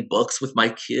 Reading books with my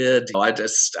kid.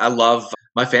 I love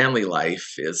my family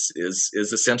life is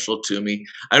essential to me.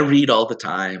 I read all the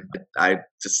time. I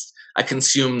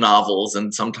consume novels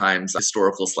and sometimes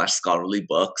historical/scholarly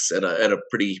books at a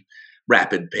pretty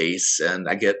rapid pace, and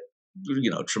I get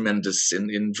tremendous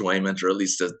enjoyment, or at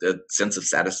least a sense of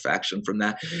satisfaction from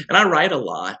that. And I write a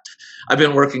lot. I've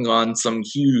been working on some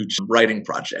huge writing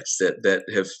projects that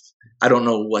have, I don't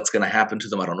know what's going to happen to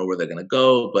them. I don't know where they're going to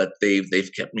go, but they've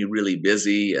kept me really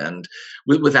busy. And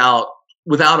without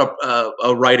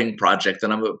a writing project,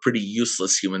 then I'm a pretty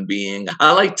useless human being.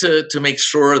 I like to make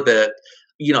sure that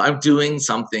I'm doing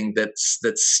something that's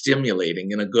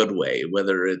stimulating in a good way,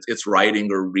 whether it's writing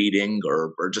or reading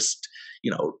or just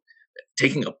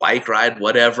taking a bike ride,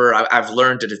 whatever. I've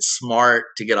learned that it's smart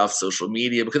to get off social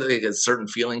media because a certain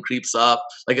feeling creeps up,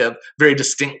 like a very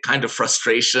distinct kind of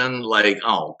frustration, like,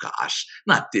 oh gosh,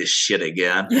 not this shit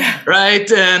again. Yeah.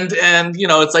 Right. And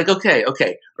it's like, okay,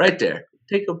 right there,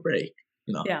 take a break.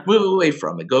 Move away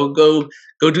from it. Go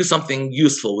do something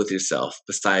useful with yourself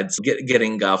besides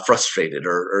getting frustrated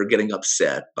or getting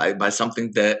upset by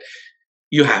something that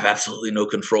you have absolutely no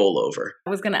control over. I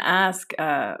was going to ask,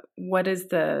 what is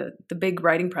the big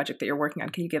writing project that you're working on?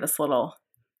 Can you give us a little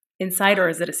insight, or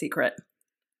is it a secret?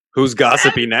 Who's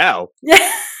gossipy now?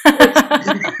 Yeah.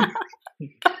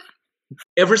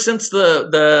 Ever since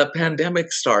the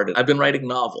pandemic started, I've been writing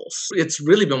novels. It's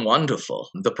really been wonderful,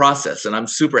 the process, and I'm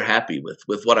super happy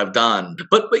with what I've done.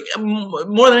 But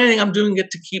more than anything, I'm doing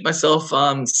it to keep myself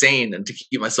sane and to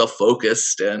keep myself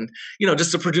focused, and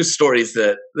just to produce stories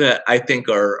that I think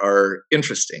are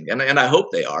interesting, and I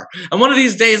hope they are. And one of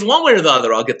these days, one way or the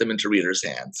other, I'll get them into readers'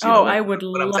 hands. I would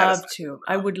love to.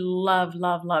 I would love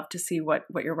to see what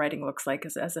your writing looks like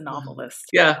as a novelist.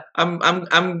 Yeah, I'm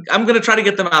going to try to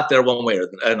get them out there one way or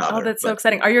another. Oh, that's so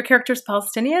exciting. Are your characters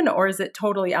Palestinian, or is it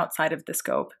totally outside of the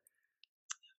scope?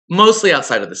 Mostly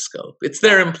outside of the scope. It's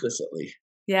there implicitly.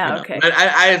 Yeah, okay.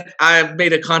 I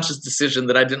made a conscious decision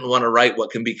that I didn't want to write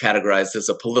what can be categorized as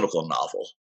a political novel,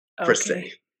 per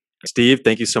se. Steve,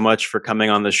 thank you so much for coming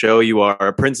on the show. You are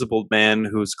a principled man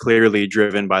who's clearly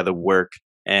driven by the work,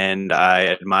 and I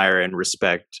admire and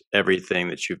respect everything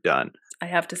that you've done. I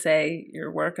have to say,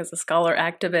 your work as a scholar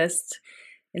activist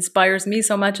inspires me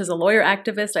so much as a lawyer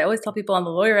activist. I always tell people I'm a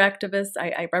lawyer activist.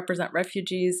 I represent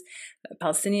refugees,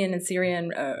 Palestinian and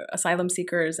Syrian asylum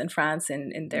seekers in France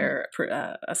in their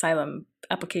asylum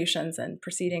applications and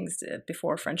proceedings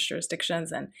before French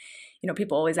jurisdictions. And,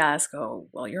 people always ask, oh,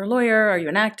 well, you're a lawyer. Are you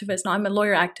an activist? No, I'm a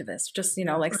lawyer activist. Just,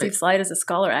 like Steve Salaita is a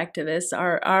scholar activist.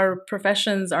 Our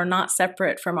professions are not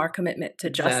separate from our commitment to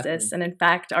justice. And in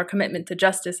fact, our commitment to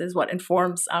justice is what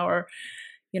informs our,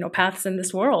 paths in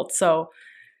this world. So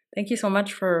thank you so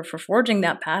much for forging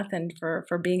that path and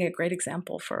for being a great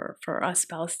example for us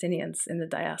Palestinians in the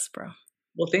diaspora.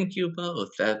 Well, thank you both.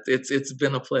 It's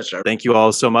been a pleasure. Thank you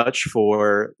all so much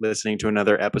for listening to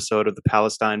another episode of the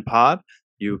Palestine Pod.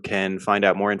 You can find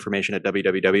out more information at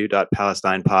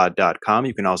www.palestinepod.com.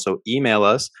 You can also email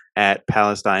us at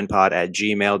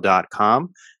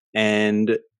palestinepod@gmail.com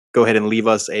and go ahead and leave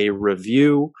us a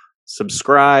review,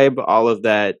 subscribe, all of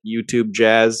that YouTube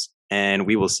jazz. And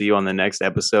we will see you on the next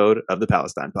episode of the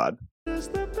Palestine Pod.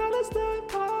 Palestine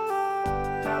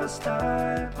Pod.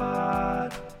 Palestine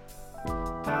Pod.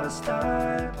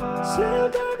 Palestine Pod.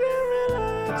 Sit back and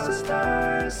relax.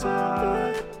 Palestine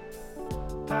Pod.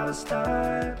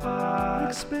 Palestine Pod.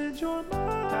 Expand your mind.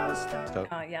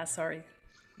 Yeah, sorry.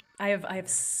 I have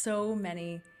so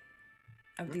many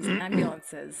of these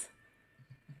ambulances.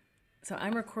 So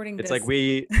I'm recording this. It's like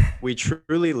we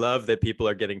truly love that people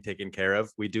are getting taken care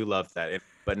of. We do love that,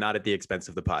 but not at the expense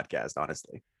of the podcast,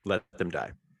 honestly. Let them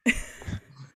die.